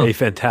for a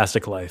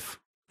fantastic life.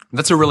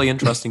 That's a really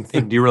interesting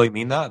thing. Do you really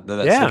mean that?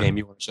 That's the game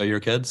you want to show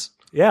your kids?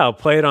 Yeah, I'll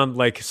play it on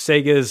like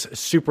Sega's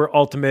Super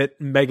Ultimate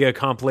Mega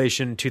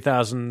Compilation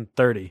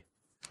 2030.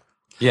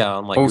 Yeah,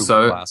 on like Also,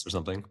 Google Glass or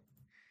something.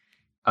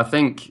 I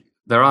think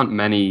there aren't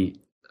many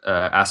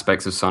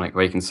aspects of Sonic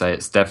where you can say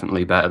it's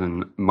definitely better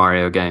than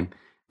Mario game,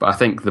 but I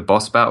think the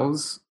boss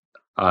battles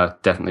are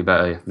definitely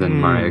better than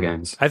Mario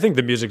games. I think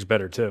the music's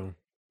better too.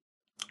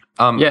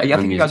 I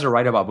think you guys are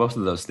right about both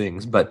of those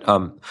things, but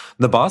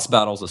the boss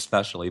battles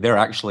especially, they're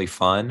actually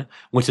fun,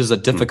 which is a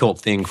difficult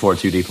thing for a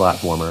 2D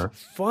platformer.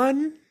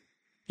 Fun?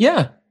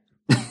 Yeah.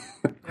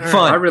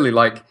 Fun. I really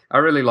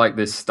like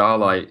this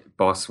Starlight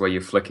boss where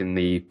you're flicking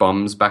the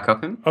bombs back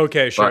up him.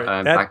 Okay, sure.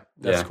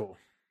 That's cool.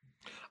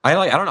 I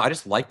don't know, I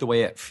just like the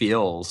way it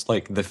feels,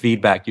 like the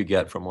feedback you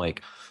get from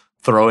like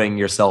throwing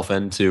yourself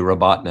into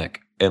Robotnik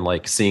and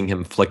like seeing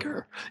him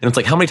flicker. And it's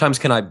like, how many times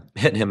can I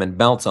hit him and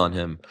bounce on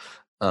him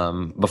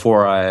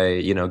before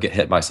I, get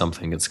hit by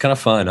something? It's kind of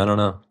fun. I don't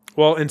know.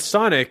 Well, in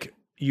Sonic,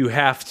 you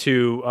have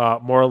to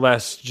more or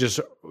less just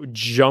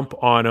jump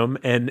on them,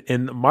 and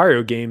in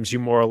Mario games, you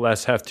more or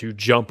less have to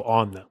jump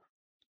on them.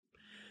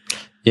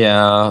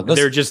 Yeah.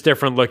 They're just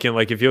different looking.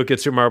 Like if you look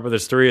at Super Mario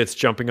Bros. 3, it's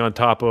jumping on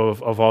top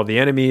of all the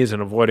enemies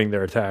and avoiding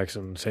their attacks,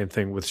 and same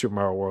thing with Super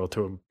Mario World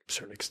to a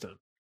certain extent.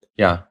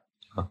 Yeah.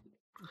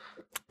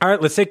 All right,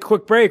 let's take a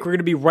quick break. We're going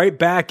to be right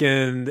back,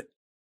 and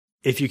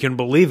if you can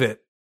believe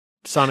it,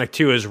 Sonic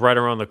 2 is right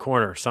around the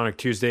corner. Sonic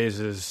Tuesdays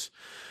is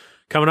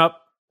coming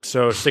up,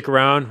 so stick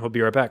around. We'll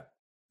be right back.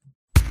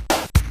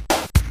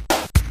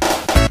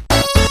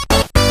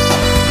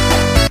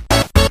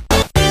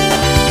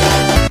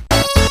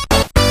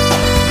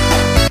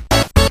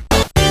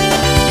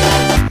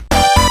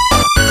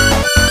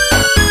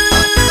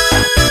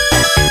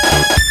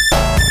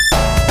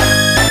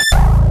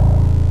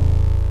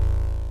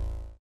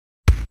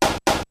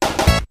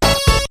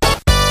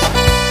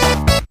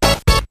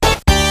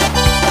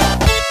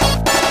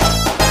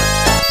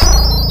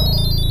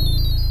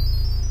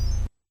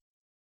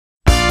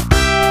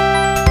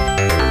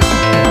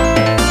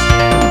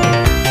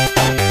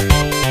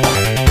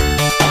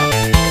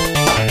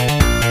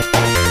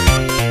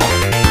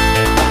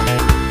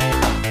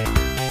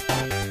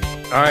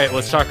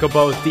 Let's talk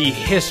about the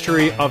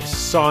history of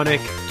Sonic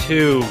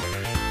 2.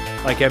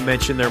 Like I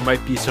mentioned, there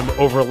might be some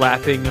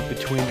overlapping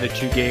between the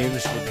two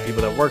games with the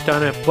people that worked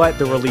on it, but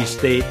the release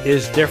date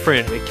is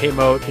different. It came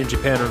out in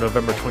Japan on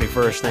November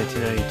 21st,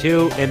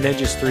 1992, and then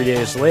just 3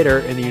 days later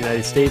in the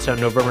United States on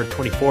November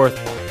 24th,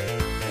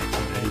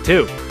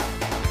 1992.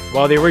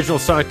 While the original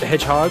Sonic the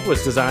Hedgehog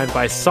was designed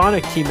by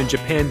Sonic Team in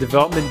Japan,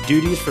 development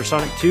duties for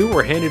Sonic 2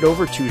 were handed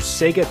over to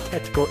Sega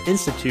Technical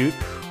Institute,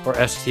 or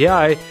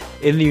STI,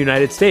 in the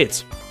United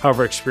States.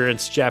 However,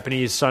 experienced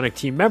Japanese Sonic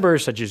Team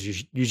members, such as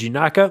Yuji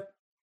Naka,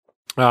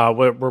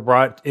 were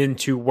brought in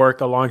to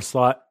work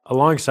alongside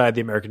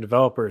the American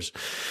developers.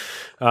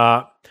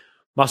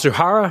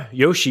 Masuhara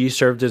Yoshi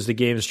served as the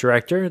game's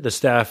director. The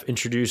staff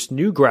introduced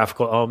new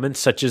graphical elements,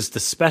 such as the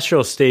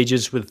special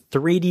stages with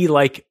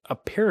 3D-like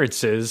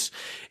appearances,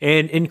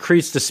 and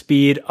increased the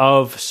speed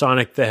of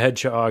Sonic the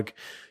Hedgehog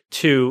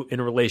 2 in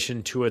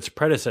relation to its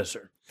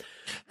predecessor.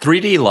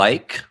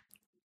 3D-like?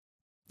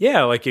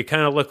 Yeah, like it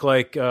kind of looked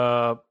like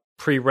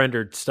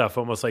pre-rendered stuff,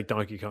 almost like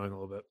Donkey Kong a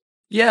little bit.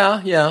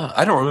 Yeah.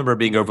 I don't remember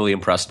being overly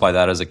impressed by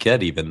that as a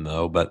kid, even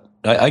though, but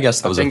I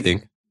guess that was a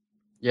thing.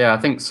 Yeah, I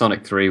think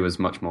Sonic 3 was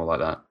much more like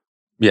that.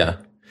 Yeah.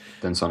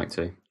 Than Sonic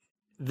 2.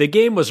 The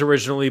game was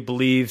originally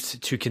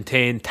believed to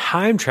contain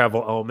time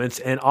travel elements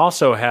and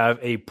also have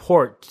a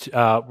port.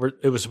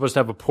 It was supposed to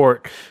have a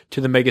port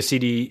to the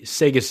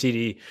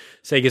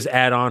Sega's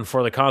add-on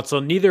for the console.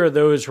 Neither of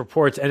those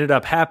reports ended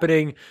up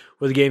happening.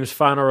 With the game's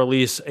final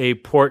release, a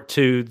port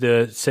to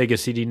the Sega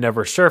CD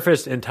never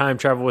surfaced, and time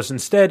travel was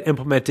instead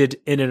implemented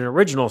in an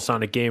original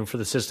Sonic game for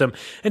the system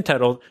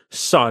entitled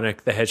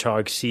Sonic the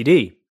Hedgehog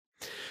CD.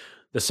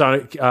 The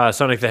Sonic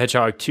the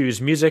Hedgehog 2's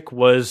music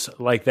was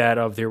like that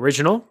of the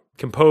original,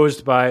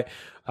 composed by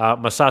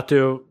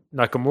Masato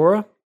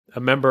Nakamura,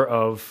 a member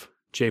of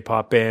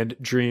J-pop band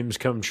Dreams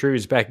Come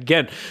True's back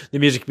again. The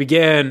music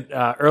began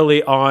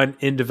early on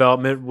in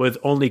development with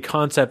only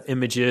concept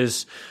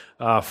images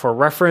for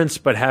reference,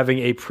 but having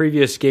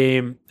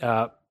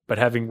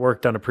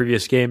worked on a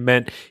previous game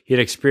meant he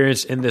had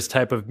experience in this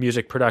type of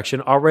music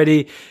production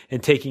already,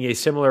 and taking a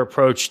similar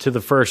approach to the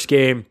first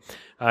game.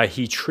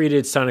 He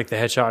treated Sonic the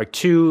Hedgehog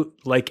 2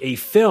 like a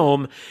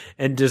film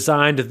and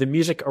designed the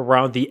music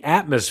around the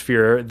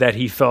atmosphere that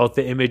he felt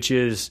from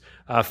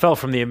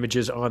the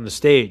images on the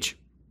stage.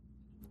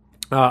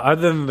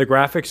 Other than the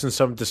graphics and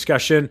some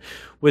discussion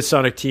with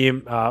Sonic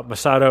Team,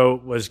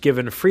 Masato was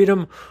given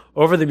freedom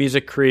over the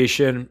music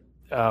creation,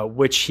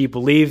 which he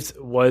believed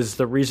was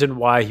the reason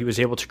why he was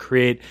able to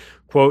create,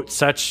 quote,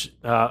 such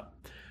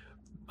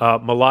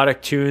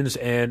melodic tunes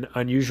and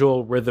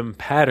unusual rhythm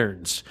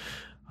patterns.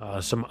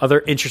 Some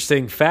other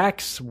interesting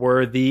facts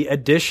were the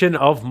addition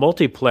of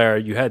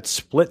multiplayer. You had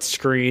split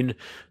screen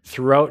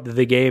throughout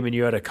the game, and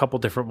you had a couple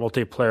different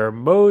multiplayer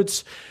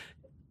modes.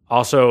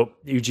 Also,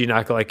 Yuji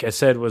Naka, like I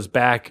said, was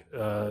back.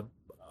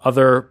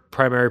 Other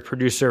primary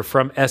producer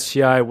from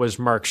SCI was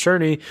Mark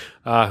Cerny,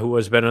 who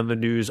has been on the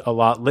news a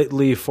lot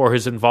lately for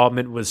his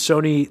involvement with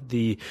Sony,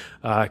 the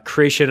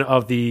creation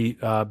of the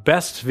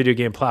best video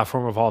game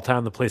platform of all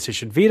time, the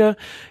PlayStation Vita,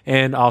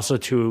 and also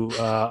to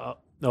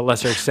a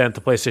lesser extent,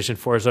 the PlayStation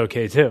 4 is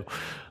okay too.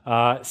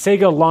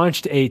 Sega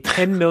launched a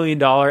 $10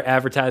 million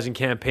advertising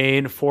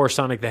campaign for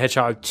Sonic the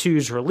Hedgehog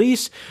 2's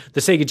release.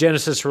 The Sega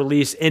Genesis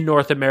release in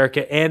North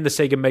America and the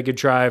Sega Mega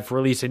Drive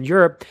release in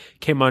Europe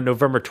came on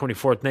November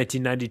 24th,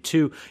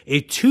 1992,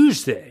 a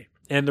Tuesday.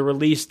 And the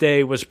release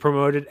day was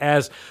promoted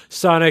as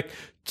Sonic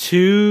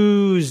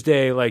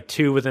Tuesday, like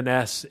two with an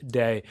S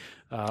day.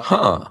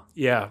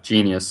 Yeah.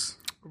 Genius.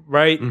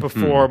 Right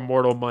before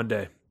Mortal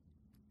Monday.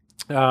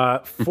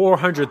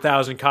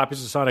 400,000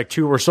 copies of Sonic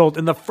 2 were sold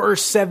in the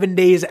first 7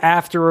 days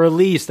after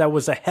release. That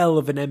was a hell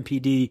of an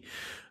MPD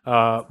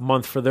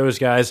month for those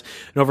guys.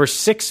 And over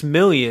 6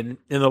 million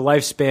in the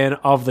lifespan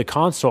of the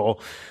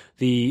console.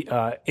 The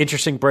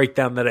interesting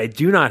breakdown that I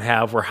do not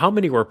have were how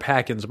many were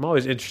pack-ins. I'm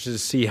always interested to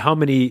see how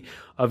many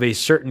of a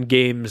certain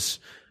game's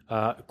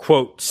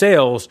quote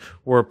sales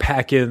were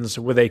pack-ins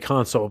with a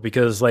console,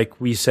 because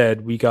like we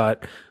said, we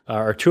got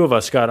or two of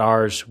us got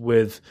ours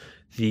with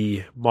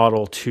the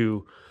Model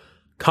 2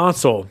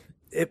 console.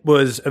 It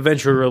was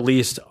eventually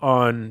released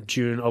on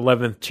June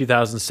 11th,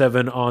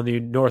 2007 on the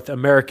North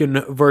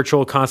American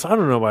Virtual Console. I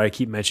don't know why I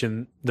keep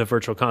mentioning the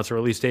Virtual Console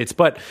release dates,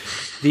 but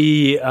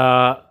the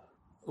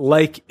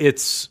like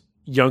its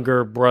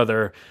younger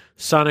brother,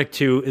 Sonic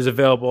 2 is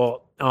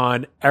available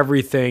on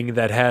everything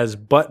that has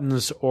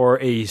buttons or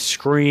a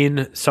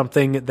screen,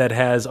 something that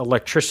has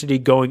electricity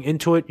going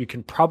into it. You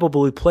can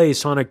probably play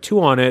Sonic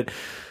 2 on it.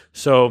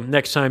 So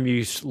next time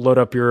you load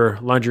up your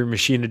laundry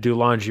machine to do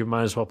laundry, you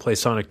might as well play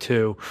Sonic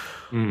 2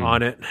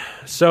 on it.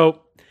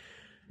 So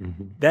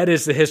that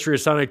is the history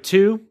of Sonic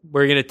 2.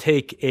 We're going to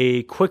take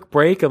a quick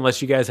break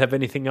unless you guys have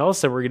anything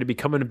else, and we're going to be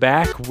coming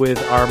back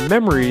with our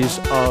memories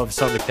of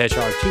Sonic the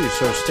Hedgehog 2.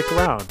 So stick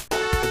around.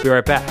 We'll be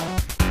right back.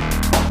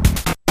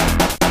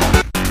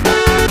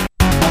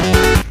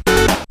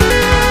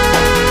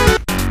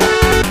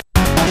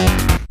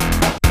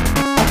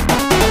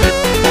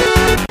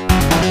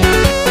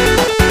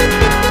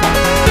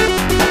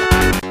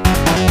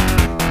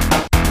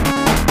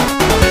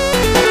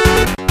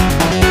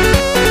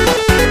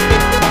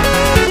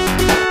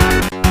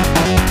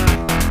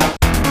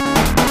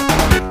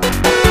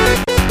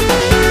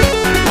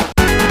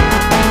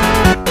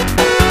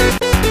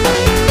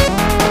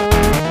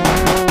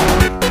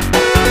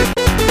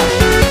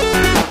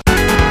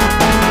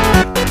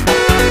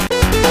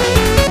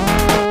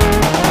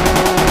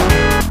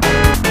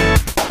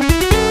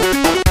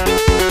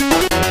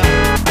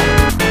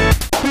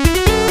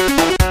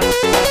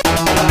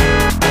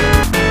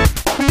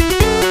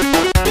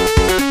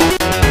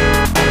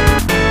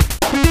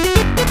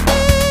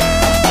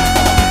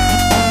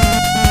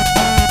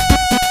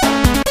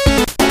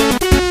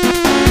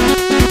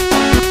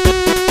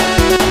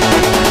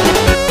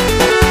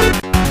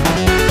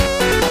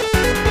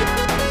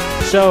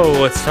 So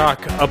let's talk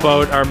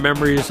about our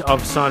memories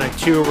of Sonic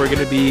 2. We're going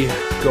to be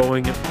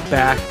going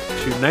back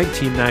to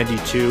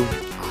 1992.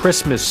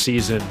 Christmas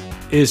season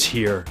is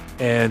here,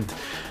 and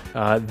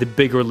the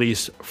big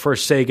release for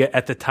Sega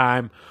at the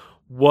time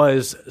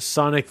was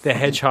Sonic the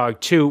Hedgehog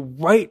 2,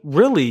 right,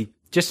 really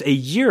just a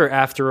year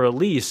after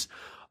release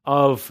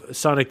of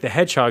Sonic the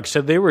Hedgehog.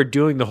 So they were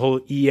doing the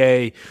whole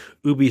EA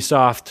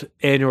Ubisoft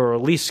annual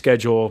release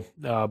schedule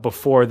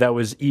before that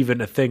was even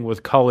a thing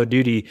with Call of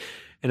Duty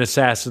and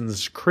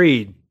Assassin's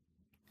Creed.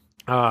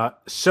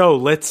 So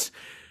let's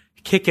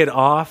kick it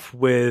off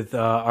with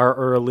our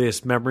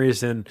earliest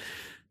memories. And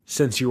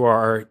since you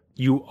are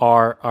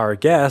our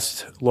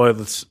guest, Lloyd,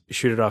 let's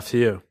shoot it off to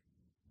you.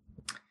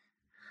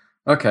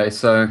 Okay,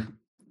 so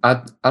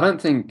I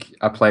don't think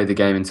I played the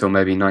game until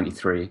maybe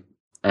 93.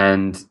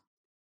 And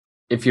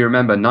if you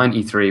remember,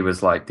 93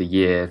 was like the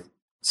year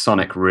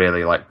Sonic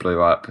really like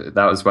blew up.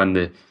 That was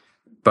when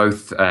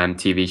both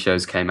TV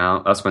shows came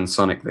out. That's when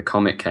Sonic the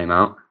comic came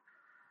out.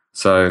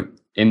 So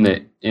in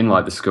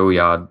like the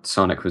schoolyard,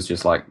 Sonic was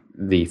just like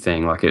the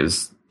thing. Like it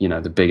was,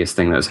 the biggest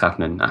thing that was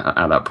happening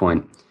at that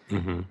point.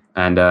 Mm-hmm.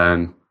 And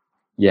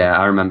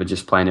I remember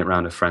just playing it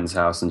around a friend's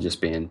house and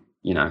just being,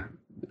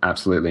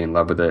 absolutely in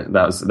love with it.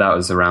 That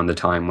was around the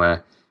time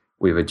where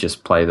we would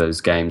just play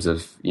those games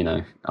of,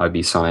 I'd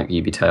be Sonic,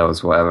 you'd be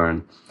Tails, whatever.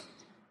 And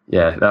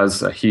yeah, that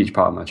was a huge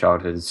part of my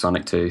childhood.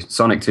 Sonic 2.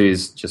 Sonic 2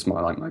 is just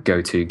my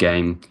go-to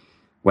game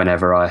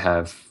whenever I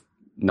have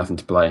nothing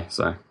to play.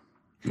 So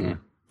yeah.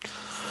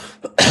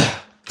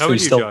 How about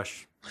you,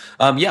 Josh?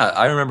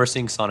 I remember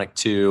seeing Sonic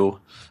 2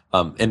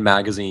 in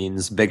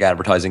magazines, big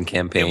advertising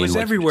campaign. It was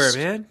everywhere,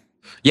 man.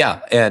 Yeah,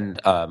 and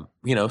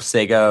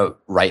Sega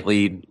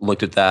rightly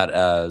looked at that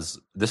as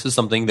this is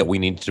something that we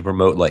need to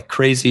promote like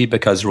crazy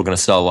because we're going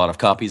to sell a lot of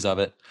copies of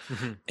it.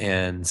 Mhm.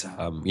 And,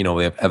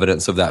 we have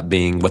evidence of that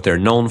being what they're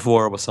known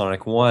for with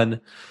Sonic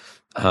 1.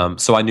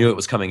 So I knew it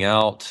was coming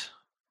out.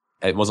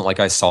 It wasn't like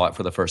I saw it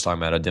for the first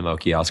time at a demo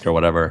kiosk or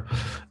whatever,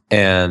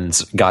 and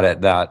got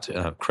it that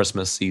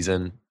Christmas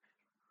season.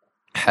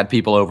 Had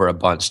people over a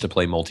bunch to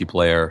play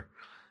multiplayer,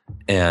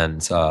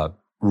 and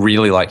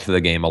really liked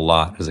the game a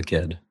lot as a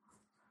kid.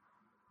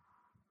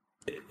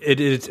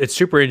 It's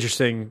super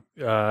interesting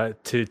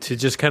to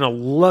just kind of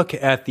look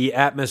at the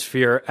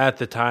atmosphere at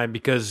the time,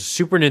 because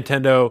Super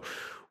Nintendo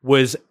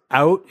was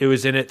out. It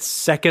was in its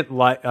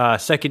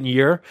second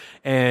year,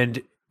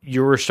 and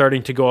you were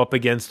starting to go up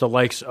against the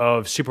likes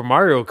of Super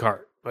Mario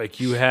Kart. Like,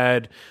 you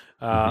had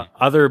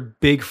other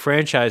big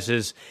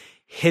franchises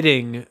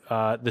hitting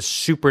the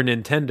Super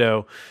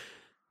Nintendo,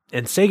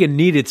 and Sega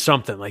needed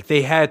something. Like,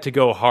 they had to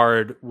go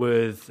hard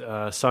with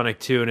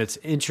Sonic 2, and it's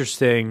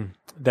interesting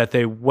that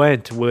they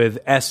went with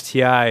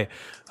STI.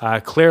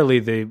 Clearly,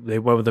 they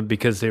went with them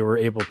because they were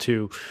able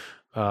to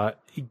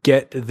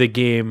get the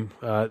game.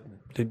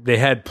 They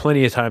had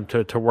plenty of time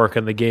to work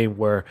on the game,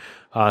 where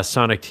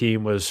Sonic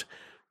Team was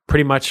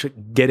pretty much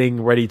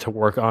getting ready to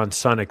work on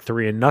Sonic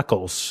 3 and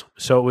Knuckles.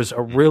 So it was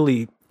a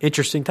really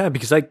interesting time,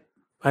 because, like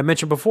I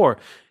mentioned before,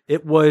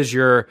 it was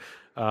your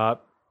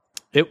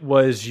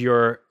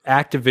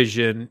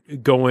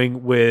Activision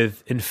going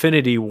with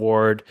Infinity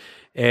Ward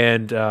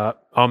and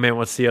oh man,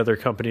 what's the other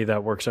company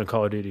that works on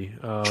Call of Duty?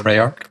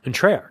 Treyarch. And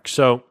Treyarch.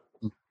 So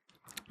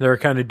they're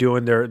kind of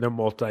doing their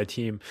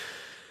multi-team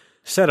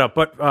setup.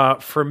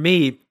 But for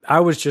me, I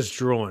was just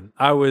drooling.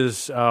 I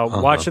was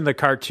watching the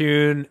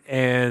cartoon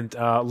and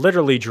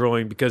literally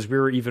drooling, because we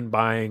were even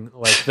buying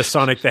like the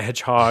Sonic the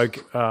Hedgehog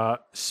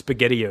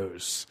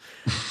SpaghettiOs.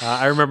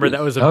 I remember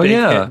that was a big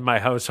hit in my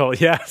household.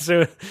 Yeah,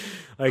 so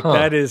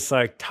that is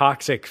like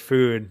toxic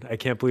food. I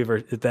can't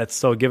believe that's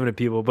still given to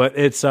people. But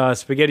it's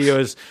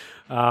SpaghettiOs.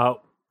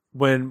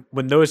 When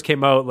those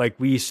came out, like,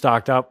 we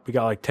stocked up. We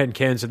got like 10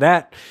 cans of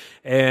that,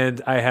 and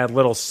I had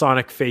little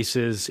Sonic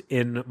faces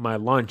in my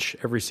lunch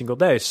every single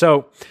day.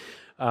 So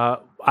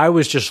I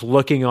was just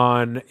looking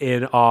on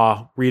in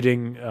awe,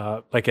 reading,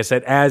 like I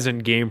said, as in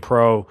Game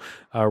Pro,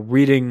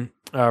 reading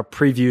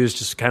previews,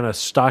 just kind of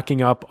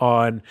stocking up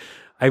on.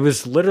 I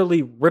was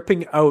literally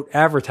ripping out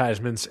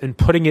advertisements and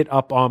putting it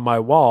up on my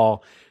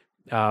wall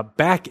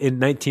back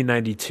in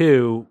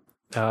 1992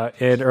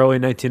 and early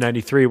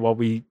 1993, while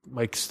we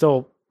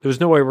there was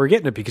no way we were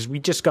getting it, because we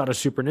just got a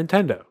Super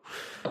Nintendo.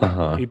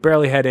 We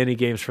barely had any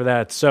games for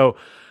that. So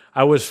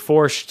I was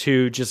forced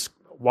to just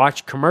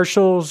watch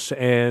commercials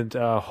and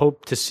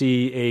hope to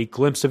see a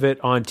glimpse of it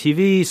on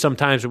TV.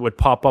 Sometimes it would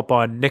pop up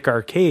on Nick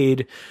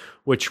Arcade,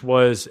 which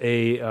was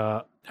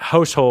a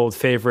household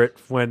favorite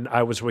when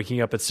I was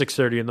waking up at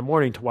 6:30 in the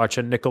morning to watch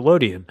a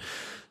Nickelodeon.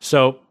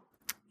 So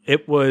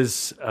it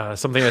was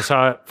something I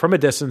saw from a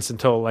distance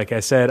until, like I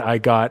said, I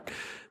got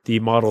the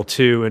Model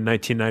 2 in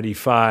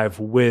 1995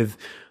 with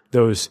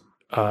those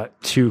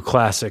two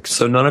classics.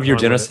 So none of your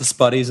Genesis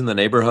buddies in the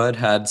neighborhood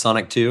had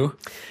Sonic 2?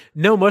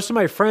 No, most of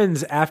my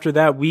friends after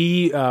that,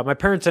 my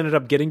parents ended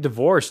up getting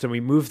divorced and we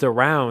moved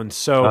around.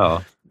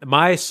 So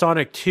my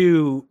Sonic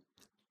 2,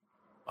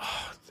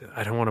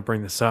 I don't want to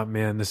bring this up,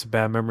 man. This is a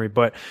bad memory.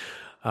 But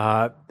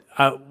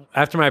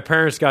after my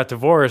parents got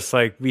divorced,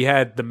 like, we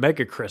had the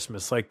mega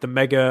Christmas, like the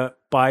mega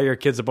buy your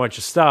kids a bunch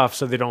of stuff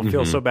so they don't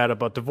feel so bad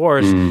about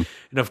divorce. And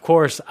of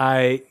course,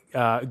 I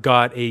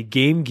got a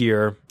Game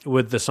Gear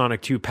with the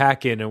Sonic 2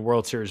 pack-in and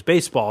World Series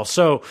Baseball.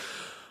 So,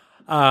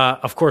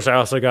 of course, I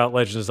also got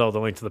Legend of Zelda: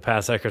 Link to the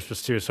Past that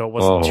Christmas too, so it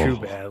wasn't too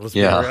bad. Let's be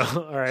real.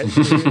 All right,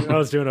 I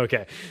was doing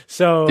okay.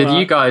 So, did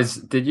you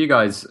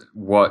guys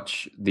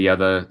watch the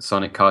other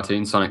Sonic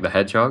cartoon, Sonic the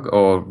Hedgehog,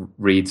 or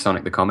read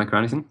Sonic the comic or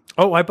anything?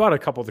 Oh, I bought a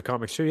couple of the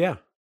comics too. Yeah.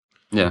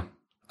 Yeah.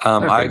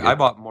 I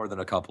bought more than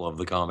a couple of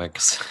the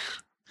comics.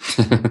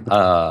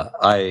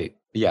 I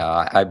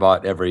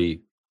bought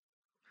every.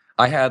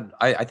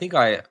 I think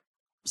I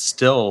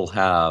still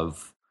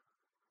have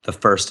the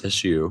first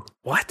issue.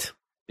 What?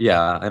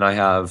 Yeah, and I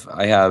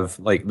have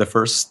like the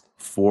first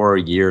 4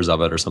 years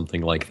of it or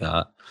something like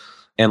that,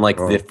 and like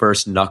the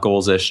first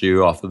Knuckles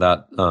issue off of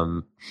that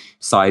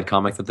side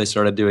comic that they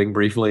started doing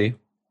briefly.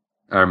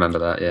 I remember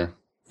that. Yeah.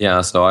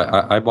 Yeah, so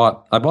I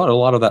bought a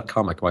lot of that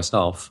comic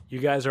myself. You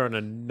guys are on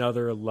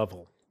another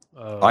level.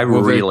 I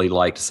really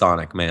liked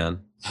Sonic, man.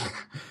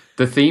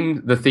 The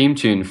theme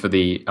tune for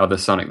the other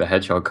Sonic the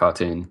Hedgehog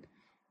cartoon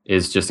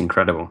is just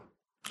incredible.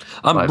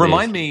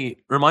 Remind me,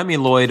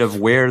 Lloyd, of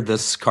where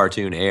this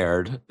cartoon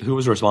aired. Who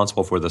was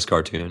responsible for this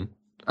cartoon?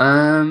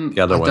 The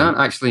other one. Don't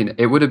actually.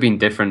 It would have been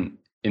different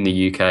in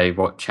the UK,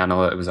 what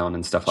channel it was on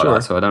and stuff like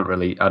that. So I don't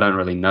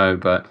really know,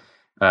 but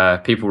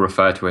people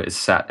refer to it as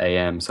Sat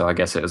AM. So I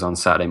guess it was on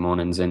Saturday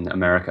mornings in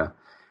America.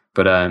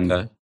 But I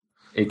know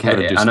it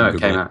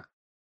came out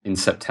in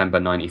September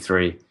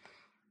 '93.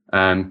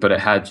 But it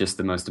had just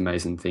the most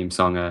amazing theme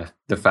song,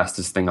 "The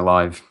Fastest Thing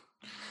Alive."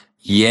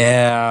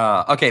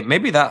 Yeah. Okay.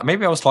 Maybe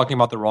I was talking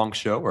about the wrong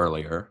show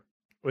earlier.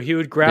 Well, he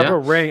would grab a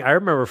ring. I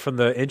remember from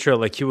the intro,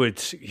 like he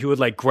would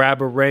like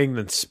grab a ring,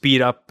 then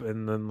speed up,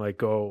 and then like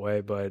go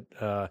away. But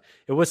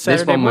it was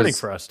Saturday morning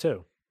for us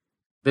too.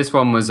 This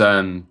one was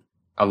a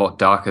lot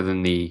darker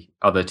than the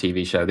other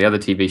TV show. The other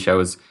TV show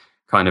was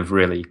kind of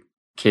really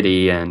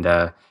kiddie, and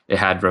it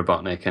had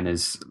Robotnik and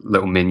his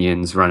little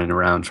minions running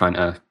around trying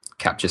to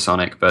capture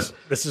Sonic. But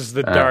this is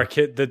the dark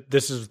hit.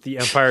 This is the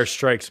Empire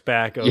Strikes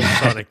Back of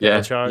Sonic the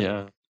Hedgehog.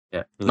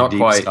 Yeah, not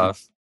quite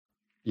stuff.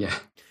 Yeah.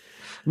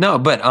 No,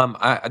 but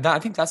I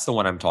think that's the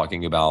one I'm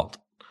talking about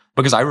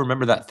because I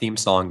remember that theme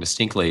song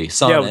distinctly.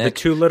 Sonic, with the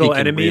two little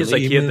enemies,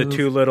 really like he had the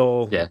two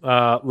little,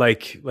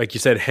 like you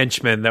said,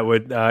 henchmen that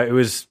would. It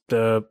was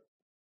the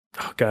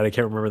I can't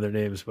remember their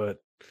names,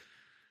 but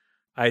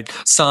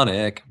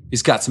Sonic.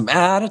 He's got some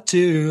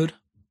attitude.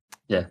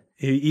 Yeah,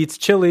 he eats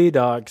chili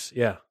dogs.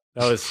 Yeah,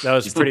 that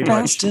was pretty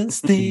much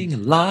thing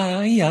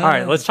alive. All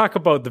right, let's talk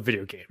about the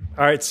video game.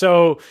 All right,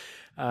 so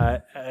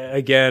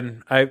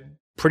again, I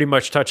pretty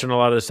much touch on a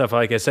lot of the stuff.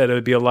 Like I said, it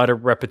would be a lot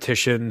of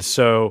repetition.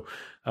 So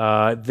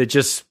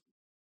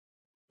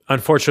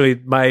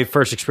unfortunately, my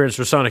first experience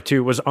with Sonic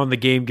 2 was on the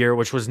Game Gear,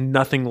 which was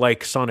nothing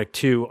like Sonic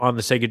 2 on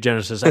the Sega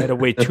Genesis. I had to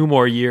wait 2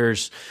 more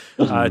years,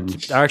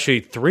 actually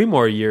 3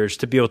 more years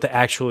to be able to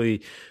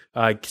actually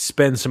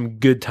spend some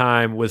good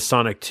time with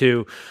Sonic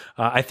 2.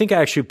 I think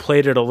I actually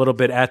played it a little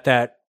bit at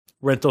that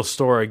rental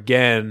store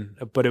again,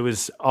 but it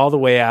was all the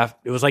way after.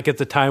 It was like at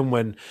the time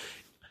when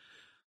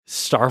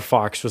Star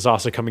Fox was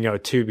also coming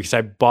out too, because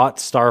I bought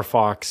Star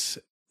Fox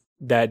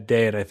that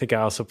day, and I think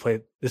I also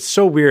played. It's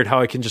so weird how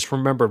I can just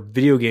remember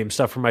video game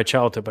stuff from my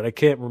childhood, but I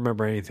can't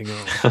remember anything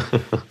else.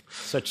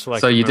 Such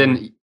like. So you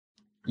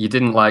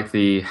didn't like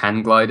the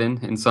hand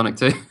gliding in Sonic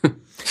 2?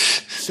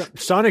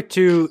 Sonic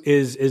 2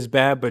 is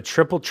bad, but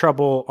Triple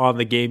Trouble on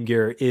the Game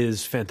Gear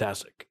is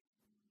fantastic.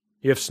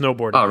 You have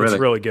snowboarding. Oh, really?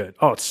 It's really good.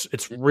 Oh,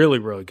 it's really,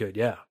 really good.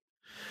 Yeah.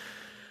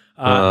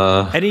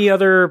 Any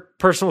other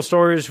personal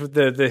stories with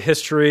the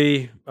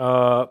history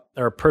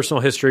or personal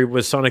history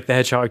with Sonic the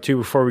Hedgehog 2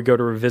 before we go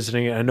to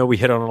revisiting it? I know we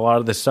hit on a lot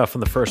of this stuff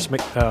in the first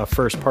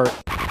part.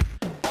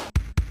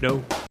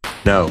 No.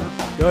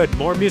 Good.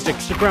 More music.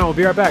 Stick around. We'll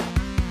be right back.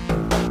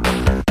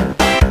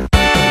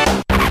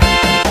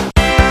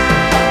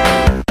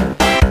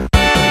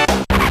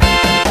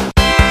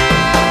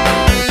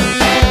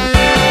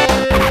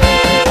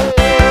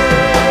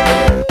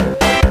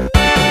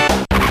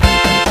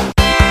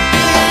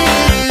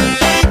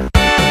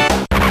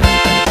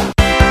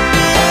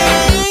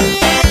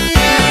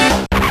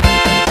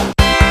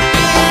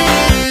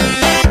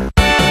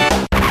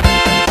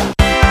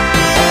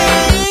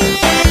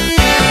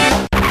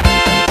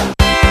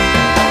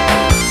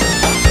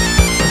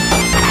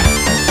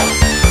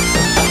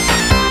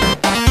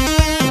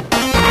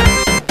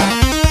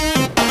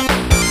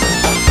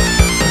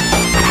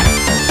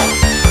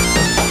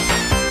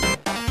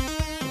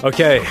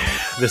 Okay,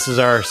 this is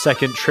our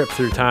second trip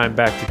through time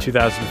back to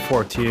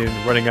 2014,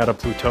 running out of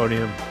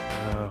plutonium.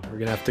 We're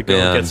going to have to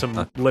go get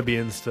some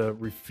Libyans to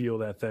refuel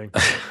that thing.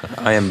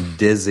 I am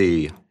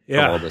dizzy from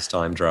all this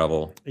time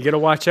travel. You got to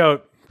watch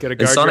out. Got to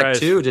guard your eyes. Sonic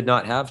 2 did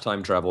not have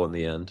time travel in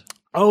the end.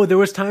 Oh, there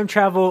was time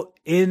travel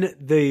in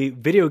the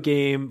video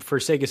game for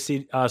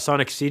Sega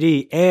Sonic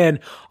CD, and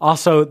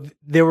also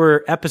there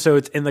were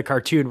episodes in the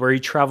cartoon where he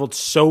traveled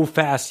so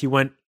fast he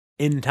went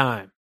in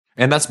time.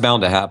 And that's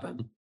bound to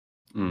happen.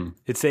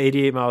 It's the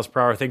 88 miles per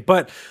hour thing.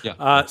 But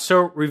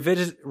so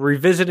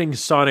revisiting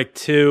Sonic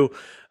 2,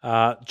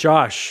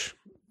 Josh,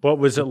 what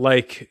was it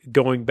like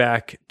going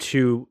back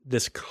to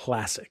this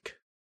classic?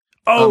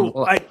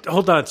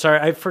 Hold on. Sorry,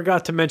 I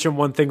forgot to mention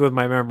one thing with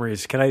my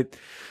memories. Can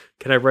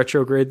I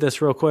retrograde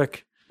this real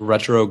quick?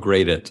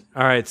 Retrograde it.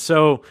 All right.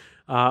 So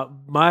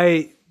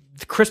my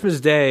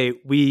Christmas Day,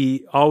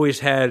 we always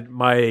had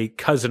my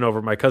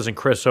cousin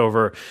Chris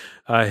over.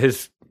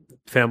 His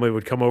family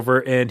would come over,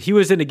 and he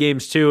was into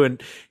games too,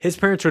 and his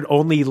parents would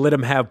only let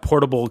him have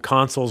portable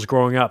consoles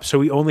growing up,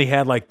 so he only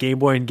had like Game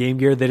Boy and Game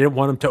Gear. They didn't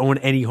want him to own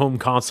any home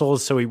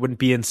consoles so he wouldn't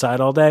be inside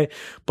all day,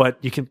 but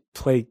you can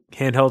play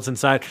handhelds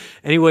inside.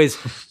 Anyways,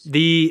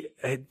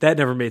 that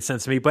never made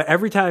sense to me, but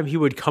every time he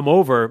would come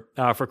over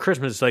for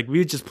Christmas, like we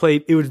would just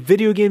play, it was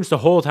video games the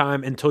whole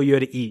time until you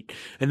had to eat,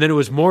 and then it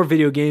was more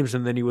video games,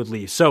 and then he would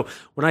leave. So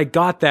when I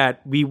got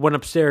that, we went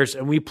upstairs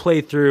and we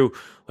played through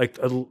like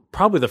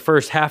probably the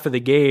first half of the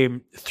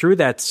game through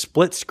that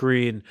split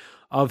screen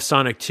of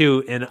Sonic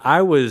 2. And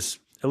I was,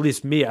 at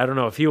least me, I don't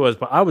know if he was,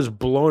 but I was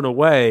blown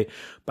away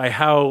by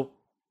how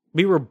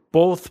we were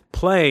both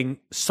playing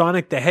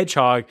Sonic the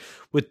Hedgehog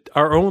with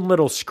our own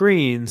little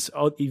screens,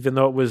 even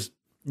though it was,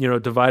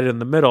 divided in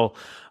the middle.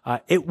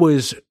 It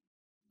was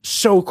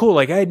so cool.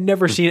 Like I had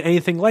never seen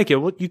anything like it.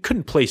 You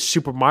couldn't play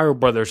Super Mario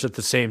Brothers at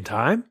the same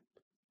time.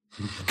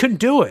 You couldn't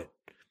do it.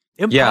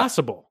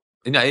 Impossible. Yeah.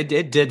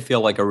 It did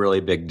feel like a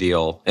really big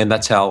deal, and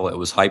that's how it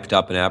was hyped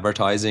up in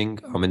advertising.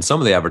 In some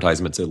of the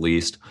advertisements, at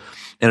least,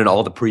 and in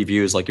all the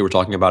previews, like you were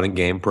talking about in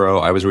GamePro.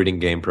 I was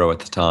reading GamePro at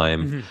the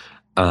time.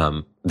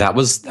 That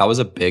was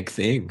a big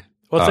thing.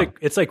 Well,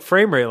 it's like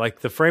frame rate.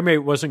 Like the frame rate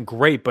wasn't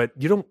great, but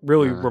you don't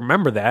really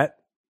remember that.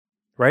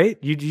 right?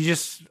 You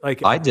just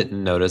like I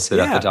didn't notice it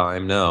at the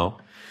time. No,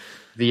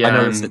 The I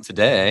noticed it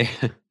today.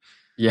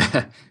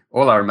 yeah,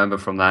 all I remember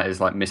from that is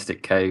like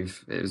Mystic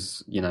Cave. It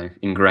was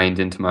ingrained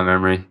into my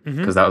memory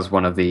because that was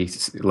one of the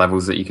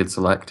levels that you could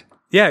select.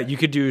 Yeah, you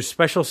could do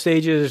special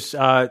stages,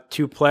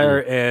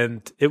 2-player,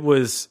 and it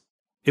was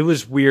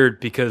weird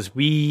because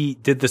we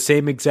did the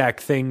same exact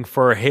thing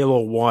for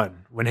Halo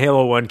 1. When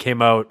Halo 1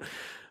 came out,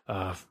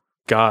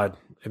 God,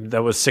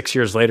 that was 6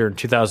 years later in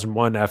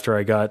 2001 after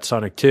I got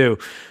Sonic 2,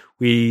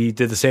 we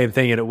did the same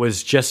thing and it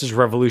was just as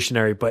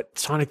revolutionary, but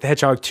Sonic the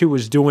Hedgehog 2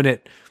 was doing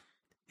it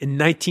in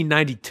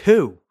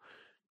 1992.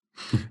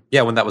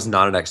 Yeah, when that was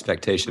not an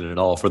expectation at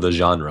all for the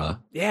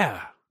genre.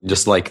 Yeah.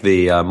 Just like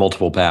the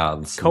multiple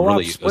paths. Co-op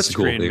Really, split it's a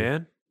cool screen, thing.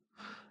 man.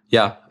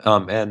 Yeah,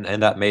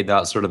 and that made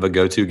that sort of a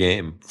go-to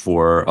game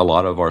for a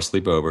lot of our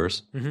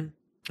sleepovers.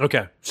 Mm-hmm.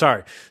 Okay,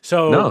 sorry.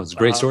 So no, it's a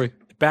great story.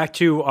 Back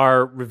to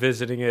our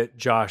revisiting it,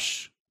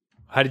 Josh.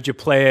 How did you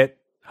play it?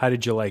 How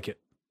did you like it?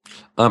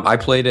 I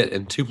played it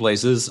in two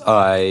places.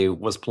 I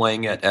was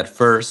playing it at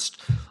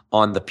first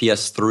on the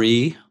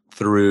PS3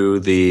 through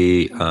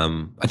the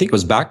I think it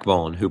was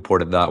Backbone who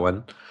ported that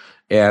one,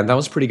 and that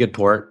was a pretty good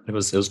port. It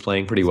was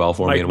playing pretty well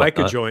for me. And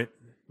Micah joint.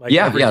 Like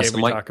yeah. So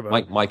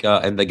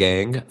Micah and the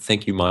gang.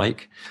 Thank you,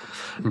 Mike.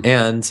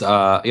 And so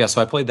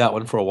I played that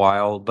one for a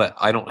while, but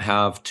I don't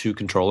have two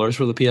controllers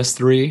for the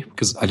PS3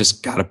 because I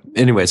just got to.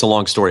 Anyway, it's a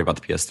long story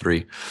about the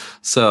PS3.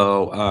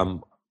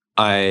 So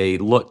I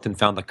looked and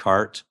found the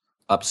cart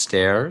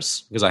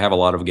upstairs because I have a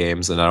lot of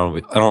games and I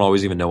don't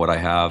always even know what I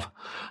have.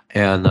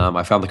 And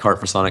I found the cart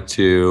for Sonic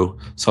 2,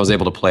 so I was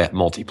able to play it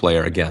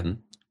multiplayer again.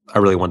 I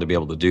really wanted to be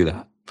able to do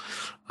that.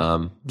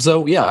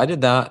 So yeah, I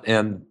did that,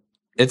 and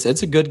it's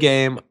a good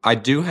game. I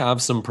do have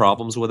some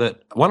problems with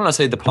it. Why don't I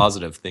say the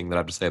positive thing that I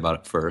have to say about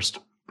it first?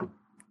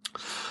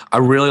 I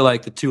really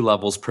like the 2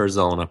 levels per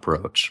zone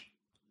approach.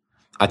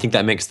 I think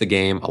that makes the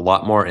game a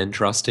lot more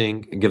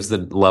interesting. It gives the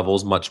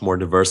levels much more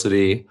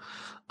diversity,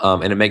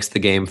 and it makes the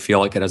game feel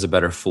like it has a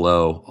better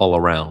flow all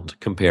around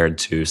compared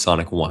to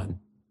Sonic 1.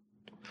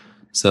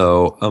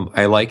 So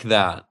I like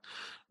that.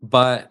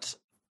 But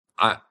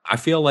I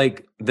feel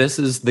like this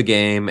is the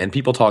game, and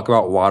people talk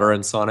about water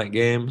in Sonic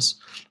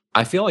games.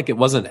 I feel like it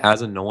wasn't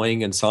as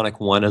annoying in Sonic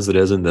 1 as it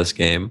is in this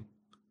game.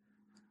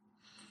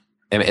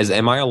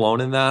 Am I alone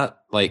in that?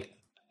 Like,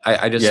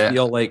 I just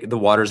feel like the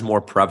water's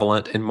more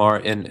prevalent in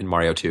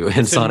Mario 2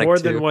 and Sonic 2. More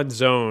than one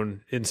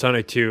zone in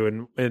Sonic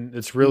 2, and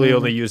it's really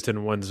only used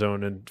in one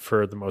zone and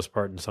for the most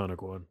part in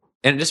Sonic 1.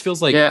 And it just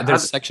feels like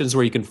there's sections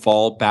where you can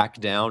fall back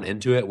down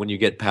into it when you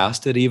get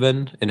past it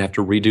even and have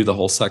to redo the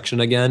whole section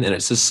again. And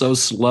it's just so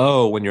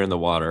slow when you're in the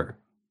water.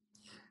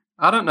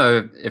 I don't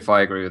know if I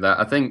agree with that.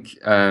 I think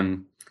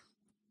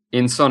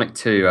in Sonic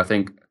 2, I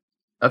think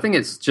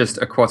it's just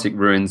Aquatic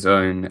Ruin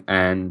Zone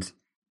and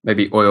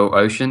maybe Oil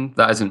Ocean.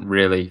 That isn't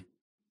really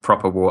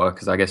proper water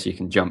because I guess you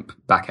can jump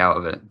back out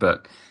of it.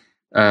 But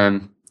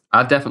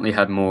I definitely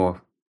had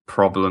more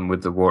problem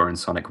with the water in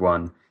Sonic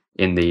 1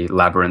 in the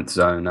Labyrinth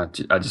Zone. I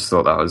just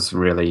thought that was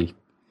really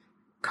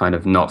kind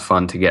of not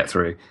fun to get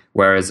through.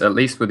 Whereas at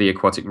least with the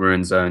Aquatic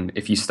Ruin Zone,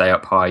 if you stay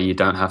up high, you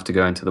don't have to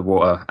go into the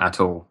water at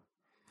all.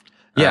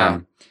 Yeah.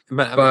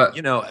 But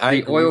I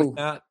agree oil, with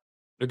that.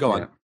 Go on.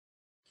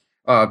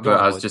 Yeah. But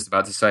I was just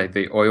about to say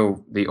the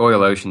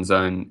oil ocean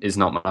zone is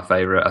not my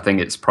favorite. I think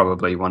it's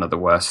probably one of the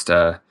worst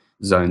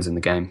zones in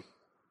the game.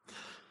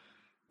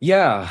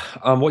 Yeah.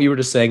 What you were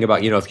just saying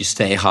about, if you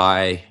stay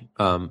high,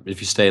 if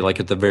you stay like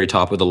at the very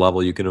top of the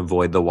level, you can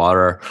avoid the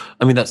water.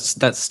 I mean,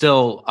 that's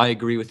still, I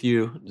agree with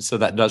you. So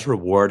that does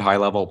reward high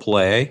level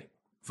play,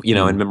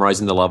 and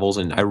memorizing the levels.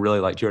 And I really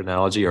liked your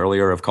analogy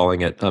earlier of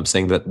calling it,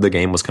 saying that the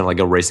game was kind of like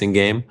a racing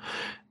game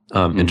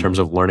in terms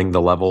of learning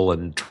the level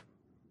and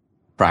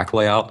track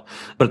layout.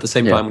 But at the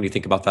same time, when you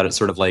think about that, it's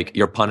sort of like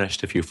you're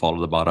punished if you fall to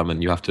the bottom,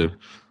 and you have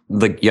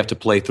to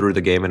play through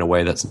the game in a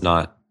way that's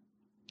not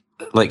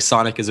like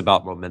Sonic is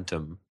about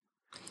momentum,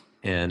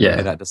 and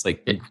that just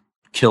it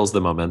kills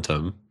the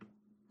momentum.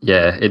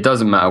 Yeah, it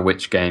doesn't matter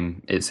which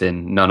game it's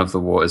in. None of the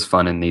water is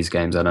fun in these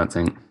games, I don't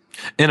think.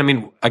 And I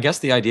mean, I guess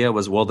the idea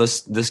was, well,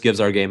 this gives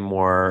our game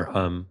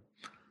more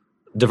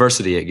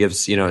diversity. It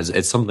gives,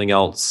 it's something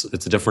else.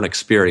 It's a different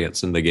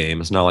experience in the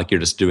game. It's not like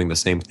you're just doing the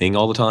same thing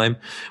all the time.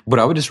 But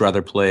I would just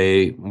rather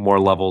play more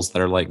levels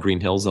that are like Green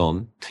Hill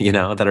Zone,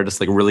 that are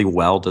just like really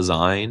well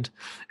designed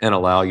and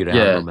allow you to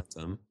have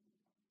momentum.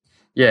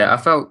 Yeah, I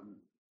felt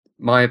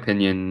my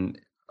opinion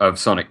of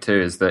Sonic 2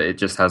 is that it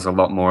just has a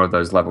lot more of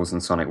those levels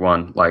than Sonic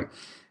 1. Like,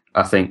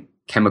 I think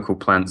Chemical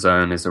Plant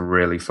Zone is a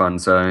really fun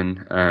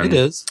zone. It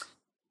is.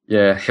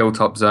 Yeah,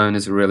 Hilltop Zone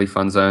is a really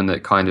fun zone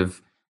that kind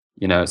of,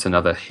 it's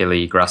another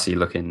hilly,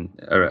 grassy-looking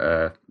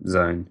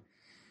zone.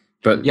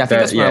 But yeah, I think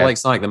that's where I like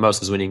Sonic the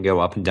most is when you can go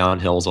up and down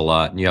hills a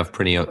lot, and you have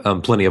plenty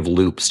of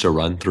loops to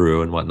run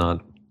through and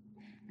whatnot.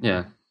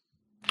 Yeah.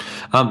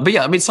 But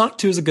yeah, I mean, Sonic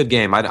 2 is a good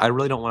game. I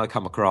really don't want to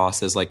come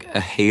across as like a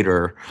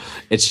hater.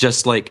 It's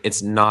just like,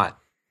 it's not,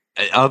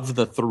 of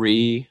the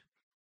 3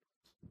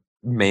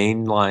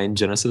 mainline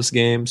Genesis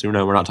games, we're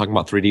not talking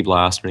about 3D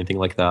Blast or anything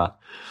like that.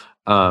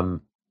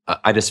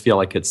 I just feel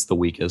like it's the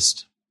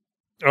weakest.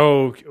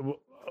 Oh,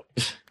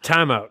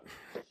 timeout.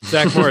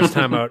 Zach Morris,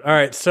 timeout. All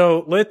right,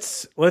 so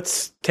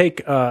let's take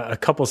a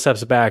couple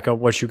steps back on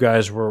what you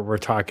guys were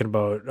talking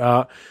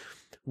about.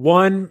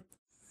 One,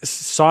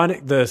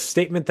 Sonic. The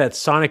statement that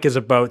Sonic is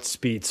about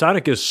speed.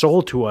 Sonic is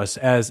sold to us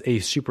as a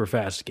super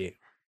fast game.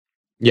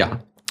 Yeah.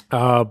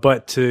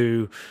 But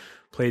to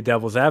play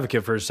devil's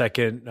advocate for a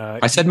second,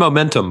 I said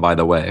momentum, by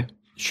the way.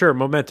 Sure,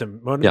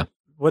 momentum. Yeah.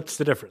 What's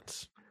the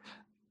difference?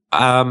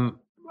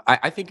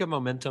 I think of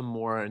momentum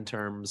more in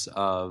terms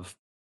of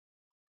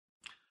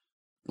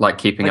like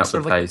keeping up the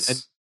sort of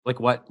pace. Like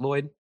what,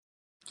 Lloyd?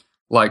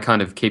 Like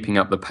kind of keeping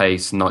up the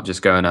pace, not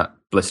just going at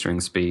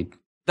blistering speed.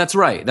 That's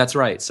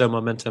right. So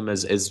momentum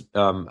is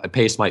a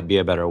pace might be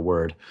a better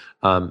word.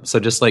 So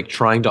just like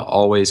trying to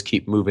always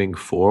keep moving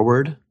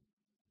forward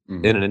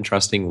in an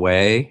interesting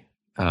way.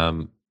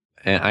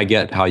 And I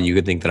get how you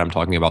could think that I'm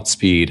talking about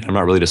speed. I'm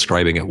not really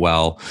describing it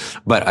well,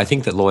 but I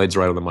think that Lloyd's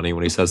right on the money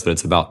when he says that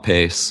it's about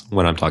pace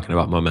when I'm talking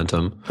about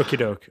momentum. Okie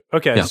doke.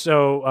 Okay, yeah.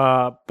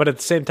 So but at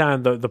the same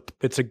time, the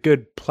it's a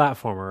good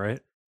platformer, right?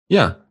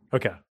 Yeah.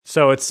 Okay,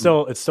 so it's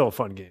still a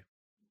fun game.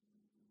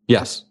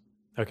 Yes.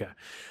 Okay.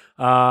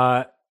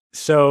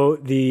 So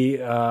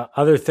the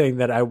other thing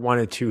that I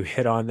wanted to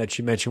hit on that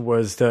you mentioned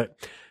was that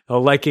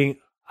liking.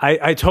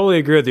 I totally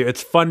agree with you.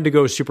 It's fun to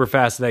go super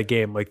fast in that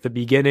game. Like the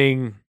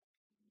beginning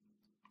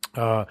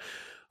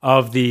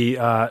of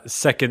the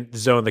second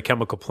zone, the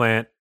chemical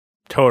plant.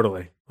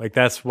 Totally. Like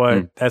that's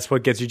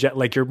what gets you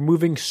like you're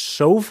moving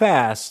so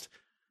fast.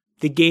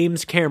 The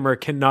game's camera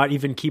cannot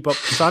even keep up.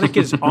 Sonic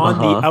is on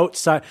the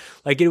outside.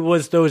 Like it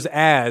was those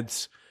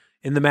ads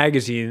in the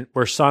magazine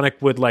where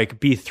Sonic would like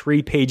be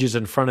 3 pages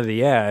in front of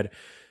the ad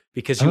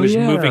because he was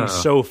moving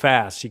so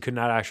fast. He could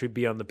not actually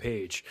be on the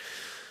page.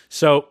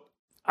 So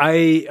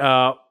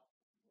I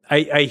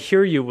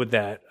hear you with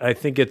that. I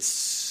think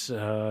it's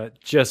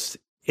just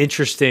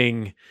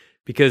interesting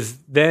because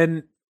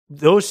then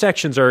those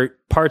sections are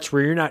parts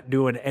where you're not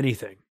doing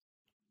anything.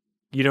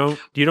 You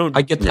don't.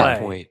 I get play. that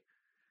point.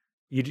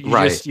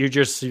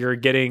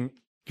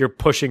 You're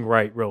pushing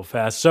right real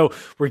fast. So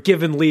we're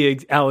giving Lee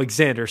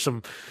Alexander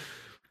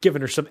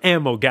giving her some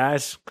ammo,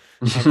 guys.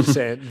 I'm just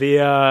saying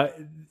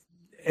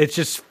it's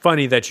just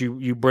funny that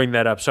you bring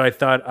that up. So I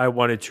thought I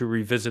wanted to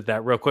revisit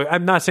that real quick.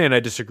 I'm not saying I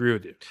disagree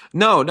with you.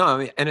 No. I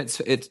mean, and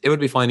it would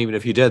be fine even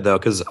if you did though,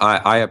 because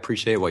I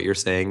appreciate what you're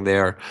saying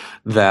there.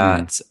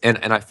 That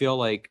and I feel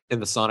like in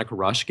the Sonic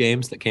Rush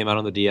games that came out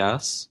on the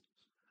DS,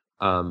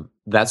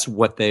 that's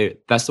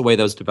the way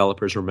those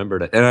developers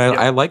remembered it. And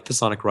I like the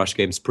Sonic Rush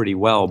games pretty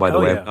well, by the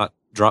way. I'm not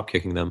drop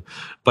kicking them.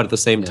 But at the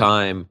same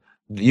time,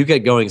 you get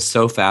going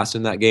so fast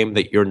in that game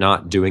that you're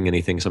not doing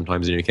anything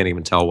sometimes and you can't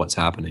even tell what's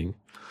happening.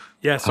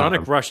 Yeah,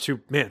 Sonic Rush 2,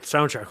 man,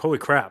 soundtrack. Holy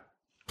crap.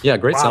 Yeah,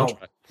 great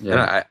soundtrack.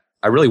 Yeah. And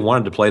I really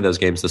wanted to play those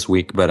games this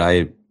week, but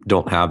I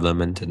don't have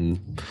them and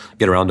didn't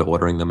get around to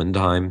ordering them in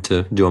time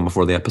to do them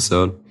before the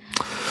episode.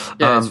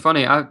 Yeah, it's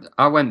funny.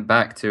 I went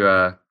back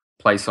to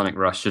play Sonic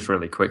Rush just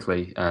really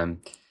quickly. And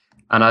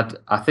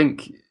I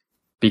think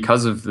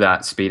because of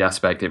that speed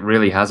aspect, it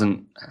really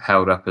hasn't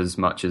held up as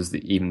much as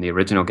even the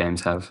original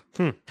games have.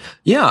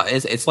 Yeah,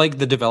 it's like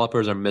the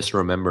developers are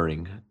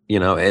misremembering.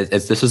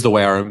 This is the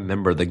way I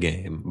remember the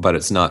game, but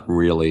it's not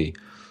really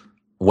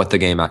what the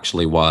game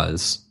actually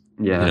was.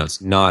 Yeah,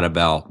 it's not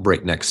about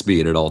breakneck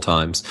speed at all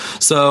times.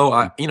 So,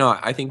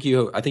 I think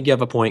you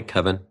have a point,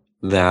 Kevin,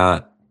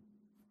 that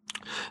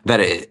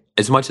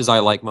as much as I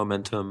like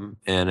momentum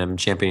and am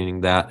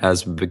championing that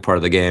as a big part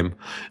of the game,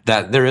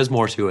 that there is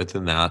more to it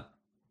than that.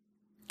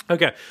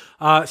 Okay,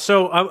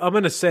 so I'm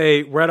going to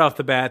say right off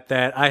the bat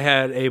that I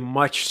had a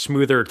much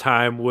smoother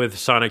time with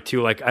Sonic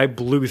 2. Like, I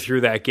blew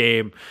through that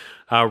game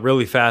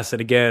really fast.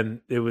 And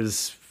again, it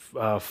was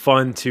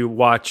fun to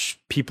watch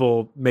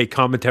people make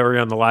commentary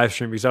on the live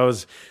stream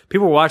because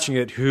people were watching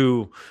it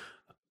who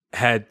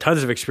had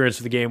tons of experience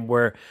with the game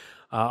where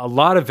a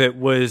lot of it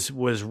was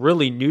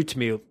really new to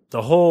me.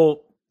 The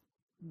whole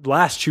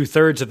last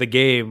 2/3 of the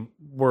game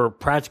were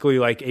practically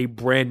like a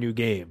brand new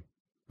game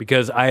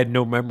because I had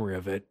no memory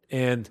of it.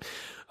 And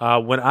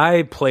when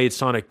I played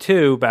Sonic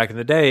 2 back in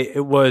the day,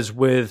 it was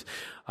with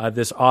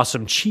this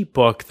awesome cheat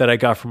book that I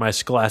got from my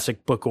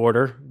Scholastic book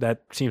order.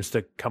 That seems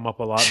to come up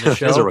a lot in the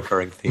show. There's a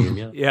recurring theme,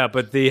 yeah. Yeah,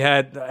 but they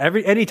had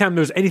anytime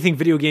there was anything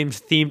video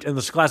games themed in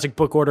the Scholastic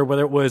book order,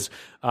 whether it was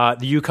the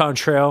Yukon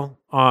Trail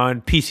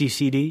on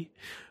PCCD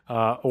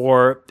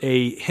or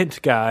a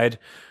hint guide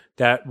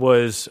that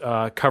was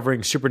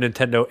covering Super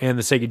Nintendo and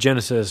the Sega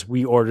Genesis,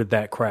 we ordered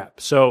that crap.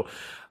 So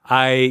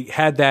I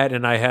had that,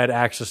 and I had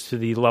access to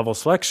the level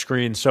select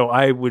screen, so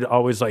I would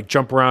always like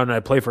jump around and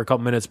I'd play for a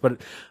couple minutes, but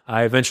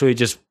I eventually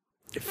just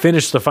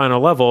finished the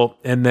final level,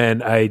 and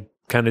then I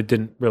kind of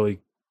didn't really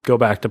go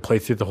back to play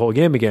through the whole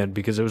game again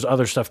because there was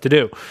other stuff to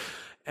do.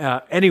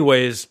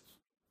 Anyways,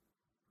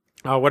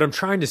 what I'm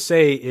trying to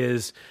say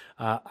is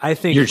I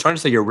think... You're trying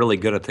to say you're really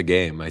good at the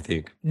game, I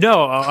think.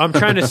 No, I'm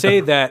trying to say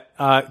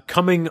that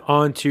coming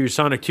on to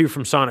Sonic 2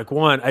 from Sonic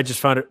 1, I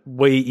just found it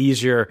way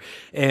easier,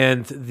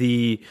 and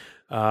the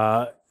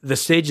the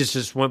stages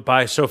just went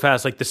by so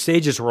fast. Like the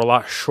stages were a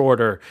lot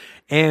shorter,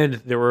 and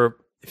there were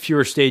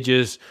fewer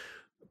stages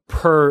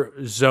per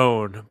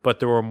zone, but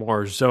there were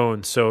more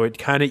zones, so it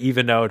kind of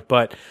evened out.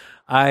 But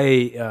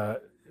I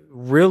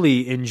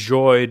really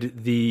enjoyed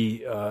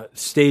the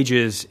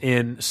stages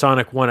in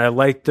Sonic 1. I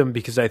liked them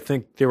because I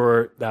think they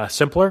were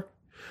simpler.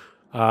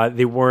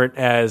 They weren't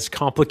as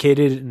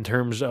complicated in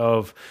terms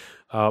of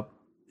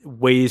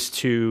ways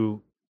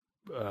to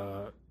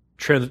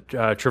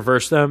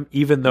traverse them,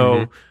 even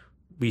though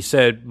we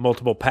said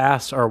multiple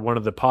paths are one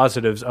of the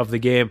positives of the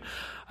game.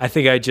 I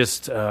think I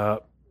just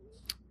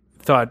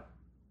thought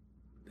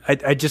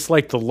I just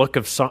liked the look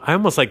of I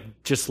almost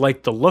just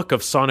liked the look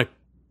of Sonic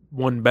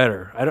 1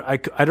 better.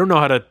 I don't know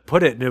how to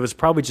put it, and it was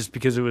probably just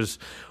because it was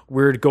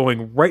weird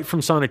going right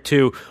from Sonic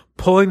 2,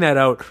 pulling that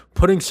out,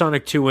 putting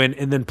Sonic 2 in,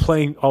 and then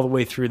playing all the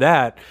way through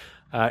that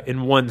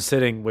in one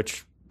sitting,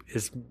 which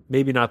is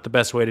maybe not the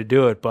best way to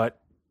do it, but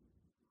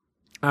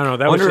I don't know.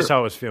 That was just how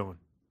I was feeling.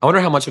 I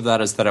wonder how much of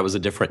that is that it was a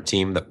different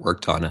team that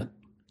worked on it.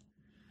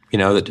 You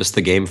know, that just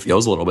the game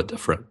feels a little bit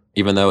different,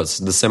 even though it's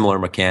the similar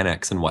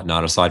mechanics and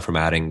whatnot, aside from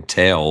adding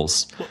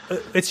Tails. Well,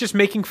 it's just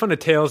making fun of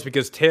Tails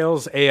because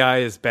Tails' AI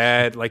is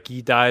bad. Like,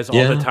 he dies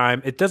all the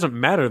time. It doesn't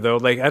matter, though.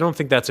 Like, I don't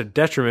think that's a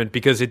detriment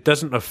because it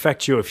doesn't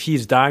affect you if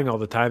he's dying all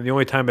the time. The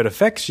only time it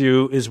affects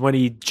you is when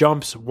he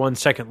jumps 1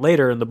 second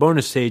later in the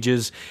bonus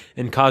stages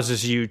and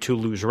causes you to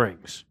lose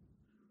rings.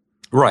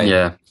 Right.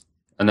 Yeah.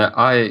 And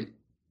I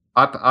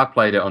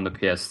played it on the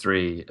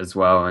PS3 as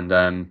well, and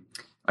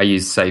I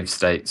used save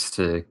states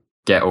to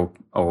get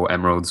all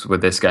emeralds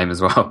with this game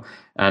as well.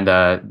 And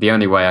the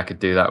only way I could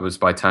do that was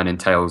by turning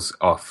Tails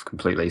off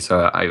completely,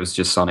 so it was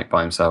just Sonic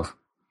by himself.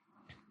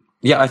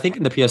 Yeah, I think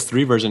in the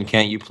PS3 version,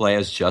 can't you play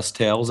as just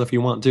Tails if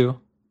you want to?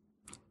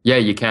 Yeah,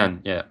 you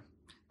can, yeah.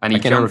 And I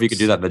can't remember if you could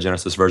do that in the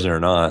Genesis version or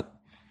not.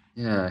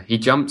 Yeah, he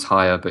jumps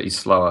higher, but he's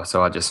slower,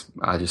 so I just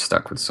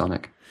stuck with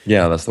Sonic.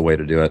 Yeah, that's the way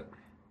to do it.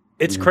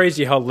 It's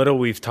crazy how little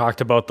we've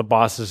talked about the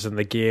bosses in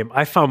the game.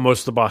 I found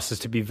most of the bosses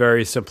to be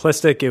very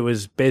simplistic. It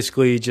was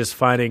basically just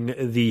finding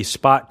the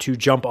spot to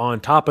jump on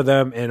top of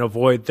them and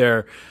avoid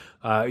their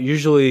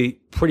usually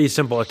pretty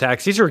simple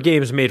attacks. These are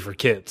games made for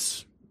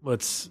kids.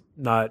 Let's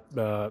not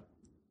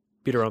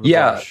beat around the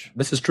bush. Yeah,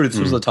 this is true. This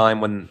was the time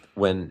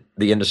when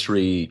the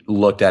industry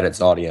looked at its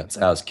audience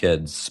as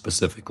kids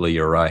specifically,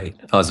 you're right,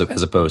 as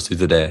opposed to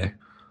today.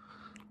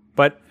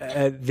 But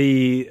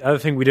the other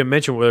thing we didn't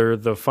mention were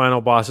the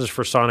final bosses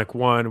for Sonic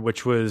 1,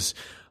 which was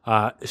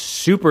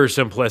super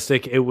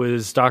simplistic. It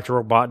was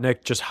Dr.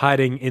 Robotnik just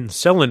hiding in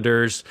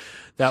cylinders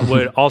that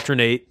would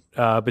alternate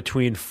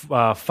between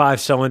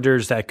 5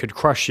 cylinders that could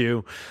crush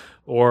you,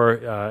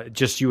 or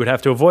just you would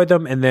have to avoid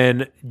them and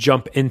then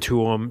jump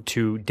into them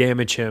to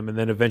damage him. And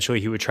then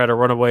eventually he would try to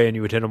run away and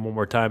you would hit him one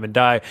more time and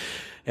die.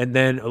 And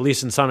then, at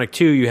least in Sonic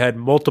 2, you had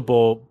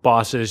multiple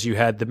bosses. You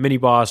had the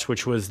mini-boss,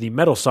 which was the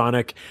Metal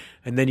Sonic,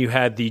 and then you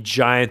had the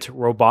giant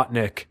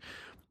Robotnik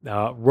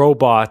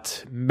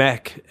robot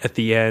mech at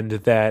the end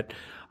that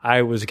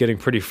I was getting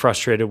pretty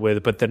frustrated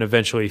with, but then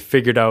eventually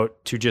figured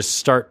out to just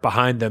start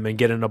behind them and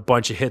get in a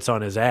bunch of hits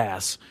on his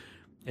ass.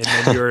 And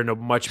then you're in a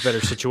much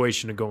better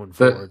situation to going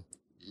forward.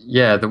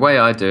 Yeah, the way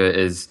I do it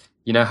is,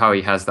 you know how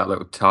he has that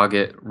little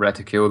target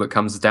reticule that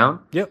comes down?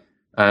 Yep.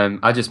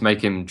 I just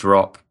make him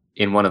drop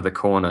in one of the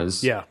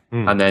corners. Yeah.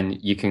 And then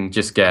you can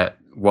just get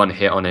one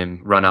hit on him,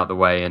 run out the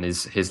way, and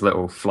his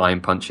little flying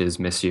punches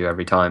miss you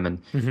every time.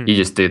 And you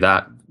just do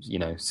that,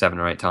 7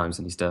 or 8 times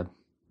and he's dead.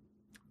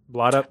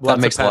 Lots of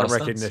pattern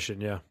recognition,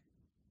 yeah.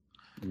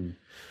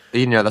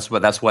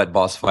 That's what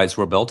boss fights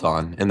were built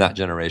on in that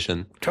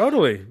generation.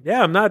 Totally.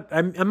 Yeah,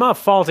 I'm not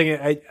faulting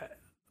it.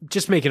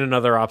 Just making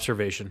another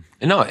observation.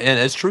 No, and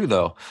it's true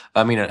though.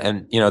 I mean,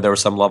 and there were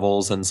some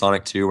levels in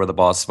Sonic 2 where the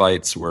boss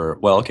fights were,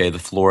 the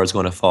floor is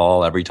going to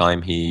fall every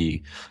time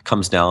he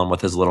comes down with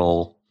his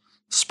little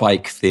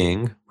spike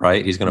thing,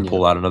 right? He's going to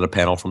pull out another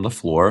panel from the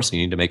floor, so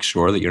you need to make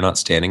sure that you're not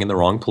standing in the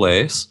wrong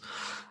place.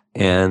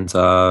 And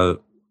I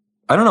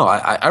don't know.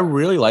 I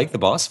really like the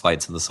boss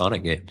fights in the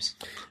Sonic games.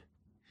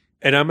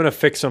 And I'm going to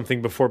fix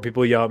something before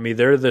people yell at me.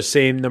 They're the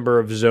same number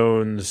of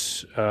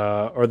zones,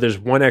 or there's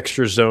one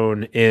extra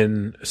zone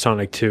in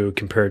Sonic 2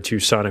 compared to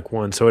Sonic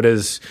 1. So it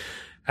is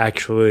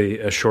actually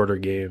a shorter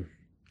game.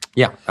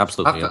 Yeah,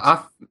 absolutely.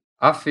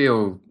 I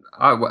feel,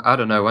 I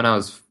don't know, when I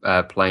was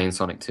playing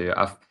Sonic 2,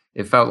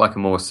 it felt like a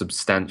more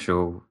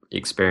substantial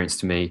experience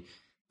to me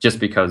just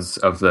because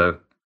of the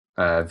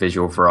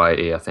visual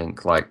variety, I think.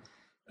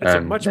 It's a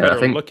much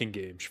better looking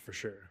game, for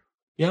sure.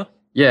 Yeah.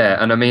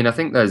 Yeah, and I mean, I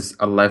think there's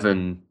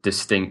 11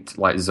 distinct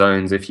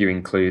zones if you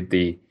include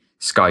the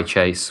Sky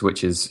Chase,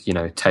 which is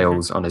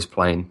Tails on his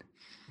plane,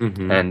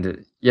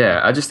 and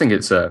yeah, I just think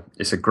it's a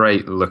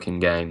great looking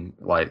game,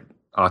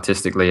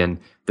 artistically, and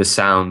the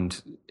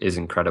sound is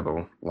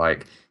incredible.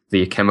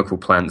 The Chemical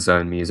Plant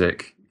Zone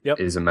music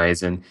is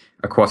amazing,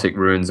 Aquatic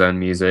Ruin Zone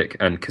music,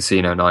 and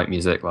Casino Night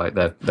music.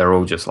 They're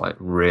all just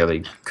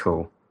really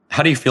cool.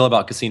 How do you feel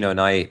about Casino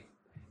Night,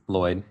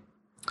 Lloyd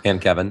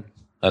and Kevin?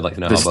 I'd like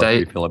to know how both of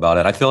you feel about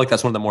it. I feel like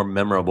that's one of the more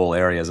memorable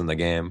areas in the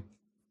game.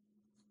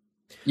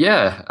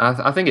 Yeah,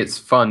 I think it's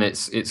fun.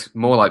 It's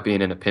more like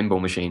being in a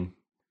pinball machine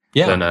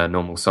than a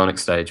normal Sonic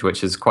stage,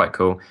 which is quite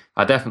cool.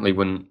 I definitely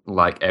wouldn't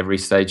like every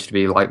stage to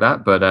be like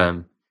that,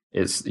 but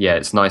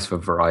it's nice for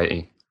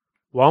variety.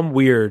 Well, I'm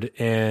weird,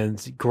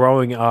 and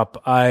growing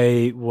up,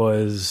 I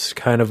was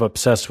kind of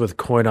obsessed with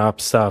coin op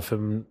stuff,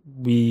 and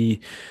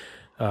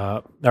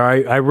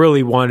I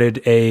really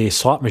wanted a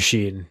slot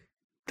machine.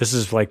 This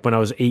is like when I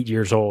was 8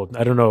 years old.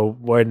 I don't know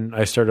when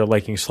I started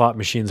liking slot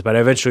machines, but I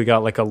eventually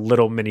got like a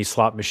little mini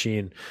slot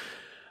machine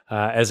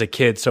as a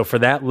kid. So for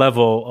that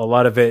level, a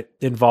lot of it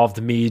involved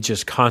me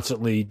just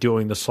constantly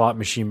doing the slot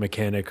machine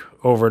mechanic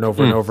over and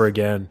over and over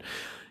again.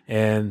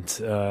 And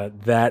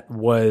that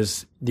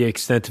was the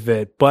extent of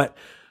it. But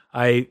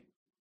I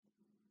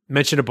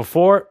mentioned it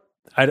before.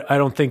 I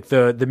don't think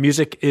the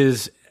music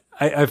is.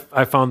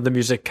 I found the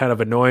music kind of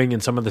annoying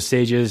in some of the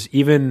stages,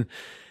 even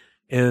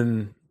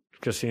in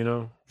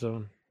Casino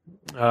Zone.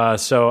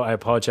 So I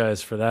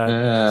apologize for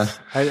that.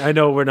 I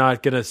know we're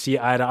not going to see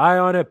eye to eye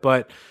on it,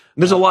 but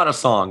there's a lot of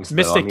songs.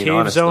 Mystic Cave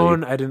honestly.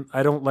 Zone.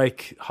 I don't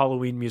like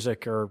Halloween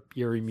music or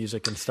eerie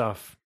music and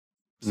stuff.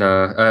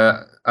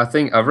 No, I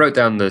think I wrote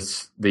down the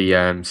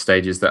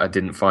stages that I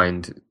didn't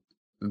find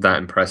that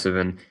impressive,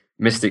 and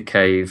Mystic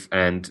Cave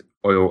and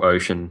Oil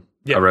Ocean.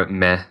 Yeah. I wrote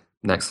meh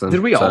next to them.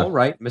 Did we all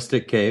write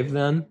Mystic Cave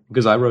then?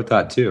 Because I wrote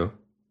that too.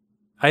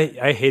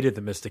 I hated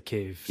the Mystic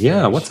Cave stage.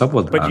 Yeah, what's up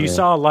with that? But you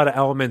saw a lot of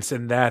elements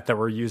in that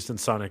were used in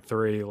Sonic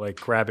 3, like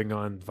grabbing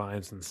on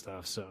vines and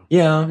stuff. So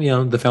yeah,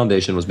 the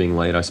foundation was being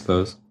laid, I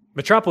suppose.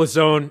 Metropolis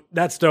Zone,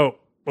 that's dope.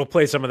 We'll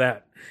play some of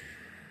that.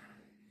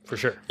 For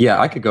sure. Yeah,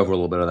 I could go over a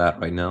little bit of that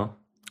right now.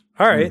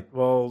 All right.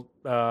 Well,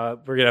 we're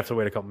going to have to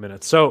wait a couple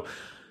minutes. So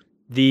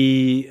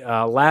the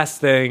last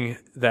thing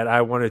that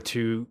I wanted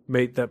to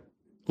make, that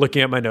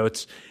looking at my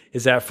notes,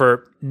 is that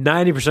for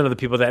 90% of the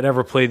people that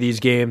ever play these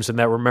games and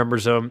that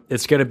remembers them,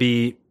 it's going to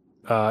be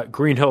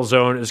Green Hill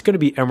Zone, it's going to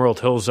be Emerald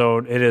Hill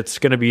Zone, and it's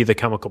going to be the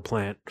chemical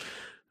plant.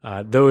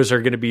 Those are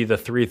going to be the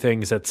three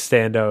things that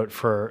stand out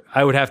for,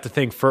 I would have to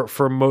think,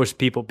 for most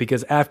people,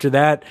 because after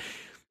that,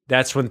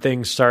 that's when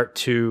things start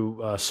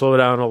to slow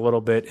down a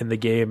little bit in the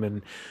game.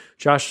 And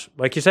Josh,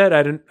 like you said,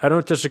 I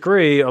don't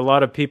disagree. A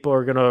lot of people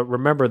are going to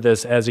remember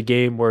this as a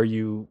game where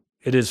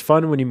it is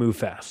fun when you move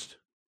fast.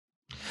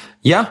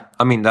 Yeah,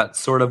 I mean, that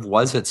sort of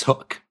was its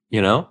hook,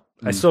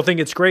 I still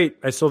think it's great.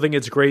 I still think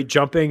it's great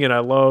jumping, and I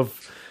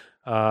love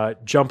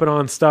jumping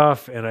on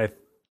stuff. And I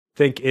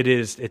think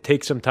it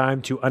takes some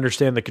time to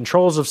understand the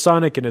controls of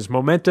Sonic and his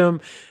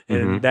momentum,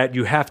 and that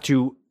you have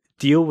to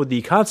deal with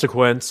the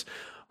consequence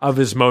of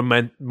his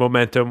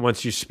momentum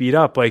once you speed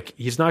up. Like,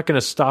 he's not going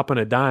to stop on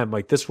a dime.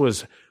 Like, this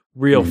was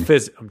real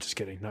physics. I'm just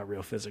kidding, not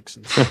real physics.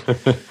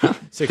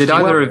 Did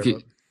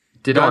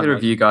either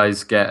of you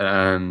guys get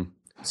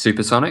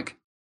Supersonic?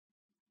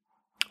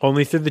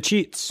 Only through the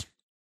cheats.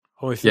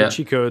 Only through the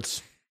cheat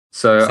codes.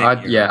 So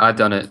I'd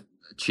done it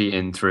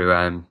cheating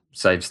through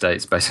save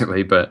states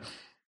basically, but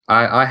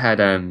I had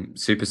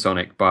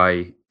Supersonic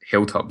by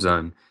Hilltop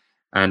Zone,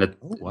 and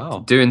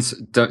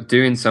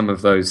doing some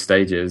of those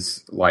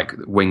stages like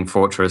Wing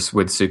Fortress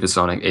with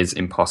Supersonic is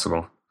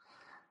impossible.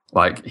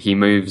 Like, he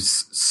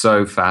moves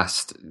so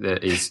fast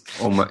that he's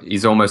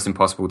almost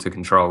impossible to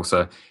control.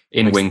 So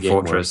in Wing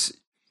Fortress,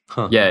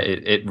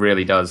 it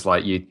really does.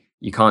 Like,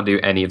 you can't do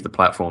any of the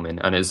platforming,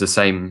 and it's the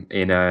same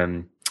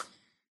in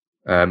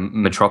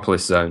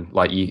Metropolis Zone.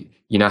 Like, you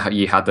know how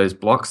you had those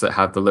blocks that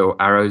have the little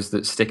arrows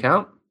that stick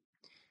out,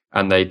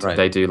 and they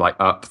do like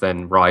up,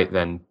 then right,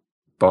 then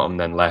bottom,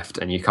 then left,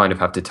 and you kind of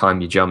have to time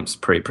your jumps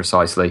pretty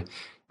precisely.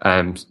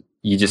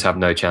 You just have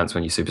no chance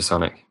when you're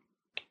Supersonic.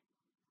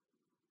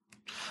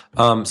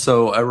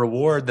 So a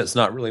reward that's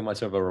not really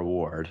much of a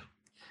reward.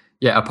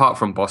 Yeah, apart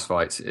from boss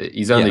fights,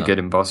 he's only good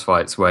in boss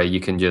fights where you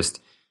can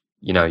just,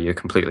 you're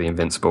completely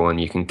invincible and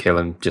you can kill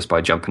him just by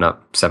jumping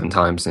up 7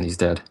 times and he's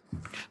dead.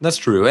 That's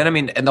true. And I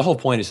mean, and the whole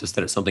point is just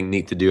that it's something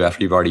neat to do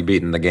after you've already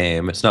beaten the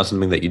game. It's not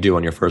something that you do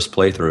on your first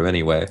playthrough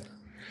anyway.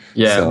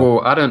 Yeah,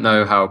 well, I don't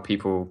know how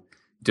people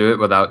do it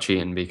without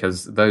cheating,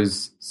 because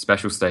those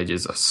special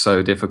stages are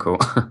so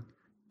difficult.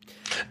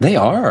 They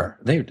are.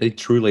 They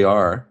truly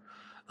are.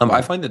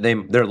 I find that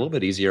they're a little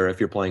bit easier if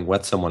you're playing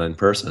with someone in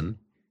person,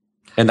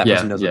 and that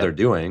person knows what they're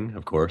doing,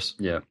 of course.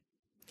 Yeah,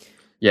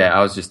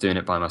 I was just doing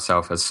it by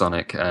myself as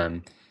Sonic,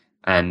 and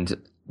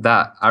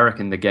that, I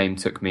reckon the game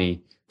took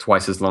me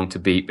twice as long to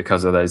beat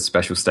because of those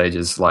special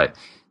stages. Like,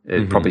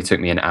 it probably took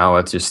me an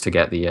hour just to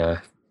get the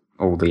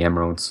all the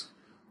emeralds.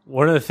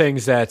 One of the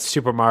things that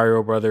Super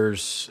Mario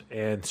Brothers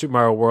and Super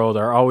Mario World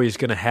are always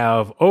going to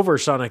have over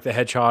Sonic the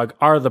Hedgehog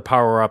are the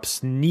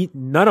power-ups.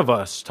 None of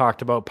us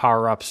talked about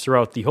power-ups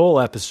throughout the whole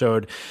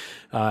episode.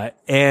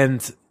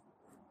 And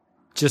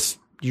just,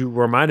 you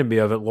reminded me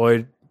of it,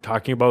 Lloyd,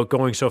 talking about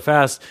going so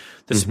fast.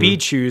 The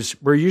speed shoes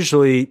were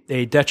usually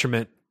a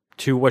detriment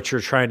to what you're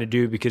trying to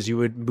do, because you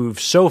would move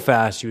so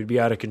fast, you would be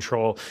out of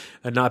control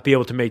and not be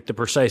able to make the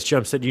precise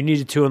jumps that you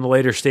needed to in the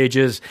later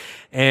stages.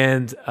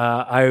 And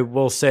I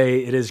will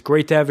say it is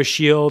great to have a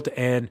shield,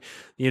 and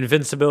the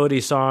invincibility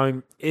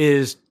song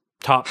is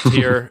top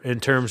tier in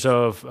terms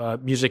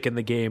of music in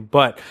the game,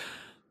 but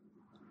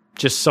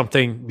just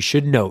something we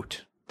should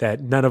note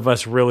that none of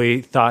us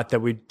really thought that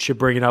we should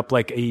bring it up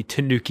like a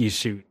Tanuki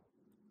suit.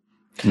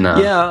 No.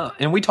 Yeah,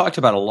 and we talked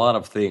about a lot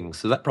of things,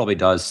 so that probably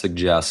does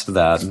suggest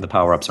that the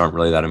power-ups aren't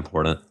really that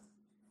important.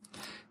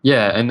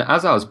 Yeah, and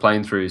as I was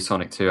playing through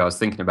Sonic 2, I was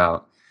thinking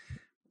about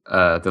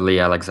the Lee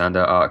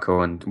Alexander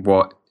article and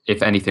what,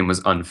 if anything,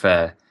 was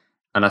unfair.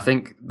 And I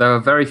think there are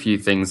very few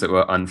things that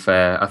were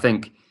unfair. I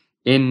think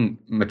in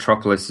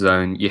Metropolis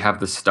Zone, you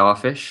have the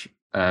starfish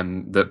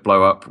that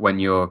blow up when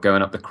you're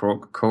going up the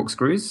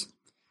corkscrews.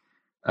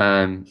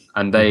 And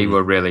they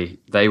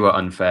were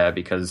unfair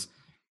because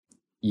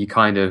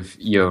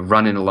you're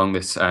running along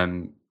this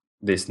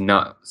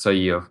nut, so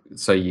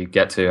you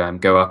get to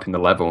go up in the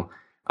level,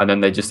 and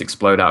then they just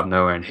explode out of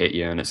nowhere and hit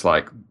you, and it's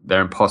like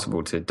they're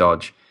impossible to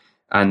dodge.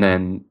 And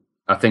then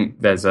I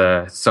think there's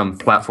some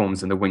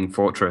platforms in the Wing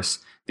Fortress,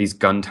 these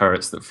gun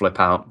turrets that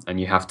flip out, and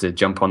you have to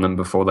jump on them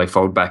before they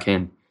fold back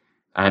in.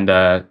 And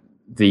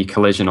the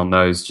collision on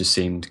those just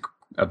seemed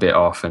a bit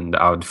off, and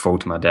I would fall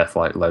to my death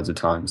like loads of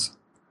times.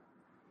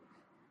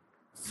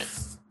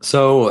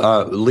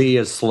 So Lee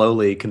is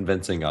slowly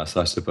convincing us,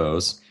 I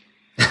suppose.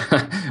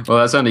 Well,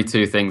 that's only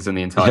two things in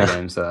the entire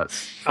game, so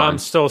that's fine. I'm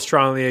still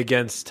strongly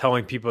against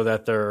telling people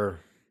that they're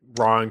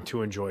wrong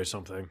to enjoy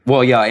something.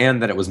 Well, yeah,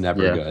 and that it was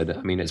never good.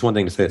 I mean, it's one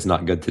thing to say it's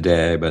not good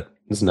today, but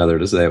it's another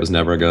to say it was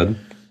never good.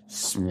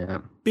 Yeah.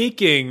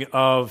 Speaking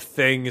of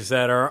things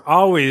that are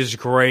always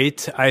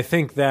great, I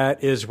think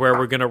that is where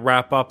we're going to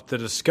wrap up the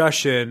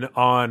discussion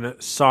on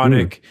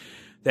Sonic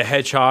the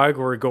Hedgehog.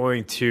 We're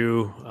going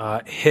to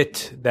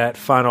hit that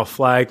final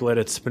flag, let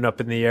it spin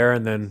up in the air,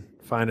 and then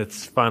find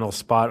its final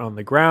spot on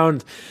the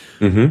ground.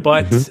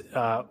 But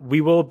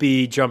we will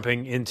be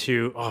jumping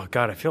into, oh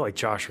God, I feel like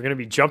Josh, we're going to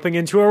be jumping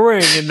into a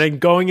ring and then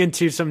going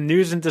into some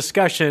news and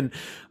discussion.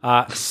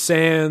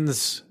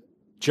 Sans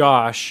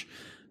Josh,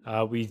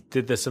 we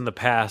did this in the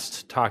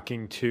past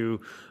talking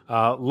to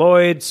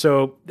Lloyd.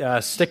 So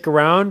stick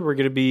around. We're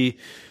going to be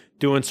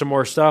doing some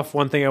more stuff.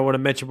 One thing I want to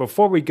mention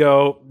before we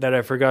go that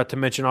I forgot to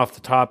mention off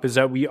the top is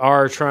that we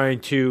are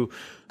trying to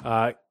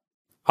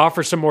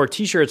offer some more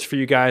t-shirts for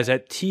you guys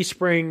at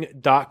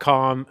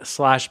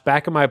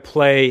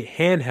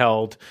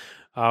teespring.com/backofmyplay-handheld,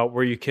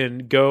 where you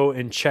can go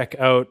and check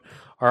out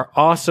our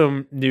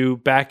awesome new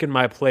Back in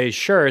My Play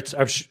shirts.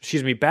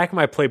 Back in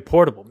My Play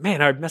portable.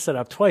 Man, I messed it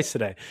up twice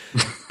today.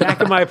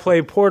 Back in My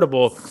Play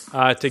portable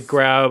to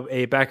grab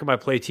a Back in My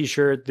Play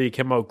t-shirt. They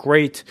came out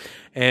great.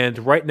 And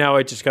right now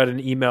I just got an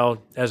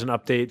email as an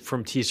update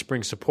from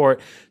Teespring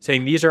support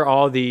saying these are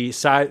all the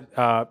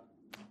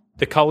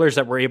colors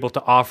that we're able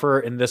to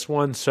offer in this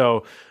one.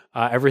 So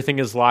everything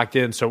is locked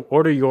in. So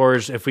order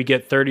yours. If we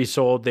get 30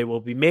 sold, they will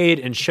be made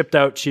and shipped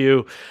out to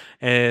you.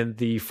 And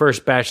the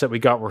first batch that we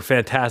got were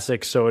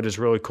fantastic. So it is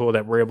really cool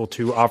that we're able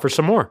to offer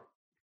some more.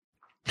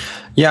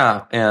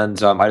 Yeah.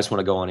 And I just want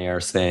to go on air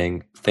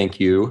saying thank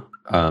you,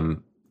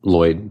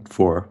 Lloyd,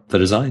 for the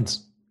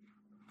designs.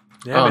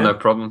 Yeah, man. No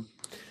problem.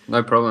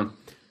 No problem.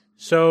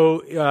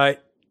 So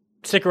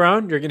stick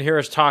around. You're going to hear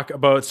us talk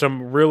about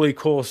some really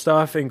cool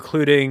stuff,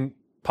 including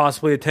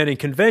possibly attending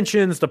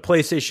conventions, the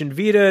PlayStation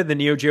Vita, the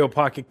Neo Geo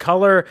Pocket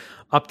Color,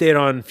 update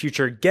on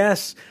future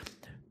guests,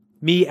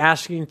 me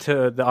asking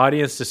to the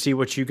audience to see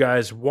what you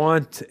guys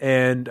want,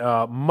 and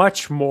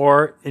much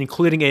more,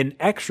 including an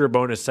extra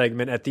bonus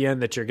segment at the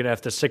end that you're going to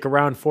have to stick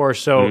around for.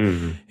 So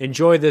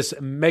enjoy this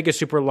mega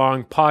super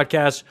long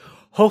podcast.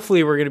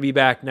 Hopefully we're going to be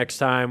back next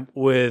time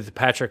with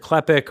Patrick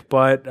Klepek,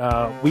 but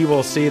we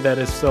will see. That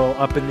is still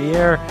up in the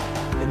air.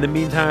 In the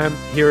meantime,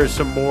 here is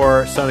some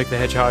more Sonic the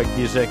Hedgehog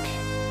music.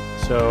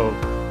 So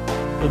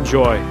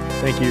enjoy.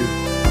 Thank you.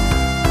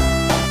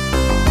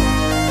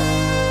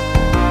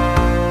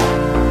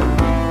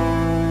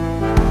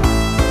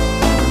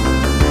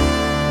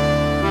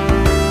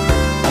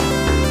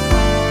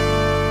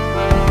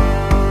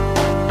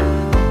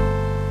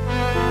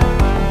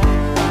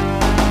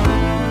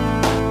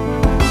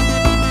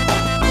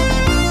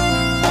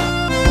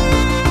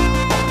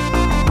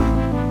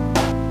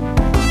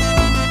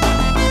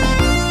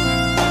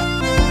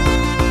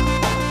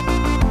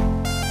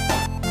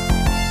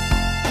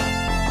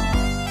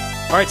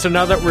 All right, so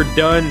now that we're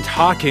done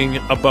talking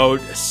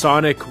about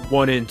Sonic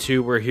 1 and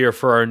 2, we're here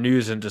for our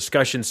news and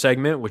discussion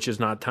segment, which is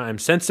not time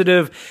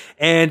sensitive.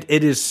 And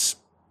it is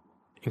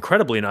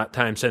incredibly not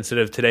time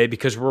sensitive today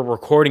because we're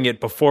recording it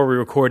before we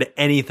record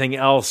anything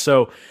else.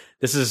 So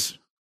this is,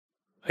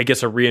 I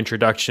guess, a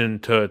reintroduction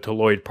to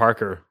Lloyd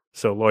Parker.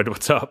 So Lloyd,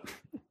 what's up?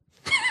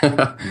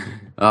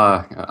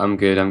 I'm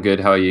good.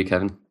 How are you,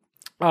 Kevin?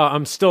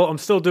 I'm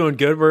still doing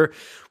good.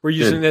 We're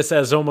using this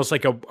as almost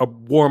like a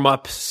warm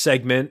up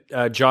segment.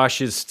 Josh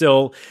is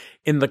still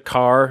in the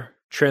car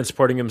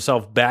transporting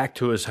himself back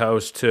to his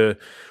house to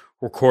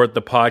record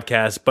the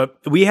podcast, but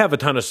we have a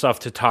ton of stuff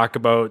to talk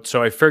about.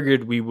 So I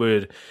figured we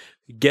would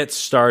get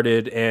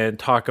started and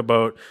talk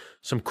about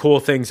some cool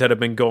things that have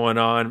been going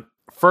on.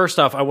 First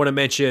off, I want to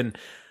mention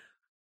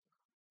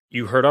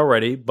you heard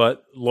already,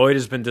 but Lloyd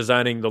has been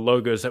designing the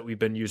logos that we've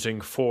been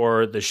using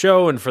for the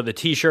show and for the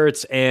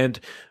t-shirts. And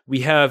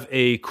we have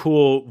a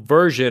cool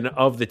version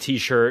of the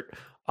t-shirt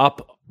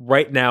up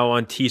right now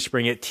on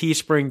Teespring at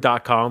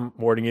teespring.com.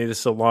 Warning you, this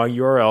is a long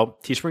URL,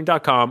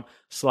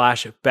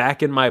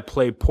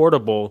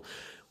 teespring.com/backinmyplayportable,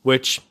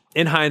 which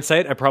in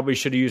hindsight, I probably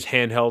should have used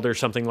handheld or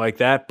something like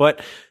that. But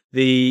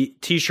the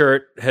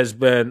t-shirt has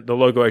been, the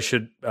logo I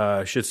should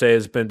say,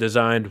 has been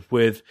designed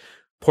with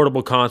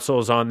portable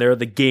consoles on there,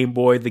 the Game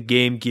Boy, the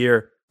Game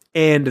Gear,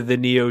 and the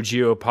Neo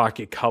Geo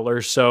Pocket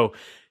Color. So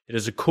it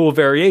is a cool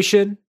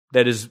variation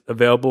that is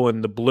available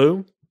in the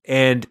blue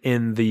and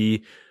in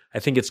the, I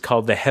think it's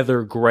called the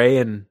Heather Gray,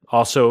 and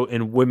also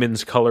in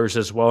women's colors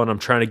as well. And I'm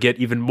trying to get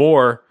even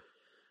more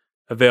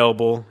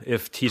available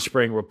if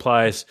Teespring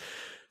replies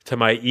to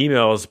my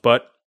emails.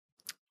 But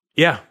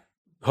yeah,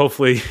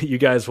 hopefully you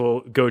guys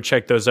will go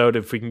check those out.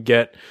 If we can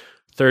get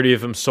 30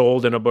 of them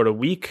sold in about a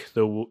week,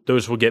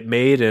 those will get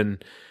made.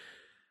 And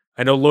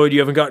I know, Lloyd, you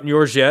haven't gotten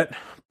yours yet,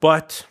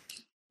 but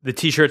the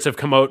t-shirts have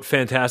come out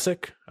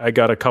fantastic. I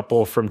got a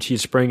couple from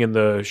Teespring, and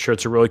the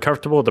shirts are really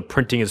comfortable. The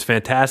printing is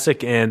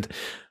fantastic, and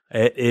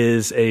it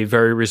is a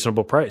very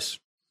reasonable price.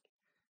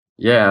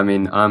 Yeah, I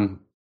mean, I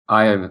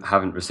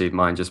haven't received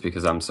mine just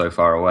because I'm so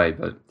far away,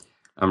 but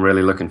I'm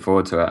really looking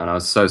forward to it. And I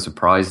was so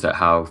surprised at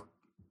how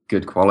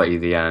good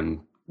quality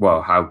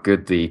how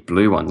good the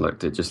blue one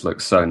looked. It just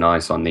looked so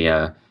nice on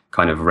the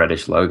kind of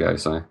reddish logo.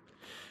 So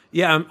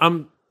yeah,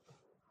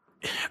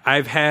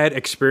 I've had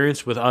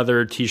experience with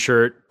other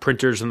t-shirt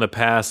printers in the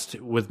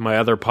past with my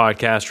other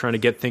podcast, trying to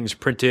get things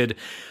printed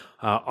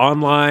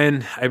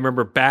online. I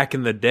remember back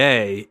in the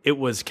day, it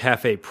was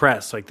Cafe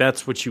Press. Like,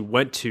 that's what you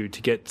went to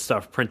get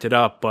stuff printed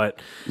up.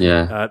 But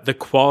yeah, the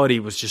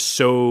quality was just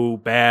so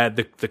bad.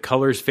 The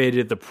colors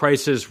faded. The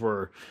prices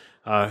were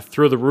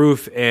through the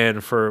roof.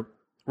 And for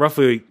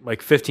roughly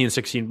like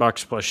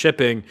 $15-16 plus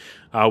shipping,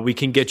 we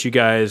can get you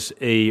guys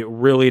a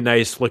really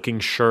nice looking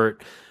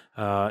shirt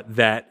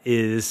that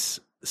is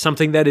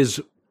something that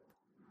is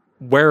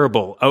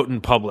wearable out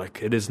in public.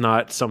 It is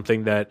not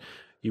something that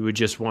you would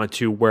just want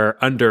to wear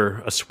under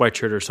a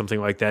sweatshirt or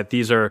something like that.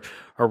 These are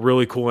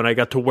really cool, and I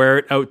got to wear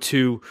it out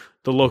to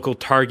the local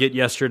Target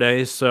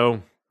yesterday,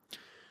 so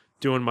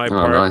doing my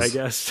part, nice. I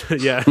guess.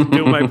 Yeah,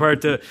 doing my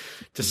part to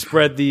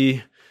spread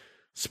the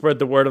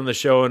word on the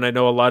show. And I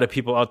know a lot of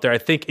people out there. I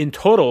think in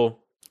total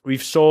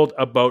we've sold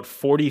about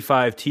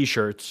 45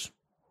 t-shirts.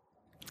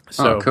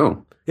 So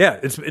cool. Yeah,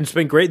 it's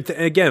been great.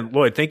 Again,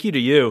 Lloyd, thank you to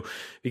you,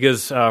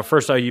 because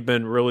first off, you've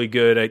been really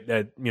good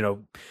at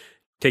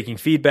taking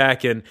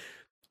feedback, and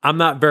I'm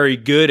not very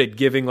good at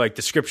giving like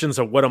descriptions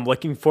of what I'm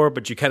looking for,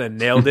 but you kind of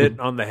nailed it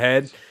on the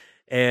head.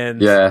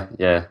 And yeah,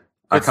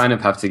 I kind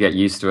of have to get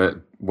used to it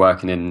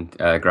working in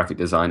graphic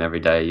design every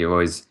day.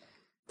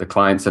 The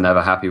clients are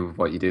never happy with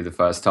what you do the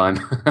first time.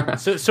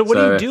 So what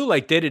do you do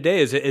like day to day?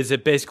 Is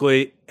it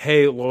basically,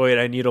 hey, Lloyd,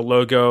 I need a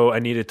logo. I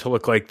need it to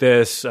look like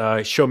this.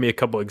 Show me a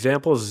couple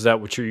examples. Is that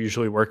what you're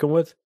usually working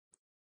with?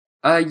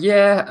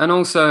 Yeah, and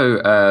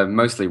also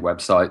mostly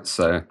websites.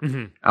 So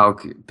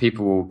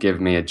people will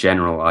give me a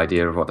general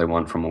idea of what they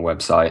want from a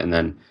website, and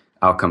then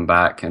I'll come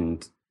back,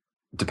 and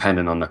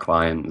depending on the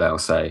client, they'll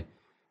say,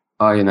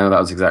 oh, that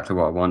was exactly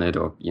what I wanted,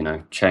 or,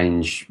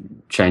 change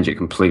it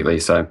completely.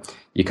 So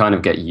you kind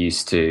of get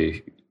used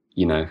to,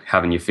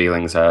 having your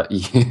feelings hurt.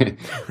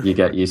 You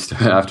get used to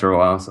it after a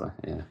while. So,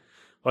 yeah.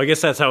 Well, I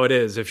guess that's how it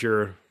is. If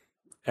you're,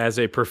 as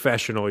a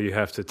professional, you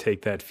have to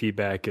take that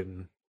feedback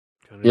and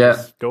kind of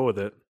just go with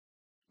it.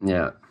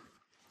 Yeah.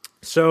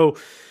 So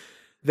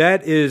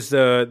that is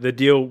the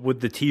deal with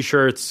the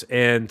t-shirts,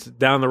 and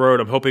down the road,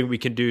 I'm hoping we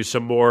can do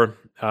some more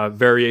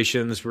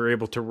variations. We were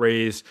able to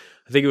raise,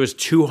 I think it was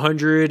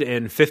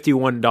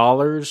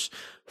 $251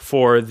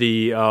 for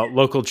the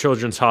local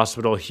children's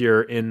hospital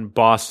here in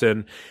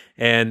Boston.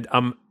 And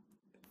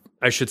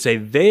I should say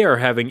they are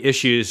having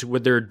issues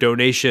with their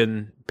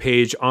donation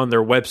page on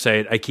their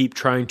website. I keep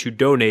trying to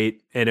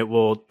donate, and it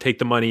will take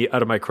the money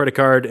out of my credit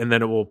card, and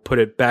then it will put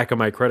it back on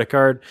my credit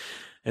card.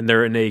 And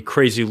they're in a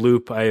crazy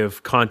loop. I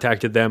have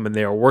contacted them, and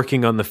they are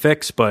working on the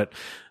fix. But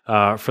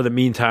for the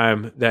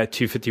meantime, that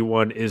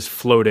 251 is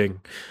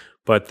floating.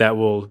 But that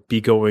will be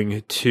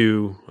going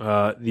to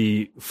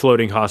the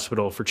floating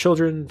hospital for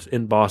children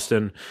in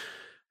Boston.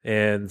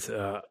 And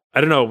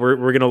I don't know. We're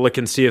going to look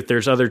and see if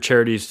there's other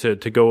charities to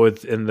go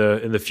with in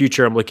the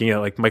future. I'm looking at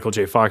like Michael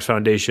J. Fox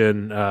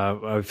Foundation.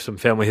 I have some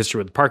family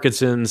history with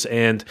Parkinson's,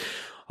 and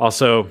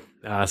also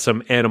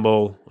some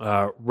animal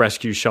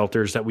rescue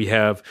shelters that we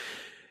have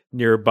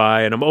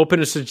nearby. And I'm open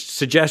to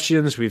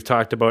suggestions. We've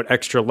talked about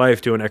Extra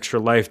Life, doing Extra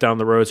Life down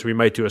the road. So we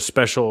might do a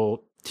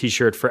special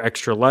t-shirt for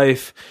Extra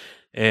Life,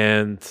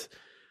 and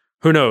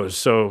who knows?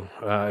 So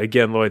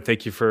again, Lloyd,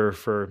 thank you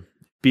for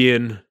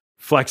being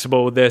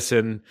flexible with this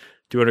and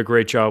doing a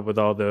great job with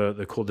all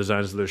the cool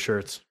designs of those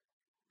shirts.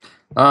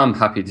 I'm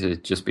happy to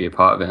just be a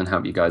part of it and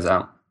help you guys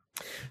out.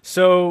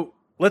 So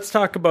let's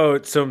talk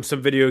about some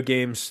video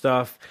game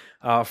stuff.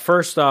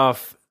 First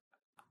off,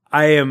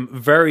 I am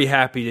very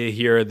happy to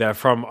hear that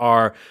from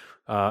our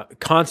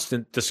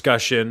constant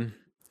discussion,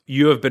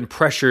 you have been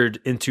pressured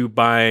into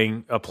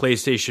buying a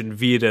PlayStation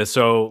Vita.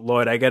 So,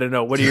 Lloyd, I got to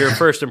know, what are your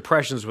first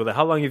impressions with it?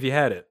 How long have you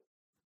had it?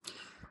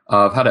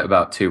 I've had it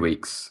about 2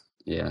 weeks.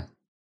 Yeah,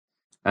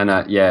 and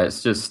yeah,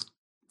 it's just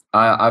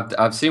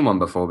I've seen one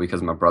before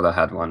because my brother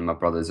had one. My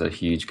brother's a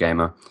huge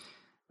gamer,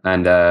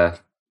 and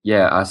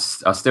yeah, I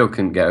still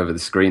couldn't get over the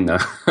screen though.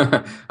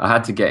 I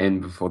had to get in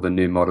before the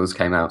new models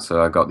came out,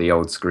 so I got the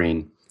old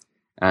screen,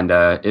 and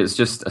it's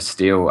just a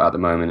steal at the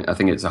moment. I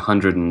think it's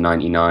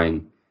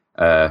 199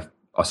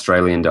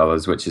 Australian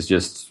dollars, which is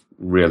just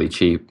really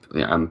cheap.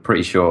 I'm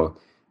pretty sure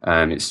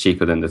it's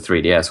cheaper than the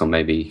 3DS, or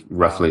maybe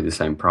roughly the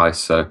same price.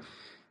 So.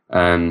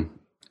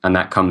 And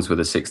that comes with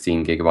a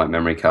 16 gigabyte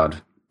memory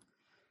card.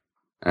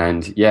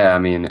 And yeah, I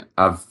mean,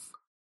 I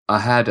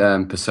had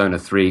Persona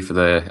 3 for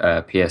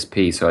the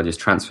PSP, so I just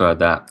transferred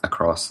that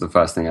across. The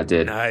first thing I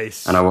did.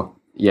 Nice. And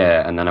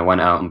and then I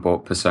went out and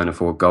bought Persona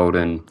 4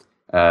 Golden,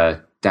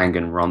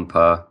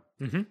 Danganronpa,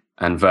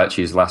 and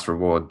Virtue's Last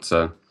Reward.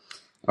 So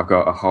I've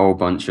got a whole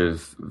bunch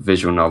of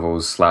visual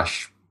novels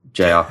 /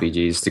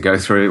 JRPGs to go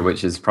through,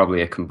 which is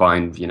probably a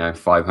combined,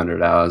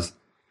 500 hours.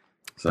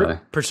 So.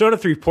 Persona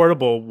 3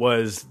 Portable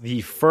was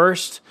the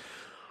first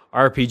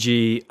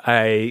RPG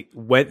I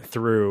went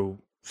through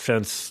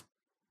since,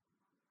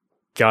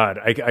 God,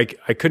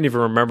 I couldn't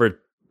even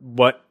remember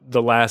what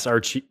the last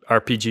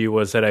RPG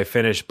was that I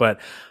finished, but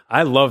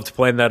I loved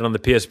playing that on the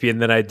PSP, and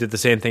then I did the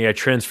same thing. I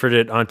transferred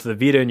it onto the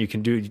Vita, and you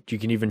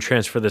can even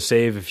transfer the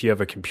save if you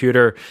have a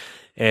computer,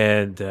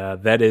 and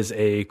that is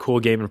a cool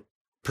game.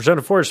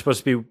 Persona 4 is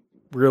supposed to be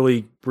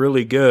really,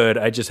 really good.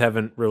 I just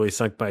haven't really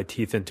sunk my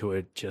teeth into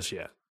it just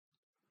yet.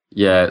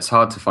 Yeah, it's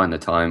hard to find the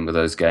time with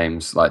those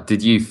games. Like,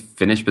 did you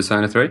finish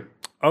Persona 3?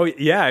 Oh,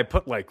 yeah, I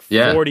put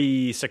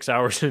 46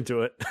 hours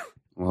into it.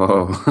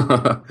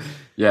 Whoa.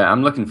 Yeah,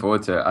 I'm looking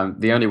forward to it.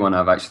 The only one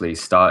I've actually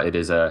started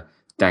is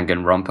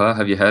Danganronpa.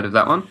 Have you heard of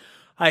that one?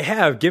 I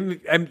have.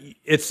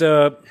 It's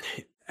I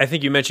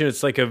think you mentioned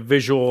it's like a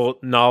visual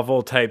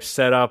novel type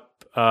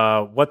setup.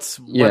 What's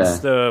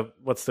the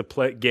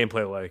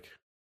gameplay like?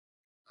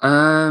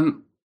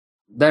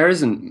 There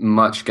isn't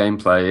much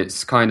gameplay.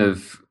 It's kind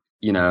of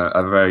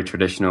a very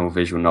traditional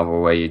visual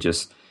novel where you're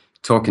just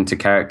talking to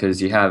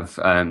characters. You have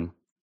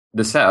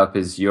the setup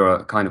is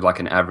you're kind of like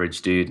an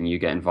average dude, and you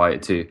get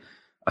invited to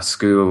a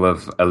school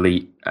of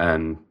elite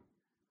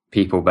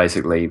people.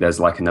 Basically, there's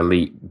like an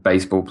elite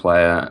baseball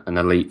player, an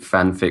elite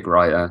fanfic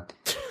writer.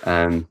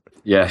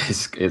 Yeah,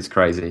 it's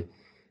crazy,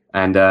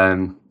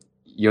 and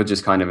you're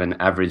just kind of an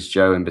average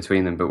Joe in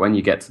between them. But when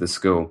you get to the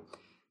school,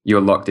 you're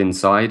locked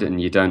inside,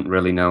 and you don't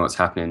really know what's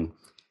happening.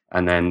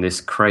 And then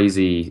this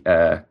crazy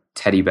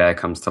teddy bear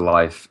comes to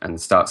life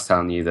and starts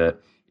telling you that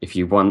if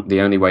you want,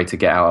 the only way to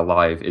get out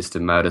alive is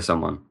to murder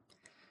someone.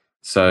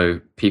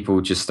 So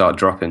people just start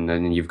dropping,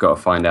 and you've got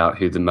to find out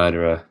who's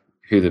murdering,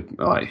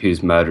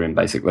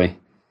 basically.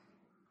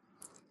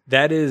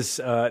 That is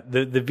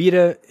the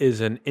Vita is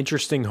an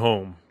interesting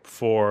home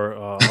for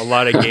a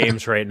lot of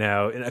games right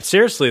now. And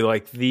seriously,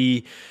 like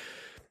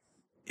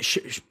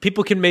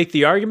people can make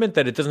the argument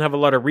that it doesn't have a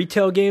lot of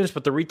retail games,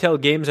 but the retail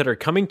games that are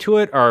coming to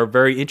it are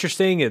very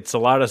interesting. It's a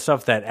lot of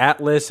stuff that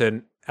Atlas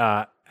and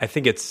I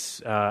think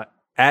it's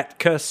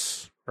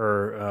Atcus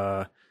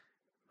or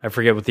I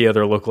forget what the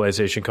other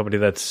localization company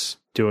that's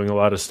doing a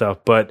lot of stuff,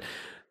 but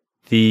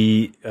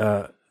the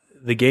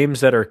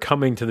games that are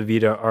coming to the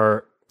Vita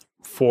are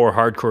for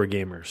hardcore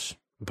gamers.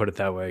 Put it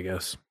that way, I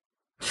guess.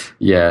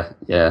 Yeah.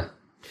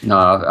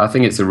 No, I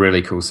think it's a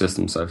really cool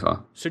system so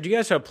far. So do you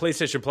guys have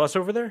PlayStation Plus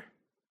over there?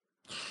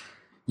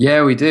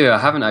 Yeah, we do. I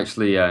haven't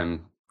actually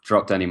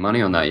dropped any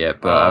money on that yet,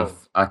 but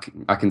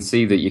I can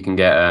see that you can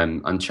get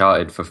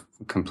Uncharted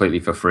completely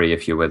for free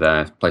if you're with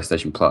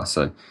PlayStation Plus.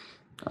 So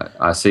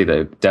I see that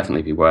it'd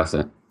definitely be worth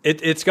it.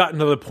 It's gotten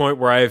to the point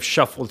where I've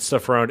shuffled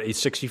stuff around a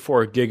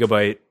 64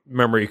 gigabyte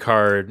memory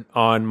card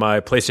on my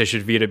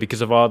PlayStation Vita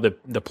because of all the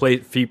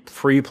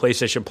free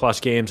PlayStation Plus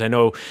games. I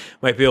know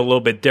might be a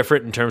little bit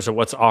different in terms of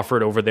what's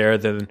offered over there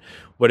than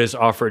what is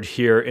offered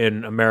here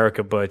in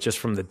America, but just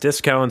from the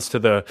discounts to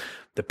the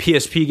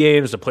PSP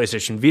games, the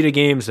PlayStation Vita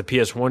games, the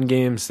PS1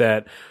 games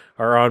that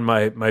are on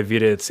my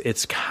Vita,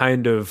 it's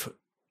kind of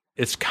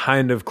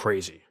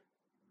crazy.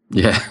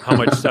 Yeah. How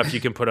much stuff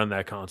you can put on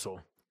that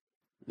console.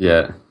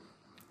 Yeah.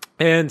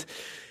 And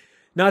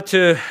not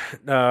to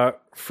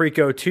freak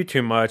out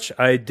too much,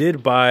 I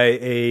did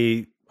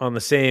buy on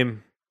the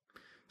same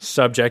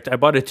subject, I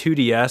bought a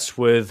 2DS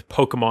with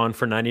Pokemon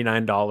for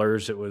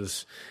 $99. It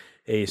was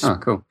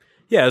cool.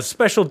 Yeah, a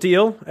special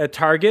deal at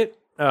Target.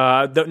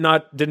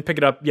 Didn't pick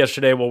it up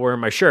yesterday while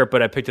wearing my shirt,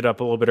 but I picked it up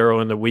a little bit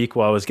early in the week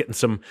while I was getting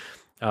some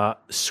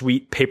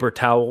sweet paper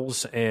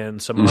towels and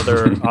some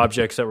other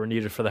objects that were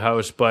needed for the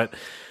house. But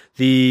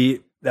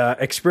the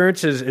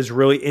experience is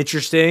really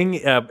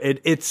interesting.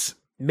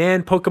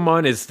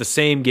 Pokemon is the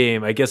same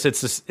game. I guess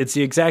it's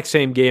the exact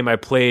same game I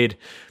played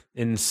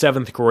in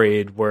 7th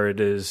grade, where it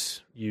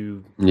is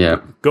you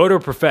go to a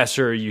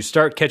professor, you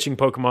start catching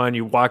Pokemon,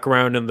 you walk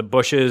around in the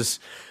bushes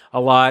a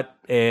lot,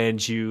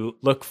 and you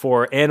look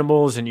for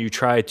animals, and you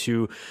try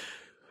to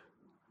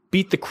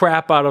beat the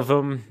crap out of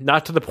them,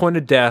 not to the point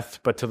of death,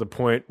 but to the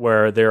point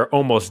where they're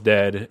almost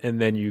dead,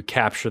 and then you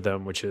capture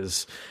them, which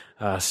is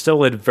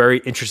still a very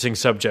interesting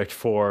subject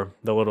for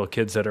the little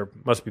kids that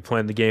must be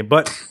playing the game.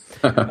 But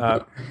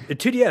the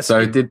 2DS.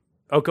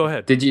 So go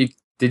ahead. Did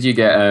you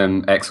get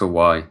X or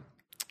Y?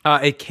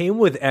 It came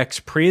with X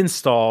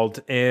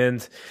pre-installed,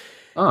 and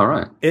all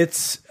right,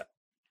 it's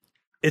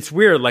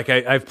weird. Like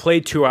I've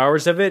played 2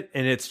 hours of it,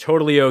 and it's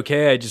totally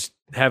okay. I just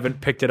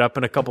haven't picked it up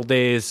in a couple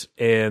days,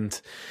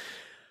 and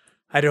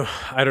I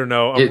don't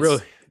know.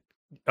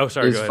 Oh,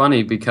 sorry. It's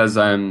funny because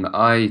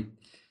I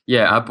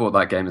bought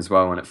that game as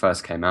well when it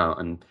first came out,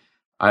 and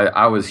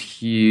I was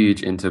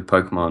huge into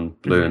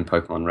Pokemon Blue and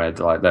Pokemon Red.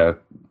 Like they're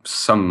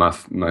some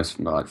of my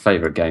most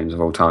favorite games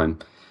of all time,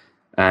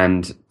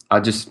 and I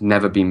just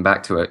never been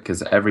back to it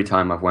because every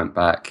time I've went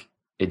back,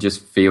 it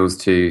just feels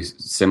too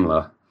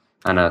similar,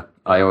 and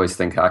I always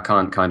think I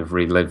can't kind of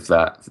relive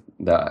that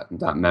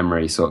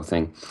memory sort of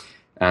thing,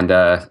 and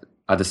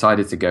I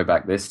decided to go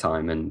back this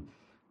time, and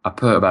I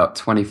put about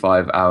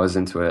 25 hours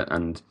into it,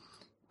 and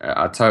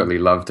I totally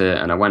loved it.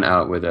 And I went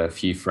out with a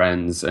few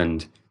friends,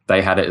 and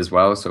they had it as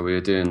well. So we were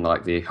doing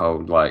like the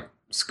whole like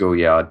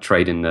schoolyard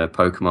trading the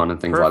Pokemon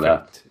and things like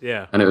that.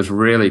 Yeah, and it was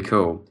really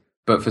cool.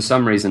 But for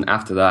some reason,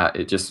 after that,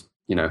 it just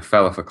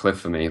fell off a cliff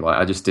for me. Like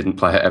I just didn't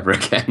play it ever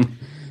again,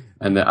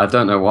 and I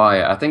don't know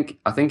why. I think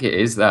it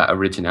is that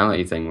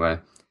originality thing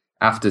where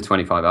after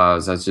 25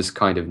 hours, I just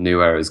kind of knew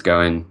where it was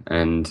going,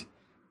 and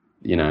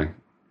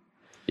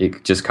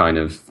it just kind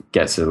of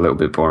gets a little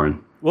bit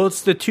boring. Well,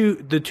 it's the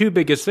two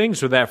biggest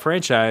things with that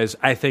franchise,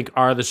 I think,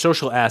 are the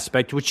social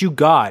aspect, which you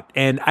got.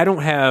 And I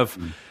don't have,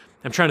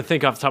 I'm trying to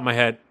think off the top of my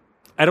head,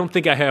 I don't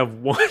think I have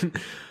one.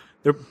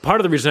 Part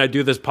of the reason I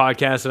do this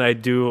podcast and I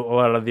do a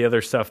lot of the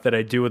other stuff that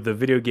I do with the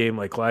video game,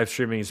 like live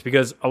streaming, is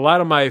because a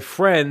lot of my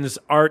friends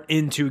aren't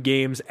into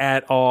games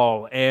at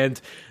all. And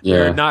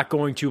they're not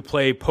going to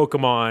play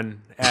Pokemon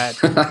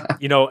at,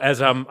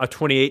 as I'm a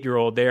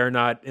 28-year-old, they are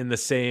not in the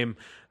same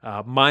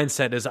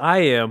mindset as I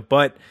am,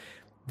 but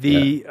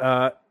the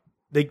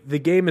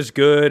game is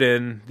good.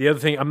 And the other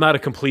thing, I'm not a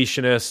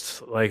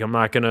completionist. Like I'm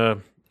not gonna,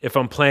 if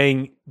I'm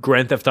playing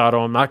Grand Theft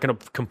Auto, I'm not gonna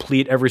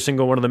complete every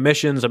single one of the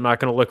missions. I'm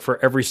not gonna look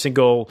for every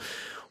single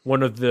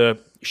one of the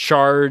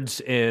shards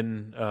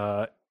in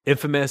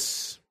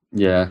Infamous.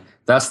 Yeah,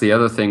 that's the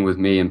other thing with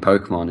me in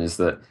Pokemon is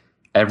that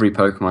every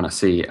Pokemon I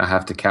see, I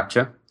have to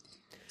capture.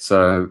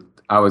 So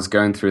I was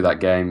going through that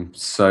game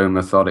so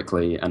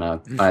methodically, and I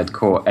had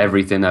caught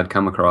everything I'd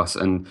come across,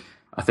 and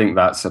I think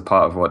that's a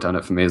part of what done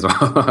it for me as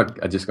well.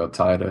 I just got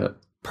tired of it.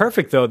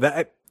 Perfect, though.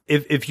 That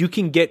if you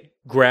can get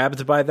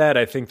grabbed by that,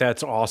 I think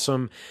that's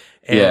awesome.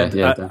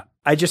 And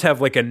I just have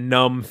like a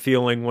numb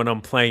feeling when I'm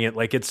playing it.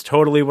 Like it's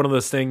totally one of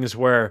those things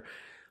where,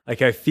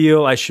 like, I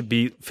feel like I should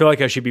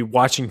be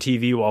watching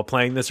TV while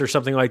playing this or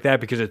something like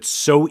that because it's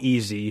so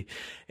easy,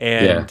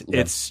 and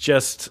it's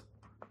just,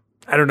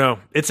 I don't know.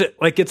 It's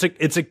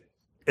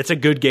a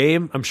good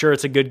game. I'm sure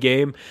it's a good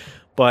game.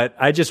 But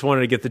I just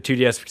wanted to get the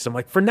 2DS because I'm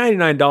like, for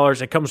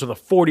 $99, it comes with a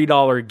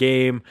 $40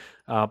 game.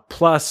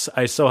 Plus,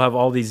 I still have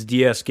all these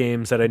DS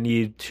games that I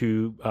need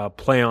to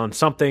play on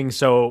something.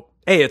 So,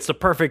 hey, it's the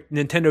perfect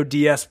Nintendo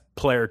DS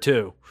player,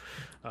 too.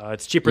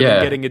 It's cheaper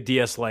than getting a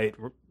DS Lite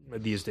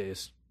these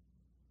days.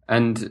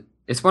 And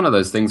it's one of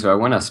those things where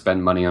when I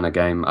spend money on a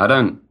game, I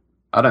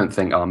don't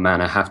think, oh,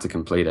 man, I have to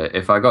complete it.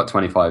 If I got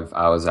 25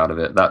 hours out of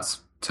it, that's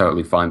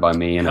totally fine by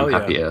me, and I'm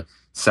happy to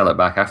sell it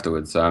back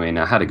afterwards. So, I mean,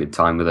 I had a good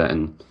time with it,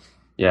 and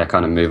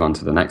kind of move on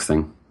to the next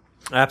thing.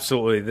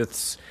 Absolutely.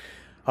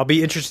 I'll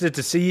be interested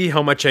to see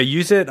how much I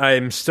use it.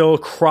 I'm still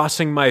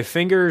crossing my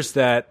fingers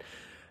that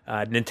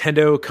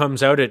Nintendo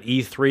comes out at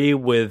E3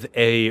 with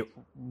a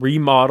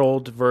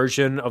remodeled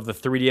version of the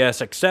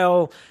 3DS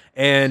XL,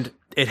 and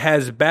it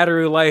has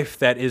battery life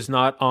that is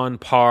not on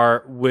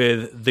par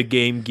with the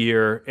Game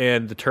Gear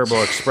and the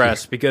Turbo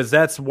Express, because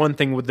that's one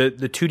thing with the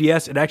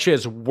 2DS. It actually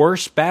has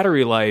worse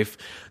battery life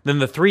than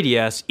the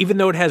 3DS, even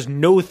though it has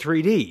no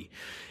 3D.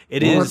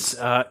 It is,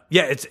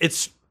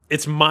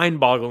 it's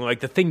mind-boggling.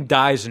 Like the thing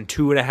dies in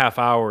 2.5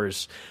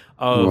 hours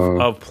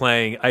of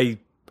playing. I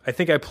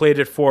think I played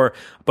it for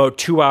about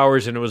 2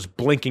 hours and it was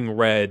blinking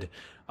red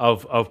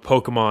of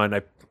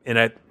Pokemon.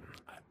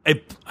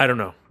 I don't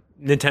know.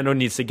 Nintendo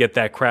needs to get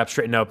that crap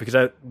straightened out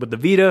because with the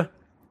Vita,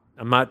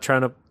 I'm not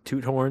trying to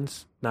toot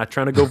horns, not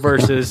trying to go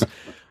versus,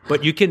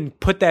 but you can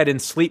put that in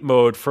sleep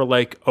mode for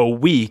like a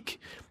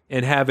week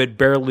and have it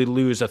barely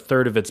lose a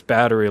third of its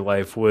battery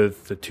life.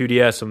 With the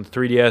 2DS and the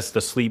 3DS,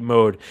 the sleep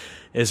mode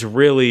is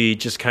really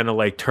just kind of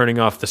like turning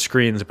off the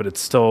screens, but it's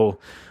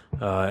still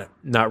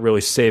not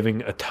really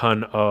saving a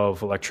ton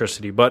of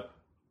electricity. But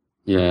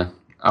yeah,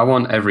 I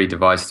want every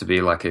device to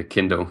be like a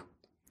Kindle.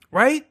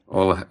 Right?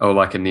 Or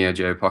like a Neo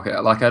Geo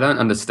Pocket. Like, I don't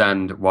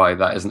understand why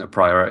that isn't a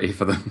priority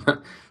for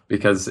them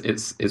because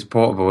it's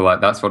portable.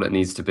 Like, that's what it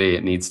needs to be.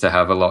 It needs to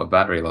have a lot of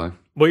battery life.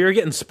 Well, you're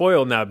getting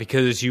spoiled now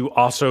because you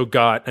also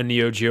got a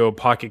Neo Geo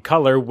Pocket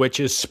Color, which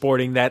is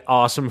sporting that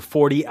awesome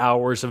 40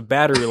 hours of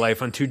battery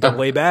life on 2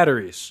 AA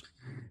batteries.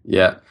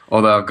 Yeah.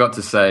 Although I've got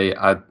to say,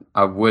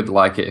 I would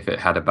like it if it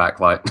had a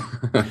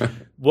backlight.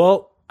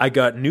 Well, I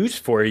got news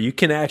for you. You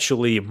can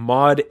actually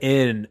mod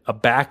in a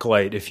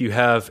backlight if you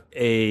have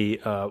a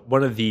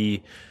one of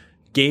the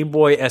Game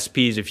Boy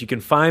SPs. If you can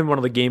find one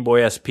of the Game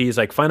Boy SPs,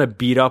 like find a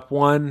beat up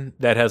one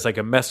that has like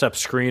a messed up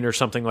screen or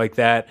something like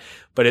that.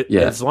 But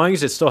as long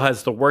as it still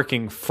has the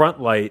working front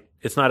light,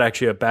 it's not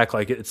actually a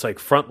backlight. It's like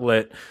front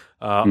lit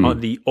on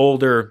the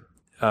older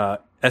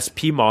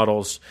SP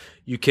models.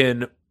 You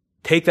can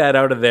take that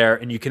out of there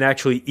and you can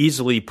actually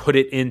easily put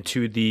it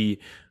into the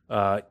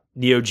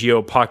Neo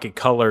Geo Pocket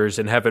Colors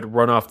and have it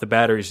run off the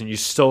batteries, and you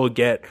still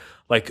get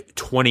like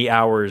 20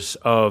 hours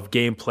of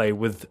gameplay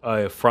with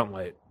a front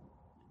light.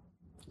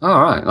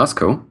 All right, that's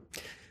cool.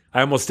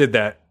 I almost did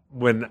that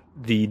when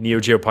the Neo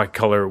Geo Pocket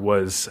Color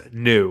was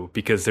new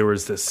because there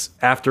was this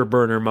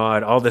afterburner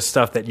mod, all this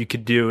stuff that you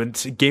could do,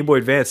 and Game Boy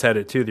Advance had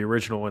it too, the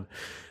original one,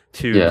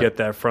 to get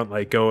that front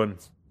light going.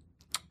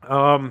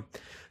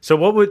 So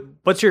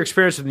what's your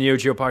experience with the Neo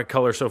Geo Pocket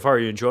Color so far? Are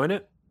you enjoying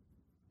it?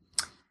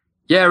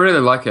 Yeah, I really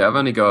like it. I've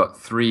only got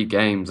 3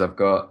 games. I've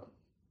got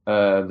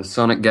the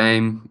Sonic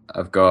game.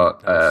 I've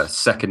got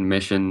Second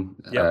Mission.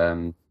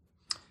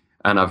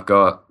 And I've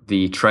got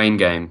the train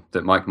game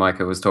that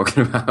Micah was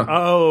talking about.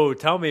 Oh,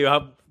 tell me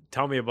about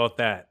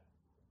that.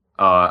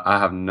 I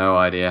have no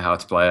idea how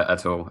to play it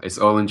at all. It's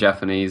all in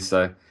Japanese,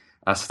 so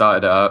I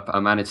started it up.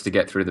 I managed to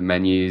get through the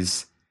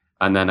menus,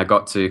 and then I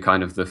got to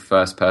kind of the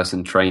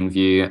first-person train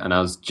view, and I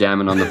was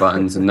jamming on the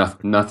buttons, and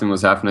nothing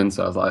was happening.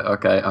 So I was like,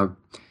 okay,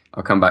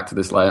 I'll come back to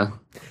this later.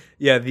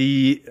 Yeah,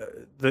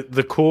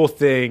 the cool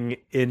thing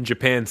in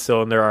Japan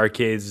still in their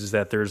arcades is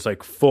that there's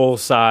like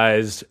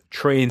full-sized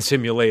train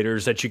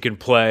simulators that you can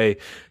play,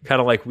 kind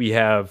of like we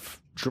have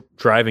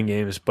driving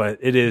games, but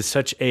it is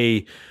such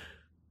a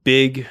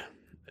big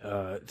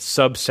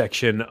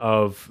subsection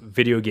of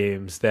video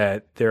games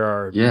that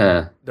they're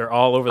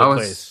all over the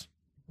place.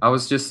 I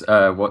was just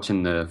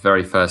watching the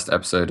very first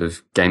episode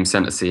of Game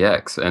Center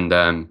CX,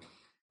 and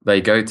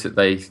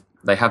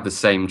they have the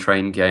same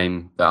train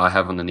game that I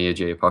have on the Neo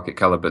Geo Pocket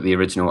Color, but the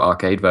original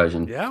arcade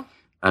version. Yeah.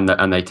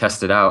 And they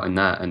tested out in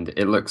that, and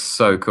it looks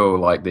so cool,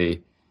 like the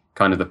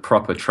kind of the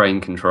proper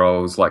train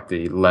controls, like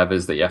the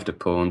levers that you have to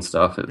pull and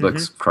stuff. It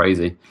looks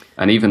crazy.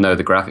 And even though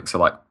the graphics are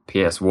like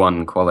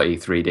PS1 quality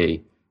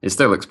 3D, it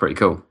still looks pretty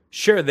cool.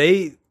 Sure,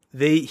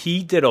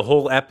 he did a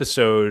whole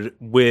episode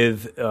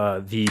with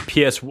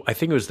the I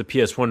think it was the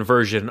PS1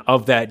 version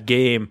of that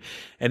game,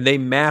 and they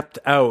mapped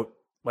out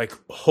like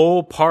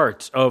whole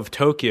parts of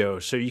Tokyo,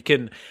 so you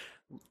can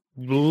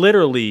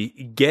literally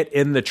get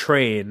in the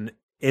train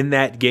in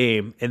that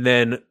game, and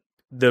then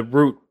the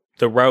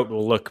route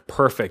will look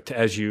perfect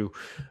as you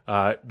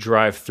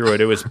drive through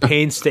it. It was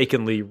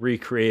painstakingly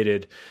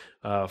recreated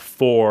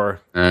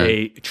for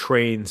a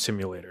train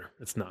simulator.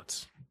 It's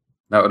nuts.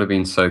 That would have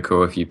been so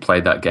cool if you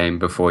played that game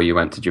before you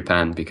went to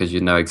Japan, because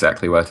you'd know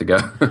exactly where to go.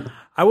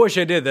 I wish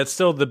I did. That's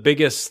still the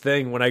biggest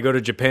thing when I go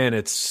to Japan.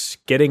 It's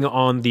getting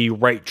on the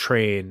right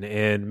train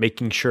and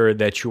making sure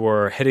that you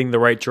are heading the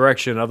right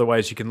direction.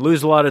 Otherwise, you can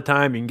lose a lot of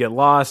time, you can get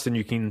lost, and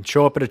you can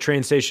show up at a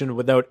train station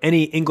without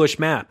any English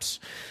maps.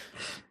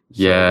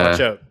 So watch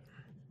out.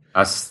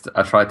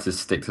 I tried to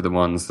stick to the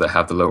ones that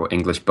have the little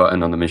English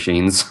button on the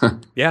machines.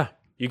 Yeah,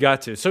 you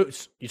got to. So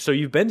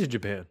you've been to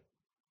Japan?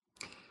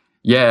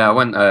 Yeah, I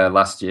went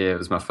last year. It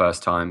was my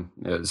first time.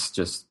 It was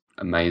just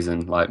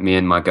amazing. Like, me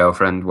and my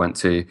girlfriend went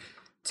to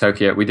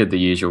Tokyo. We did the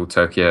usual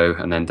Tokyo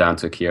and then down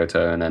to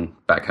Kyoto and then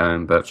back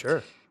home. But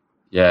sure.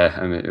 Yeah,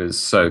 I mean, it was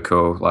so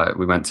cool. Like,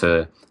 we went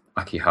to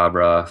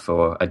Akihabara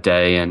for a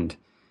day, and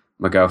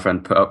my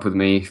girlfriend put up with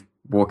me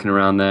walking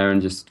around there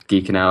and just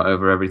geeking out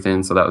over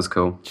everything. So that was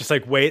cool. Just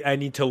like, wait, I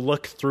need to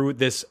look through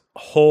this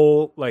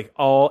whole, like,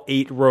 all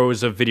 8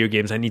 rows of video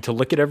games. I need to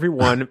look at every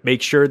one,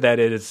 make sure that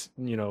it is,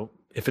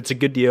 if it's a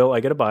good deal, I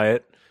got to buy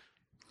it.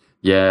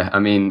 Yeah, I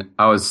mean,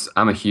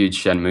 I'm a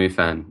huge Shenmue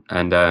fan,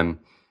 and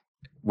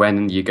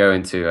when you go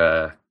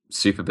into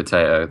Super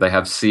Potato, they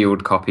have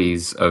sealed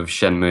copies of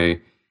Shenmue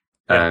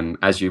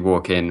as you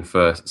walk in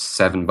for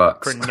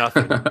 $7 for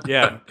nothing.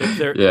 Yeah,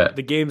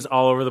 the game's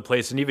all over the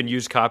place, and even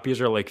used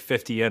copies are like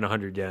 50 yen,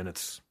 100 yen.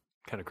 It's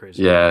kind of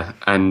crazy. Yeah,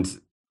 and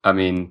I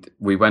mean,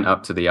 we went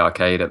up to the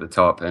arcade at the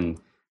top, and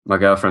my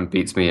girlfriend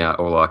beats me at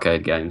all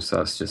arcade games,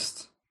 so it's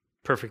just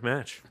perfect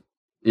match.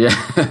 Yeah,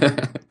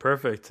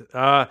 perfect.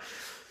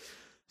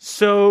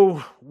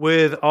 So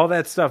with all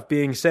that stuff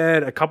being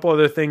said, a couple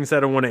other things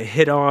that I want to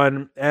hit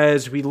on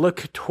as we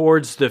look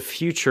towards the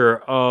future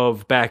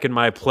of Back in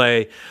My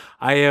Play.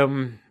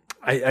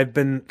 I've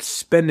been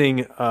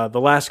spending the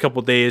last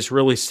couple of days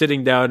really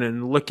sitting down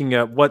and looking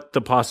at what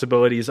the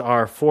possibilities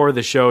are for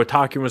the show,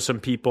 talking with some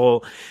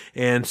people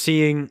and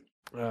seeing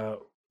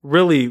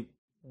really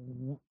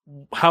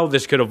how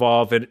this could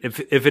evolve, and if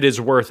it is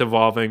worth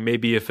evolving,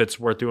 maybe if it's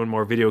worth doing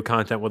more video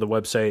content with a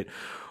website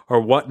or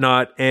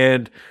whatnot.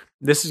 And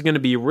this is going to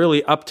be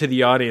really up to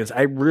the audience.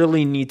 I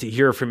really need to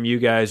hear from you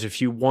guys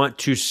if you want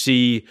to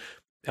see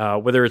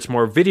whether it's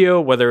more video,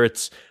 whether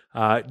it's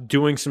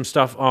doing some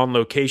stuff on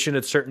location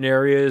at certain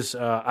areas.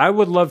 I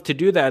would love to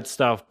do that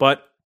stuff,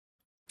 but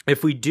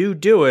if we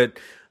do it,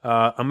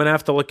 I'm going to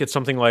have to look at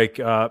something like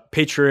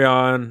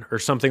Patreon or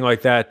something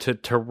like that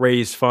to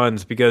raise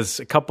funds, because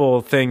a couple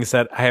of things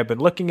that I have been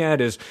looking at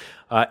is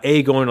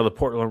going to the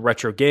Portland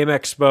Retro Game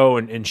Expo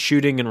and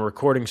shooting and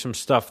recording some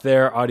stuff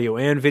there, audio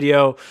and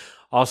video.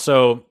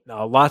 Also,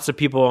 lots of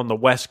people on the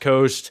West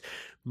Coast.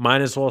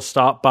 Might as well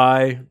stop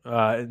by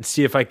and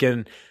see if I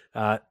can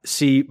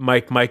see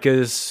Mike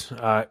Micah's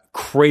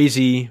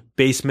crazy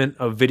basement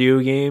of video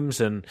games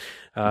and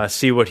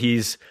see what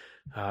he's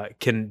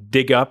can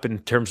dig up in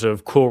terms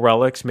of cool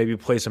relics, maybe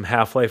play some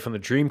Half-Life on the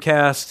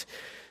Dreamcast.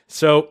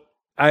 So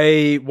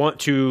I want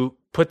to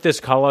put this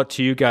call out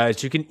to you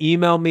guys. You can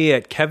email me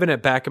at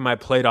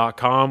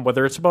kevin@backofmyplay.com,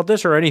 whether it's about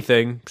this or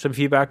anything, some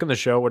feedback on the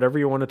show, whatever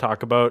you want to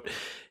talk about,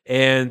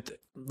 and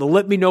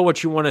let me know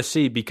what you want to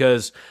see,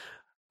 because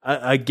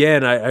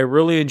again, I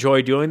really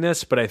enjoy doing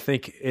this, but I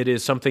think it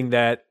is something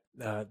that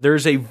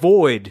there's a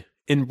void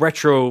in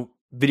retro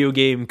video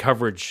game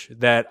coverage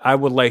that I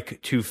would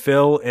like to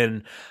fill,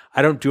 and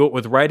I don't do it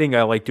with writing.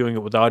 I like doing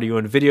it with audio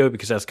and video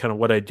because that's kind of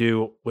what I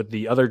do with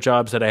the other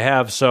jobs that I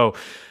have. So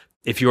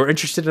if you're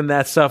interested in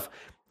that stuff,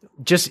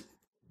 just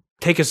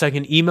take a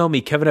second, email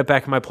me,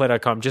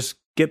 kevin@backofmyplay.com. Just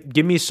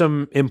give me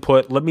some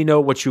input. Let me know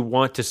what you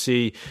want to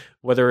see,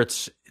 whether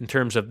it's in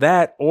terms of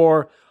that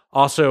or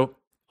also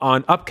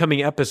on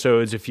upcoming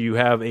episodes. If you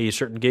have a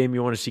certain game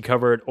you want to see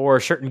covered or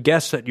certain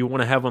guests that you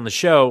want to have on the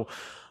show,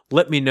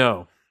 let me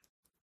know.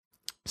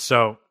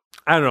 So,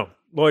 I don't know.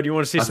 Lloyd, you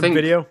want to see some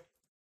video?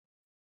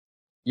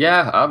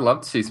 Yeah, I'd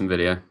love to see some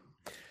video.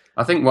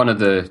 I think one of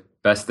the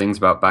best things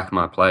about Back of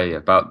My Play,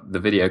 about the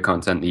video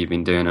content that you've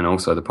been doing and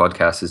also the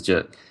podcast, is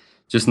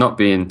just not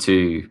being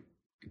too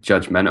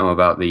judgmental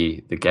about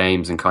the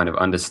games and kind of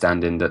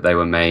understanding that they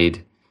were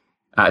made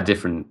at a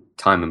different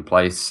time and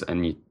place,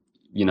 and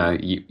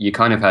you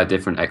kind of had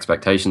different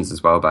expectations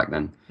as well back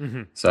then.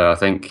 Mm-hmm. So I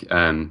think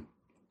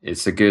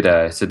it's a good,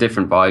 it's a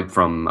different vibe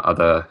from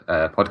other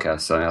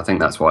podcasts. So I think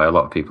that's why a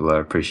lot of people are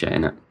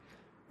appreciating it.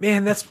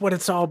 Man, that's what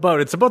it's all about.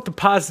 It's about the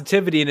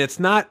positivity, and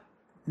it's not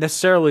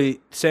necessarily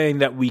saying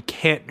that we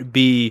can't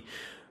be,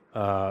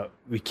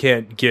 we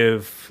can't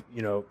give,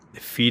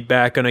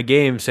 feedback on a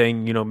game,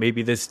 saying,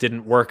 maybe this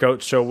didn't work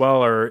out so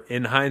well, or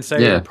in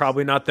hindsight,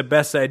 probably not the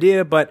best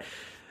idea, but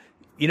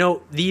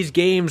these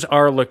games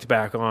are looked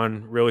back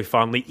on really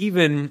fondly.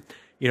 Even,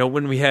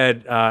 when we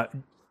had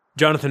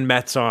Jonathan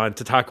Metz on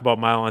to talk about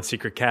Mile on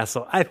Secret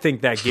Castle, I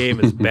think that game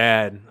is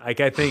bad.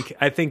 Like, I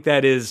think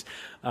that is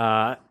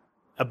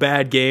a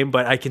bad game,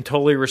 but I can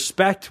totally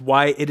respect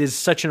why it is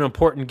such an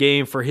important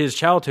game for his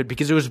childhood,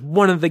 because it was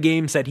one of the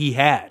games that he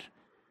had.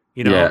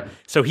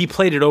 So he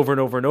played it over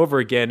and over and over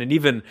again. And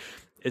even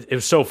it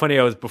was so funny.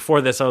 I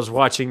was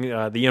watching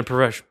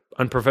the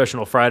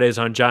Unprofessional Fridays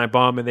on Giant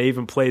Bomb, and they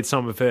even played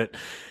some of it.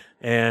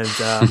 And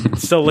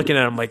still looking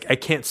at it, I'm like, I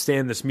can't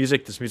stand this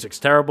music. This music's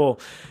terrible.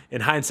 In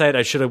hindsight,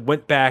 I should have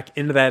went back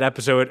into that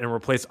episode and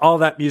replaced all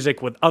that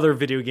music with other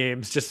video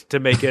games just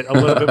to make it a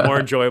little bit more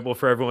enjoyable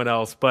for everyone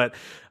else. But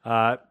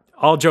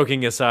all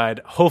joking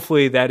aside,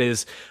 hopefully that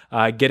is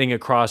getting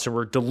across, and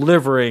we're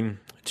delivering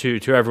to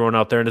everyone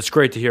out there. And it's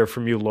great to hear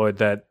from you, Lloyd,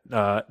 that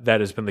that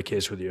has been the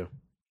case with you.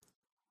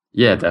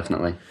 Yeah,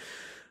 definitely.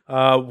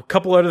 A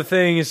couple other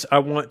things. I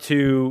want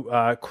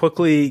to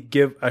quickly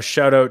give a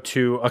shout out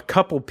to a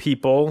couple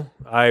people.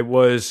 I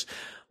was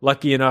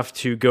lucky enough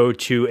to go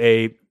to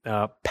a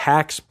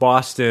PAX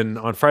Boston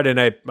on Friday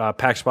night.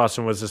 PAX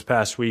Boston was this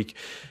past week,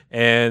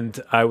 and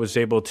I was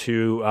able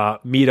to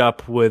meet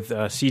up with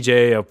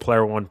CJ of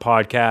Player One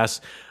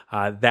Podcast,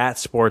 That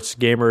Sports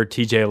Gamer,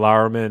 TJ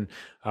Lauerman,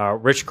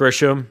 Rich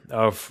Grisham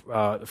of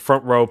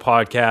Front Row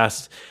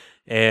Podcast,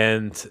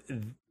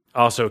 and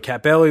also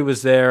Kat Bailey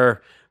was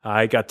there.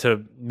 I got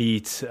to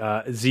meet Z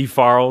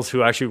Farles,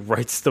 who actually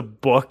writes the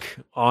book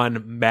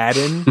on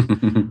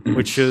Madden,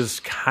 which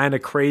is kind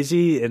of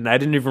crazy. And I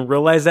didn't even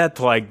realize that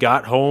till I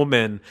got home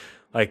and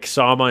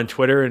saw him on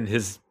Twitter and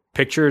his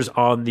pictures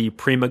on the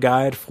Prima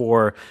guide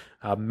for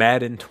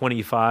Madden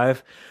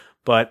 25.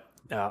 But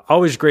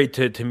always great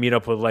to meet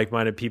up with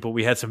like-minded people.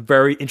 We had some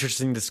very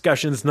interesting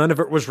discussions. None of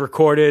it was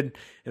recorded,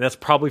 and that's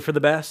probably for the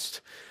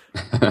best.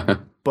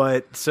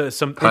 But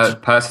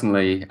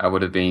personally, I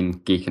would have been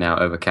geeking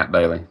out over Kat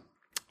Bailey.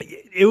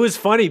 It was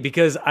funny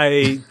because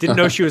I didn't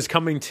know she was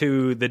coming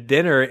to the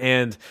dinner,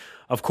 and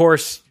of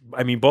course,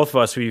 I mean, both of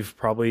us, we've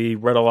probably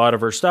read a lot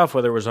of her stuff,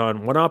 whether it was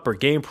on 1UP or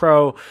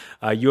GamePro,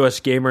 US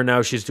Gamer.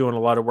 Now she's doing a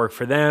lot of work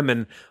for them,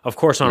 and of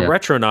course on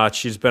Retronauts,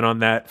 she's been on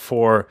that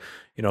for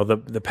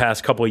the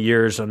past couple of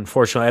years.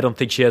 Unfortunately, I don't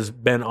think she has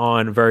been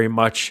on very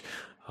much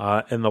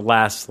in the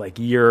last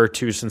year or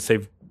two since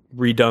they've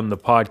redone the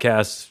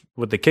podcast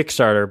with the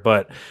Kickstarter,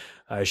 but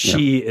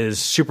she is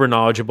super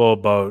knowledgeable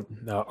about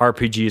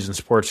RPGs and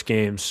sports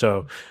games.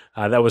 So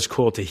that was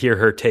cool to hear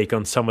her take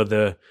on some of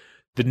the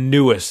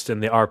newest in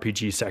the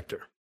RPG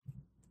sector.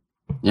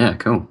 Yeah,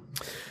 cool.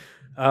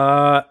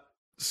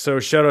 So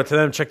shout out to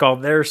them. Check all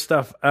their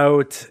stuff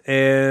out.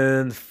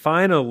 And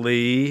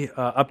finally,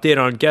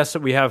 update on guests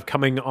that we have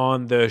coming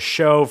on the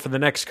show for the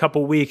next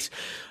couple weeks.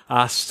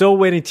 Still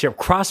waiting to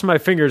cross my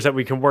fingers that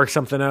we can work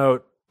something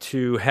out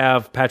to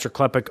have Patrick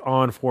Klepek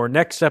on for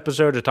next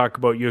episode to talk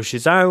about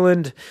Yoshi's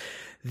Island.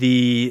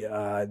 The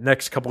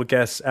next couple of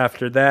guests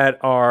after that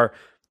are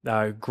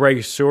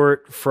Greg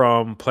Stewart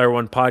from Player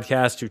One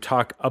Podcast to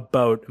talk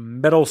about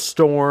Metal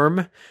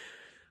Storm.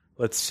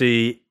 Let's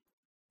see.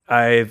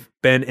 I've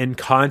been in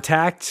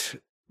contact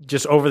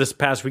just over this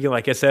past weekend.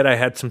 Like I said, I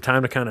had some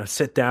time to kind of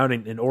sit down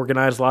and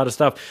organize a lot of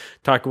stuff.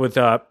 Talking with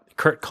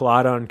Kurt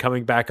Collada on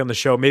coming back on the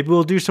show. Maybe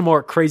we'll do some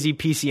more crazy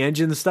PC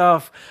Engine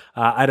stuff.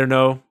 I don't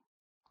know.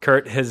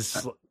 Kurt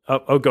has...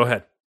 go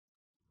ahead.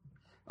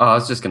 Oh, I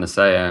was just going to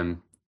say,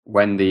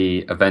 when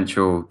the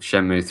eventual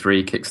Shenmue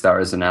 3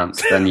 Kickstarter is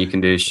announced, then you can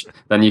do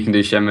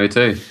Shenmue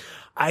 2.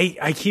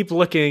 I keep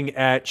looking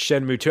at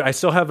Shenmue 2. I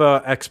still have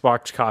a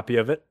Xbox copy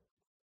of it.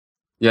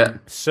 Yeah.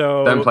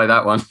 So don't play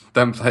that one.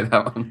 Don't play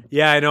that one.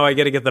 Yeah, I know. I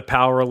got to get the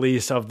PAL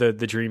release of the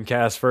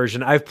Dreamcast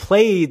version. I've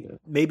played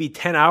maybe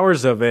 10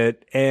 hours of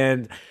it,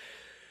 and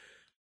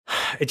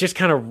it just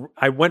kind of...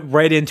 I went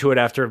right into it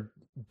after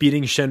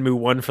beating Shenmue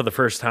 1 for the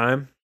first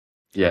time.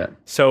 Yeah.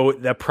 So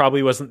that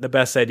probably wasn't the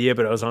best idea,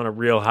 but I was on a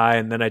real high,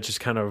 and then I just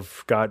kind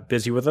of got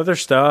busy with other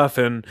stuff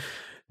and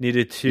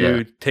needed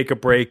to take a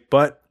break.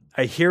 But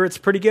I hear it's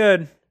pretty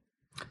good.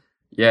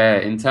 Yeah,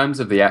 in terms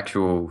of the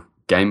actual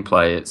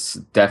gameplay, it's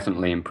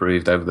definitely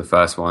improved over the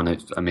first one.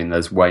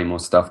 There's way more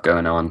stuff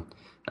going on,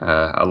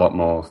 a lot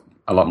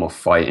more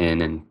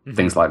fighting and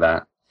things like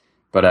that.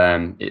 But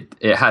it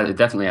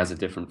definitely has a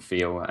different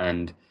feel,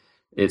 and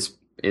it's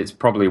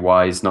probably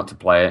wise not to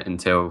play it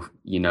until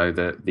you know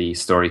that the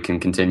story can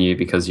continue,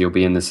 because you'll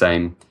be in the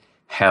same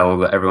hell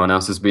that everyone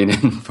else has been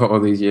in for all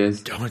these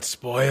years. Don't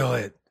spoil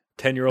it.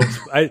 10-year-olds.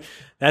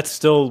 That's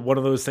still one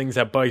of those things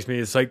that bugs me.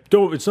 It's like,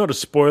 it's not a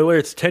spoiler.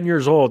 It's 10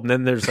 years old. And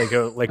then there's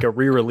like a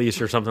re-release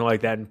or something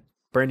like that. And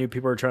brand new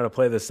people are trying to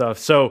play this stuff.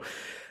 So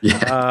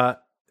I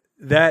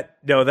got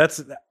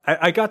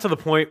to the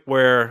point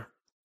where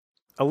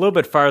a little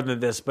bit farther than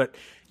this, but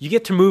you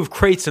get to move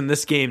crates in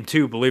this game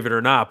too, believe it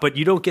or not, but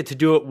you don't get to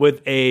do it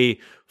with a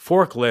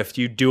forklift.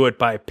 You do it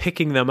by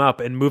picking them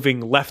up and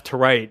moving left to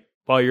right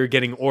while you're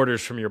getting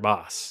orders from your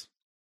boss.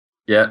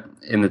 Yeah,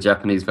 in the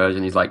Japanese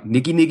version, he's like,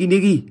 niggy, niggy,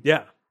 niggy.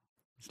 Yeah.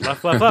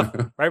 Left,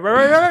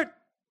 right.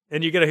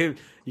 And you get a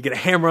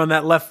hammer on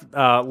that left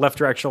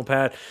directional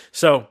pad.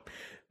 So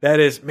that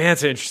is,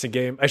 it's an interesting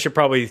game. I should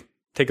probably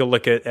take a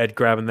look at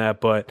grabbing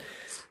that, but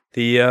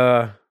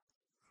so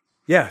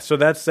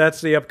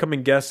that's the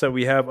upcoming guests that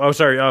we have. Oh,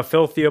 sorry,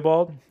 Phil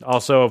Theobald,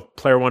 also of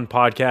Player One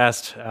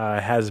Podcast,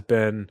 has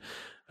been.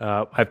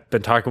 I've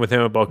been talking with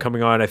him about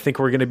coming on. I think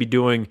we're going to be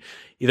doing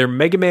either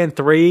Mega Man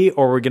 3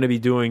 or we're going to be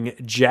doing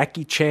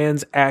Jackie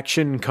Chan's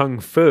Action Kung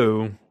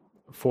Fu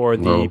for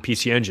the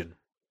PC Engine.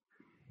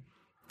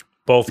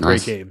 Both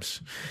great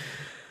games.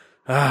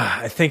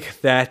 I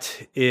think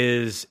that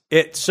is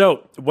it.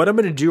 So what I'm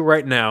going to do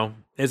right now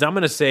is I'm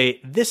going to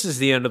say this is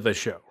the end of the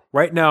show.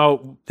 Right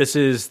now, this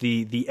is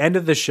the end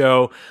of the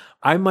show.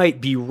 I might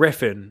be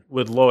riffing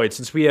with Lloyd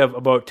since we have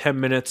about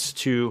 10 minutes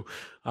to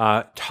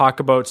talk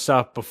about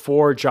stuff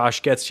before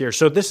Josh gets here.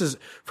 So this is,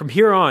 from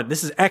here on,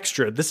 this is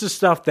extra. This is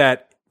stuff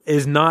that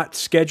is not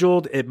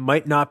scheduled. It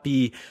might not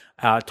be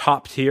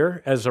top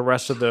tier as the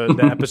rest of the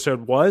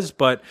episode was,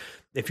 but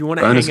if you want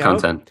to hang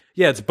out,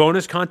 it's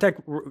bonus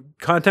content.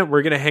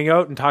 We're going to hang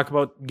out and talk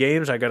about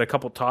games. I got a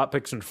couple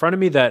topics in front of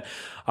me that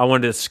I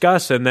want to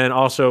discuss, and then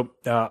also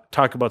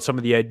talk about some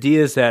of the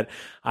ideas that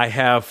I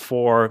have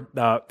for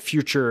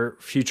future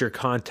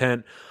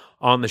content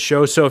on the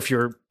show. So if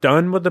you're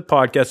done with the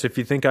podcast, if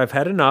you think I've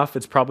had enough,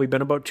 it's probably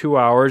been about 2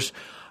 hours.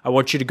 I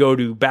want you to go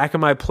to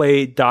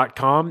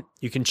backofmyplay.com.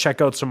 You can check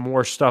out some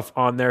more stuff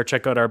on there.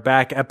 Check out our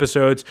back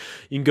episodes.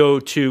 You can go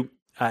to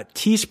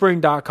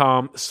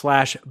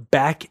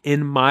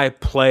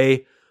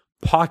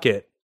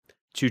teespring.com/backinmyplaypocket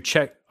to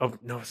check. Oh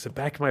no, it's the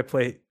Back in My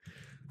Play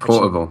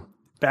portable.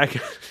 Back.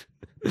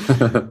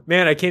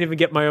 Man, I can't even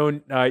get my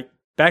own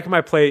Back in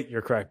My Play.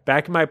 You're correct.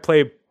 Back in My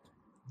Play.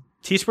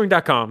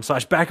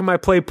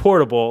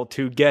 teespring.com/backinmyplayportable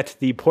to get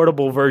the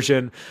portable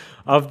version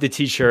of the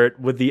t-shirt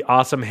with the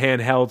awesome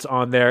handhelds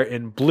on there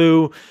in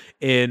blue,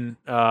 in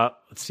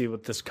let's see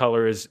what this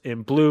color is.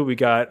 In blue, we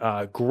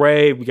got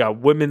gray, we got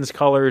women's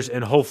colors,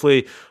 and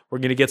hopefully we're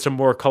going to get some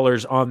more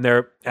colors on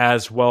there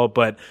as well.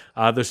 But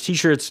those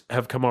t-shirts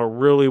have come out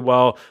really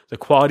well. The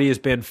quality has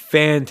been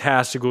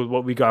fantastic with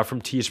what we got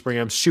from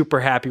Teespring. I'm super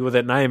happy with it,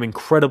 and I am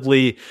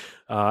incredibly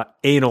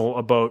anal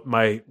about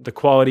the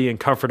quality and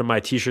comfort of my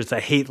t-shirts. I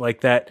hate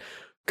like that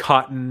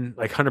cotton,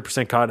 like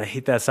 100% cotton. I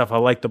hate that stuff. I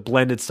like the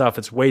blended stuff.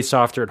 It's way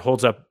softer. It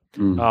holds up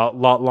a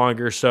lot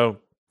longer. So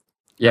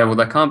yeah, well,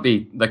 there can't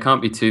be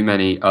too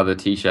many other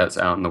t-shirts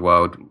out in the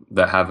world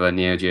that have a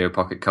Neo Geo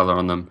Pocket Color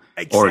on them,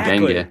 or a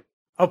Game Gear.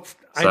 Oh,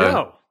 I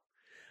know.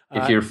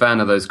 If you're a fan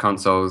of those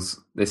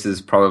consoles, this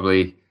is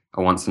probably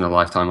a once in a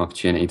lifetime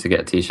opportunity to get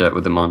a t-shirt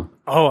with them on.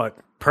 Oh, a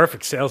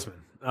perfect salesman.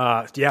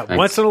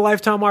 Once in a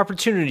lifetime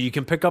opportunity. You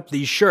can pick up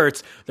these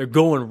shirts. They're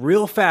going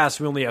real fast.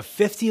 We only have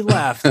 50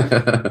 left.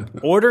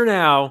 Order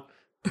now.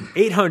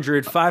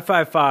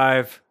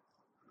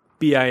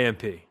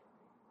 800-555-BIMP.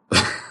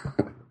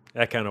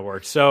 That kind of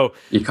works. So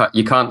you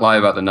can't lie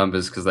about the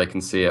numbers because they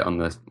can see it on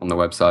the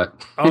website.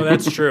 Oh,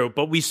 that's true.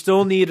 But we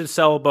still need to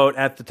sell about,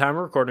 at the time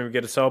of recording, we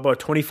get to sell about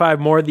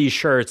 25 more of these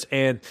shirts.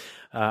 And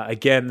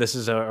again, this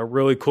is a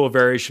really cool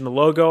variation of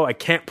logo. I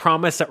can't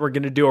promise that we're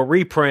going to do a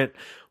reprint,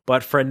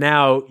 but for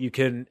now, you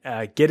can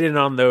get in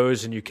on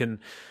those and you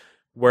can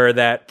wear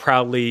that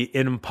proudly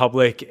in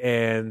public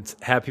and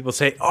have people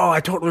say, "Oh,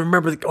 I totally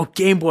remember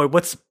Game Boy.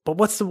 What's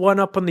the one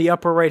up on the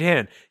upper right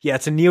hand?" Yeah,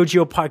 it's a Neo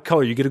Geo Pod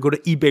Color. You're going to go to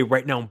eBay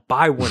right now and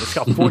buy one. It's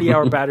got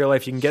 40-hour battery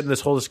life. You can get in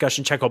this whole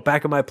discussion. Check out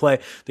Back of My Play.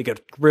 They got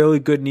a really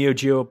good Neo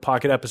Geo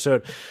Pocket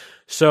episode.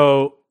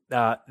 So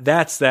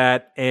that's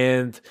that.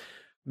 And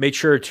make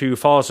sure to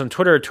follow us on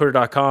Twitter at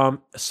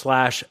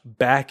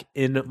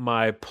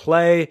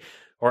twitter.com/backinmyplay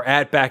or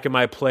at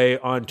backinmyplay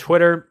on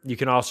Twitter. You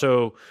can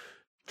also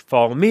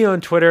follow me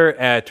on Twitter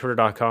at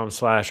twitter.com/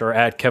 or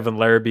at Kevin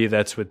Larrabee.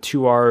 That's with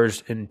 2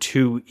 R's and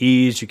 2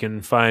 E's. You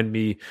can find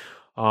me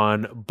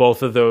on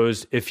both of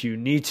those if you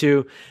need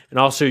to. And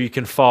also you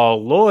can follow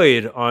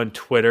Lloyd on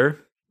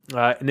Twitter.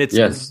 And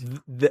it's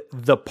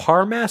the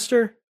Par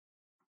Master?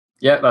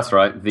 Yeah, that's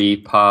right. The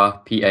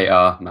Par,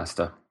 P-A-R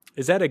Master.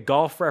 Is that a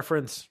golf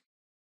reference?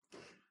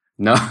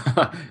 No,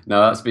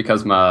 no, that's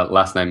because my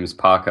last name is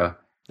Parker.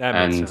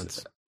 That makes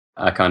sense.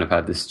 I kind of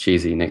had this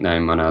cheesy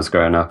nickname when I was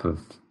growing up of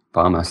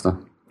Par Master.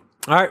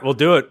 All right, we'll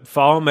do it.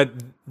 Follow him at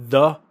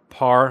the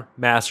Par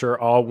Master,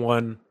 all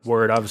one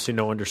word. Obviously,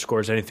 no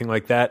underscores, anything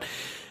like that.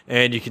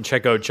 And you can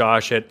check out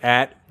Josh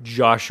at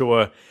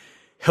Joshua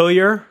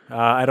Hillier.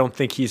 I don't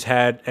think he's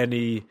had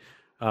any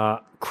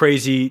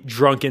crazy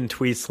drunken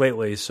tweets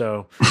lately,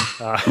 so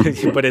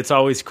but it's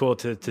always cool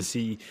to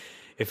see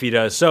if he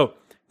does. So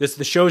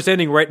the show's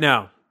ending right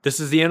now. This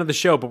is the end of the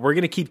show, but we're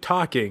going to keep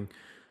talking.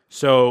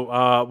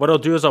 So what I'll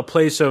do is I'll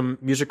play some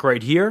music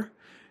right here,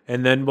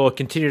 and then we'll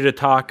continue to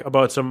talk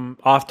about some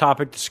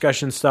off-topic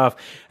discussion stuff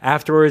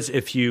afterwards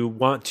if you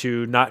want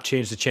to not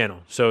change the channel.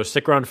 So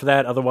stick around for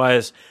that.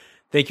 Otherwise,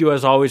 thank you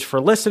as always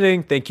for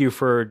listening. Thank you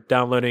for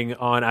downloading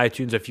on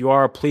iTunes. If you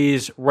are,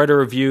 please write a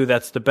review.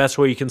 That's the best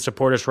way you can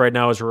support us right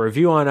now is a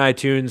review on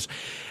iTunes.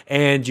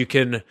 And you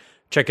can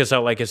check us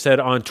out, like I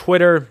said, on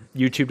Twitter,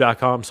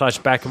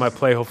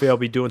 youtube.com/backinmyplay. Hopefully I'll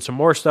be doing some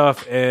more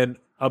stuff, and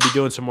I'll be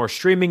doing some more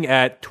streaming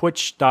at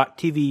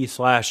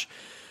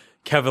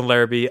twitch.tv/Kevin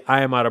Larrabee.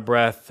 I am out of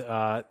breath.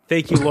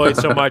 Thank you, Lloyd,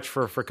 so much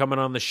for coming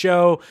on the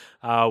show.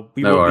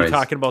 We will be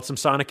talking about some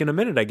Sonic in a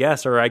minute, I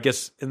guess, or I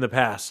guess in the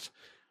past.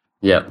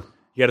 Yeah.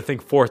 You got to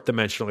think fourth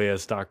dimensionally,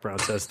 as Doc Brown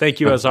says.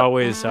 Thank you, as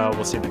always.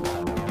 We'll see you next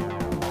time.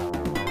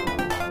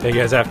 Hey,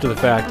 guys, after the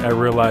fact, I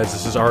realize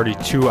this is already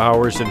 2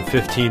 hours and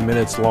 15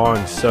 minutes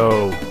long,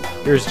 so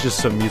here's just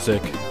some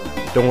music.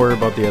 Don't worry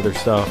about the other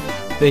stuff.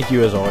 Thank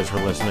you, as always, for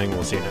listening.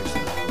 We'll see you next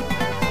time.